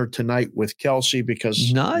birthday dinner tonight with Kelsey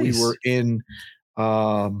because we were in.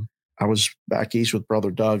 I was back east with brother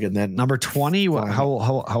Doug, and then number 20.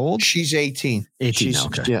 How old? She's 18. 18.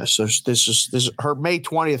 Okay. Yeah. So this is her May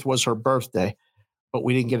 20th was her birthday, but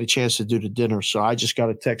we didn't get a chance to do the dinner. So I just got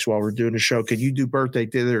a text while we're doing the show. Can you do birthday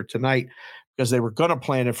dinner tonight? Because they were going to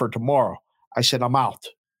plan it for tomorrow. I said, I'm out.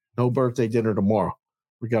 No birthday dinner tomorrow.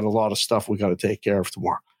 We got a lot of stuff we got to take care of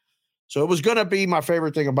tomorrow. So it was going to be my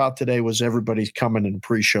favorite thing about today was everybody's coming in the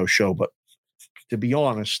pre-show show. But to be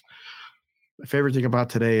honest, my favorite thing about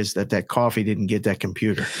today is that coffee didn't get that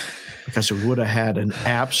computer because it would have had an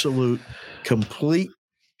absolute complete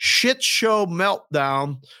shit show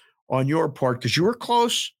meltdown on your part because you were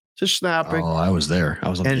close to snapping. Oh, I was there. I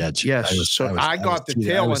was on the edge. Yes. I got the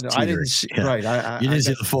tail end. I didn't see. Yeah. Right. You didn't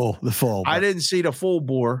see the full. I didn't see the full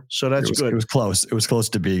bore. So that's good. It was close. It was close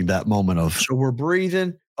to being that moment of. So we're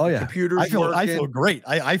breathing. Oh yeah. Computer's I feel working. great.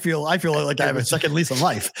 I feel like I have a second lease of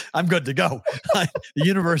life. I'm good to go. The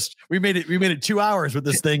universe. We made it 2 hours with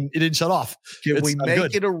this thing. It didn't shut off. Can we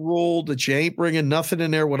make it a rule that you ain't bringing nothing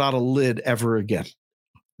in there without a lid ever again?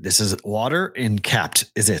 This is water and capped.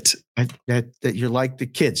 Is it that you're like the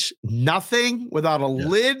kids? Nothing without a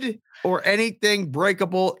lid or anything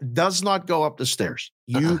breakable does not go up the stairs.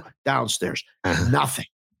 You downstairs. Nothing.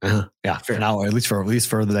 Yeah, for now, at least for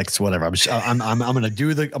the next whatever. I'm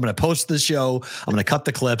gonna post the show. I'm gonna cut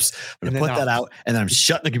the clips. I'm gonna put that out, and then I'm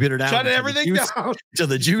shutting the computer down. Shutting everything down to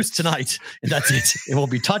the juice tonight, and that's it. It won't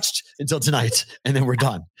be touched until tonight, and then we're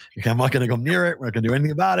done. Okay, I'm not gonna go near it. We're not gonna do anything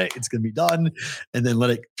about it. It's gonna be done, and then let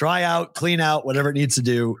it dry out, clean out, whatever it needs to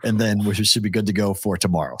do, and then we should be good to go for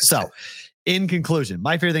tomorrow. So. In conclusion,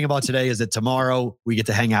 my favorite thing about today is that tomorrow we get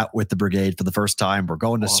to hang out with the brigade for the first time. We're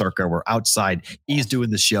going to Circa. We're outside. He's doing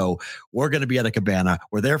the show. We're going to be at a cabana.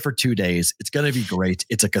 We're there for 2 days. It's going to be great.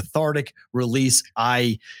 It's a cathartic release.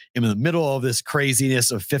 I am in the middle of this craziness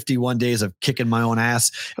of 51 days of kicking my own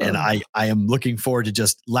ass. And I am looking forward to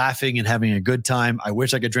just laughing and having a good time. I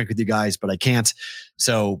wish I could drink with you guys, but I can't.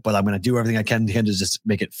 But I'm going to do everything I can to just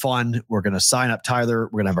make it fun. We're going to sign up Tyler.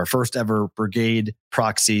 We're going to have our first ever brigade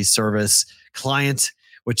proxy service client,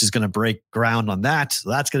 which is going to break ground on that. So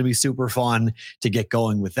that's going to be super fun to get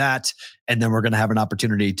going with that. And then we're going to have an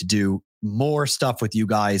opportunity to do more stuff with you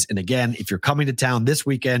guys. And again, if you're coming to town this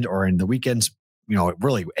weekend or in the weekends,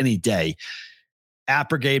 really any day, at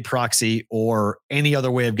Brigade Proxy or any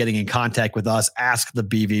other way of getting in contact with us,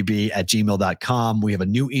 askthebvb@gmail.com. We have a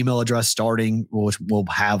new email address starting, which we'll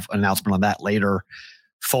have an announcement on that later.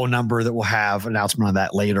 Phone number that we'll have an announcement on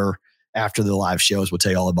that later. After the live shows, we'll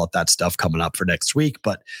tell you all about that stuff coming up for next week.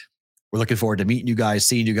 But we're looking forward to meeting you guys,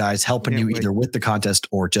 seeing you guys, helping you either with the contest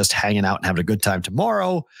or just hanging out and having a good time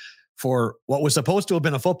tomorrow for what was supposed to have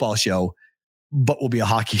been a football show, but will be a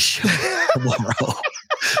hockey show tomorrow.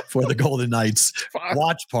 For the Golden Knights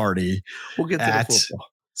watch party. We'll get to the football.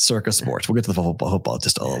 Circa Sports. We'll get to the football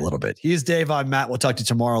just a little bit. He's Dave. I'm Matt. We'll talk to you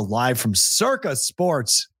tomorrow live from Circa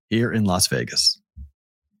Sports here in Las Vegas.